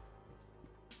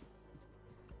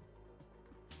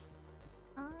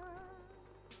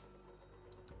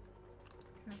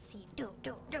 Let's see. Do.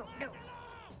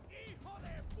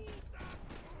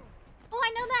 Oh,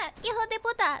 I know that. Hijo de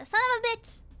puta. Son of a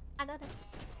bitch. I got it.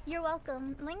 You're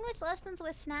welcome. Language lessons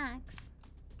with snacks.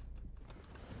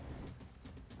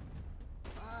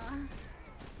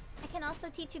 I can also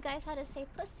teach you guys how to say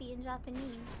pussy in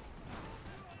Japanese.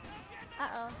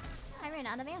 Uh-oh. I ran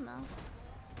out of ammo.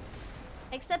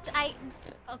 Except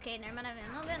okay, never mind, I have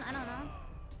ammo then? I don't know.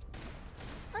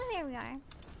 Oh, here we are.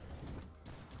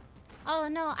 Oh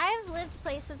no, I've lived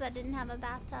places that didn't have a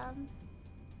bathtub.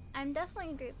 I'm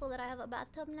definitely grateful that I have a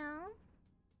bathtub now.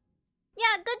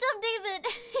 Yeah, good job, David!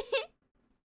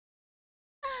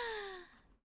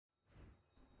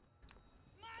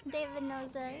 David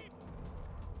knows it.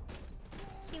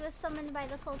 He was summoned by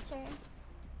the culture.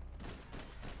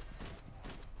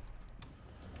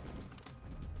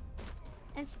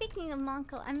 And speaking of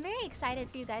Monko, I'm very excited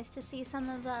for you guys to see some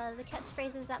of the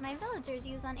catchphrases that my villagers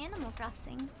use on Animal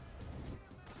Crossing.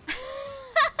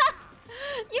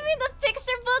 You mean the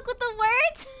picture book with the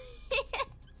words?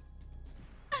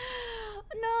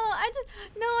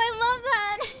 No, I love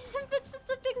that. It's just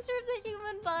a picture of the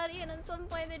human body and at some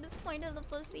point they just point to the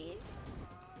pussy.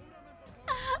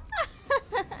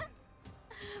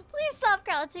 Please stop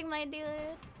crouching, my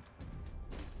dude.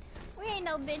 We ain't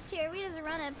no bitch here. We just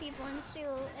run at people and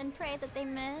shoot and pray that they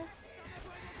miss.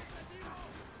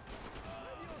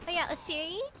 Oh yeah,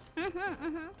 Oshiri?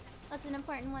 That's an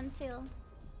important one too.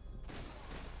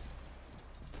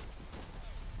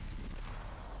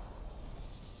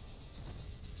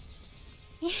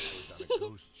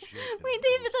 Wait,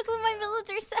 David, that's what my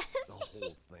villager says. The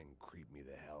whole thing creeped me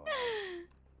the hell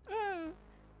out.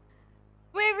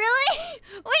 Wait, really?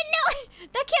 Wait, no!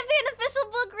 That can't be an official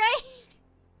book, right?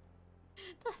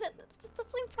 That's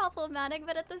definitely problematic,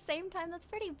 but at the same time, that's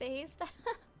pretty based.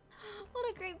 What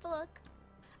a great book.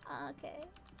 Okay.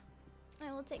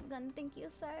 I will take gun, thank you,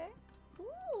 sir.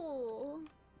 Ooh.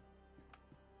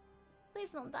 Please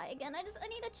don't die again. I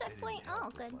need a checkpoint.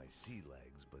 Oh, good. My sea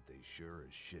legs, but they sure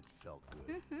as shit felt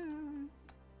good.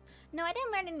 No, I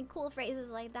didn't learn any cool phrases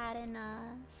like that in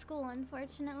school,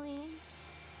 unfortunately.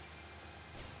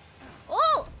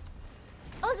 Oh!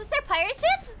 Oh, is this their pirate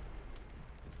ship?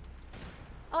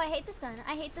 Oh, I hate this gun.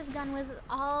 I hate this gun with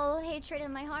all hatred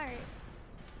in my heart.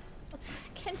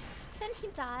 Can he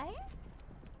die?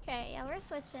 Okay, yeah, we're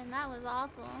switching. That was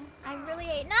awful. I really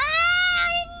hate. No!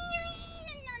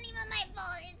 Not even my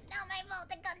fault. It's not my fault.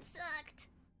 The gun sucked.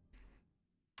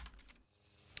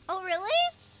 Oh, really?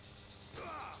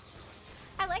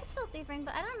 I liked Filthy Frank,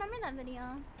 but I don't remember that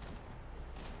video.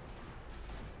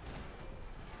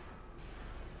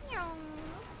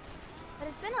 But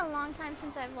it's been a long time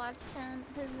since I've watched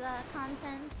his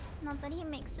content. Not that he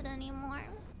makes it anymore.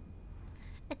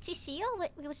 A Chishio?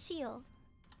 Wait, Shio.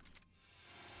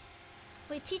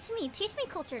 Wait, teach me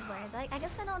cultured words. I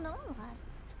guess I don't know a lot.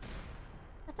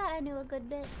 I thought I knew a good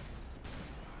bit.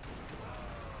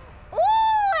 Ooh,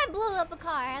 I blew up a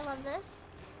car. I love this.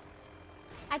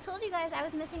 I told you guys I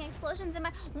was missing explosions in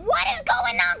my. What is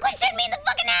going on? Quit shooting me in the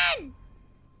fucking head!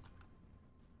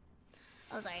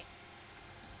 Oh, sorry.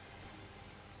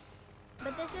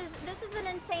 But this is an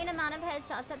insane amount of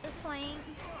headshots at this point.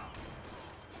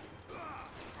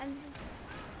 I'm just.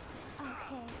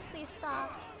 Okay, please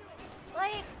stop.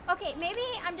 Like, okay, maybe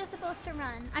I'm just supposed to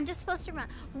run. I'm just supposed to run.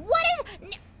 What is?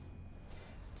 No.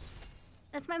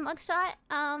 That's my mugshot.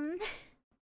 I'm gonna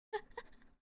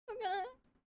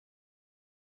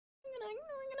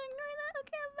ignore that.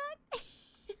 Okay, I'm back.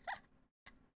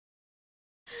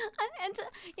 And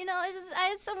you know, I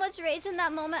had so much rage in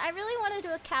that moment. I really wanted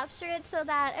to capture it so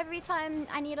that every time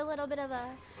I need a little bit of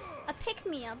a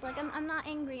pick-me-up, like I'm not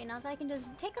angry enough, I can just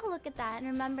take a look at that and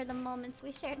remember the moments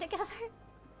we shared together.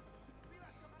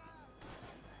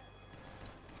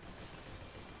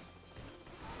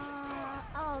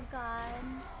 Oh god.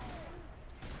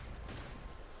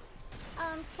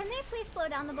 Can they please slow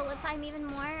down the bullet time even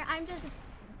more? I'm just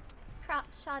crop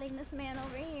shotting this man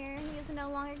over here. He is no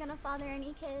longer gonna father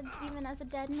any kids, even as a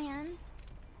dead man.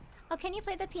 Oh, can you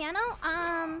play the piano?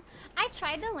 I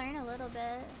tried to learn a little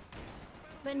bit.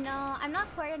 But no, I'm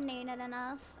not coordinated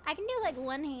enough. I can do like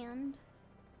one hand,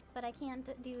 but I can't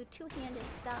do two-handed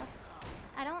stuff.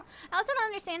 I also don't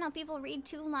understand how people read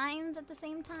two lines at the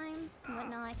same time. But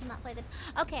no, I cannot play the...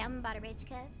 Okay, I'm about to rage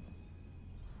quit.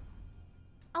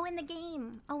 Oh, in the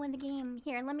game. Oh, in the game.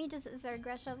 Here, let me just Zerg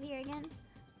rush over here again.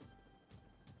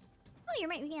 Oh, you're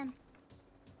right, we can.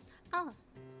 Oh.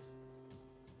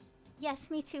 Yes,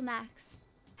 me too, Max.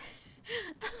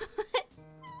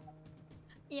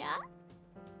 Yeah?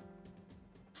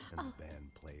 And the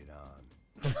band played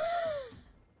on.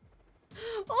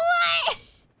 What?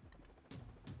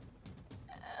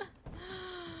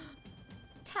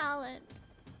 Talent.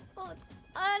 Oh,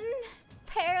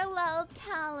 unparalleled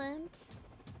talent.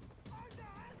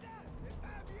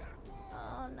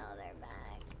 Oh no, they're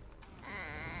back.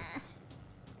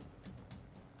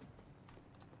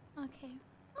 Okay.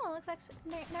 Oh, looks like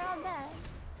they're all dead.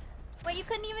 Wait, you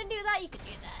couldn't even do that? You could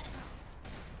do that.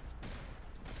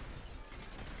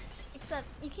 Except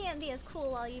you can't be as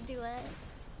cool while you do it.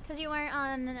 Because you weren't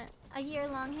on a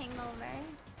year-long hangover.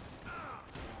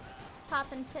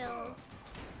 Popping pills.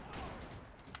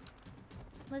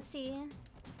 Let's see.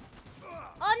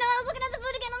 Oh no, I was looking at the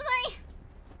food again, I'm sorry!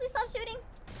 Please stop shooting.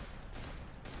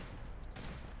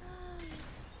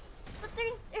 But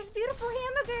there's beautiful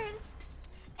hamburgers!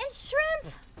 And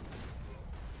shrimp!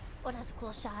 Oh, that's a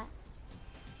cool shot.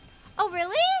 Oh,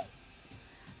 really?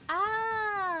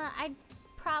 Ah, I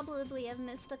probably have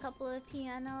missed a couple of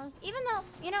pianos. Even though,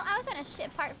 you know, I was in a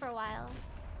shit part for a while.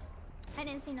 I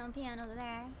didn't see no piano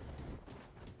there.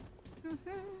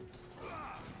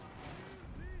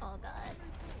 Oh, God.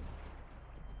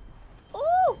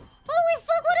 Ooh! Holy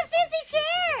fuck, what a fancy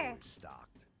chair!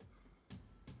 Stocked.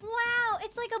 Wow,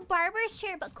 it's like a barber's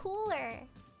chair, but cooler.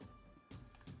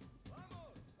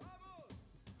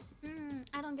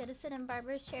 I don't get to sit in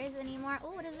barber's chairs anymore.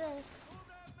 Oh, what is this?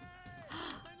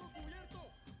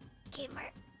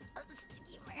 Gamer. I'm such a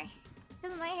gamer.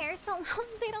 Because my hair is so long,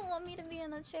 they don't want me to be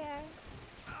in a chair.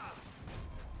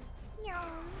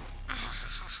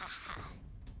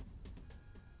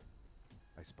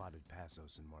 I spotted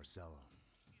Passos and Marcelo.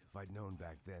 If I'd known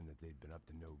back then that they'd been up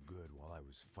to no good while I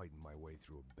was fighting my way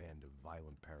through a band of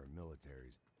violent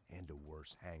paramilitaries and a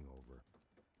worse hangover,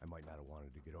 I might not have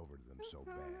wanted to get over to them so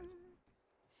bad.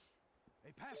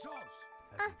 Hey, Passos!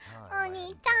 At the time,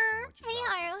 Onita! Hey,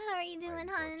 Haru, how are you doing,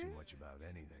 I hadn't thought hun? too much about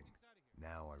anything.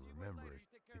 Now I remember it.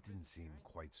 It didn't seem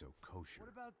quite so kosher.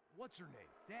 What about what's her name?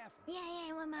 Daphne.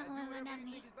 Yeah, what about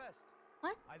Daphne? Think is best?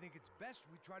 What? I think it's best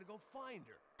we try to go find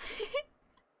her.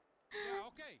 Yeah,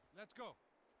 okay, let's go.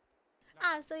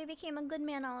 Ah, so you became a good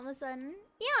man all of a sudden.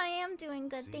 Yeah, I am doing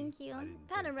good, See, thank you. I didn't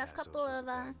Had a think rough Passos couple was a of,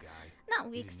 bad guy. not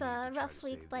He weeks, didn't need to try rough to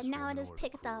week, save but this now it woman is or the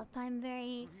picked crew. up. I'm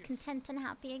very content and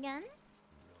happy again.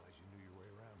 Didn't realize you knew your way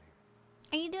around here.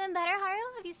 Are you doing better,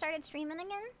 Haru? Have you started streaming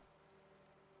again?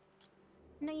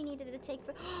 No, you needed to take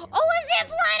for. Oh, a zip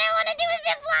line! I want to do a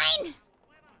zip line.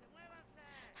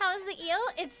 How is the eel?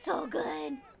 It's so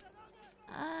good.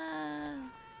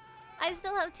 I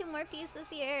still have 2 more pieces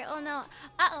here. Oh no.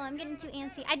 Uh-oh, I'm getting too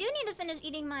antsy. I do need to finish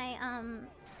eating my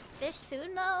fish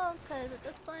soon though, because at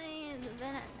this point it's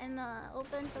been in the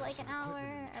open for like an hour.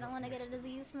 I don't want to get a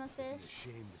disease from a It'd be fish. a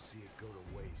shame to see it go to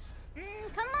waste.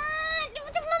 Come on! The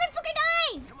motherfucker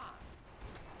die! Come on.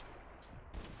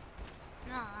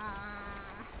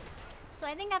 Aww. So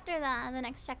I think after the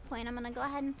next checkpoint, I'm gonna go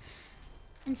ahead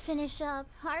and finish up.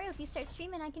 Haru, if you start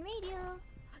streaming, I can raid you.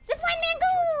 Zipline man,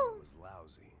 go! It was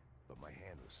lousy, but my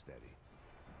hand was steady.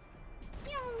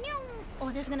 Meow, meow. Oh,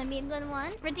 this is gonna be a good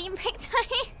one. Redeem break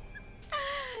time.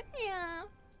 Yeah.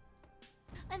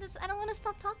 I don't want to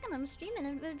stop talking. I'm streaming.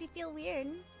 It would feel weird.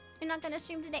 You're not gonna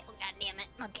stream today. Oh, god damn it.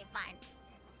 Okay, fine.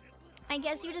 I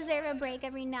guess you deserve a break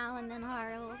every now and then,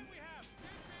 Haru.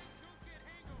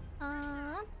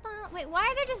 Wait, why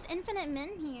are there just infinite men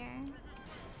here?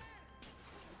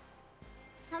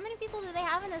 How many people do they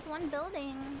have in this one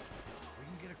building? We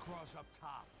can get across up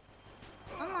top.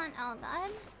 Come on, oh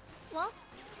god. Well,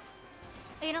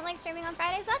 you don't like streaming on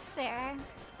Fridays? That's fair.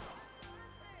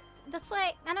 That's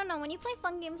why, I don't know, when you play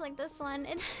fun games like this one,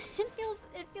 it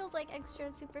feels like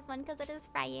extra super fun because it is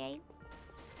Friday.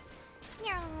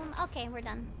 Okay, we're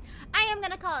done. I am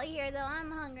gonna call it here though.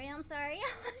 I'm hungry. I'm sorry.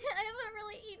 I haven't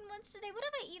really eaten much today. What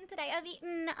have I eaten today? I've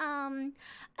eaten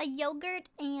a yogurt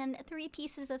and 3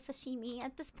 pieces of sashimi.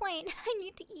 At this point, I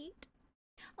need to eat.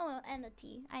 Oh, and the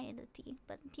tea. I ate the tea,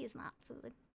 but tea is not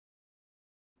food.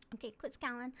 Okay, quit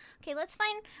scowling. Okay, let's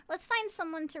find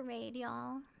someone to raid,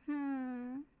 y'all.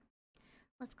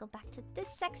 Let's go back to this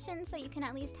section so you can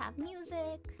at least have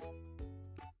music.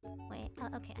 Wait,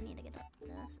 okay, I need to get this.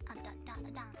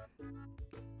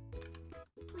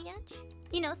 Bitch.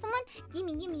 You know, someone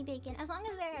gimme bacon. As long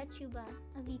as they're a tuba,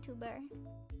 a VTuber.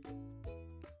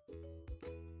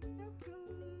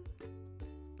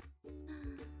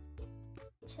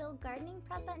 Chill gardening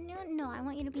prep at noon? No, I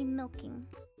want you to be milking.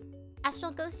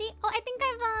 Astral Ghosty? Oh, I think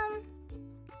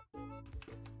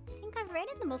I've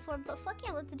rated them before, but fuck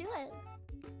yeah, let's do it.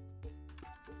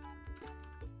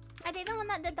 Are they the one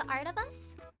that did the art of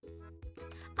us?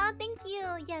 Oh, thank you.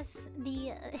 Yes,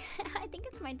 the I think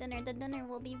it's my dinner. The dinner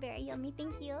will be very yummy.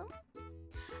 Thank you.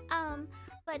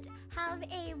 But have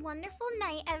a wonderful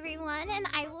night, everyone, and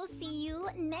I will see you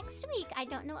next week. I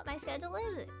don't know what my schedule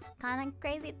is. It's kind of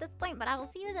crazy at this point, but I will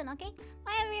see you then, okay?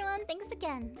 Bye, everyone. Thanks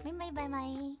again.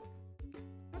 Bye.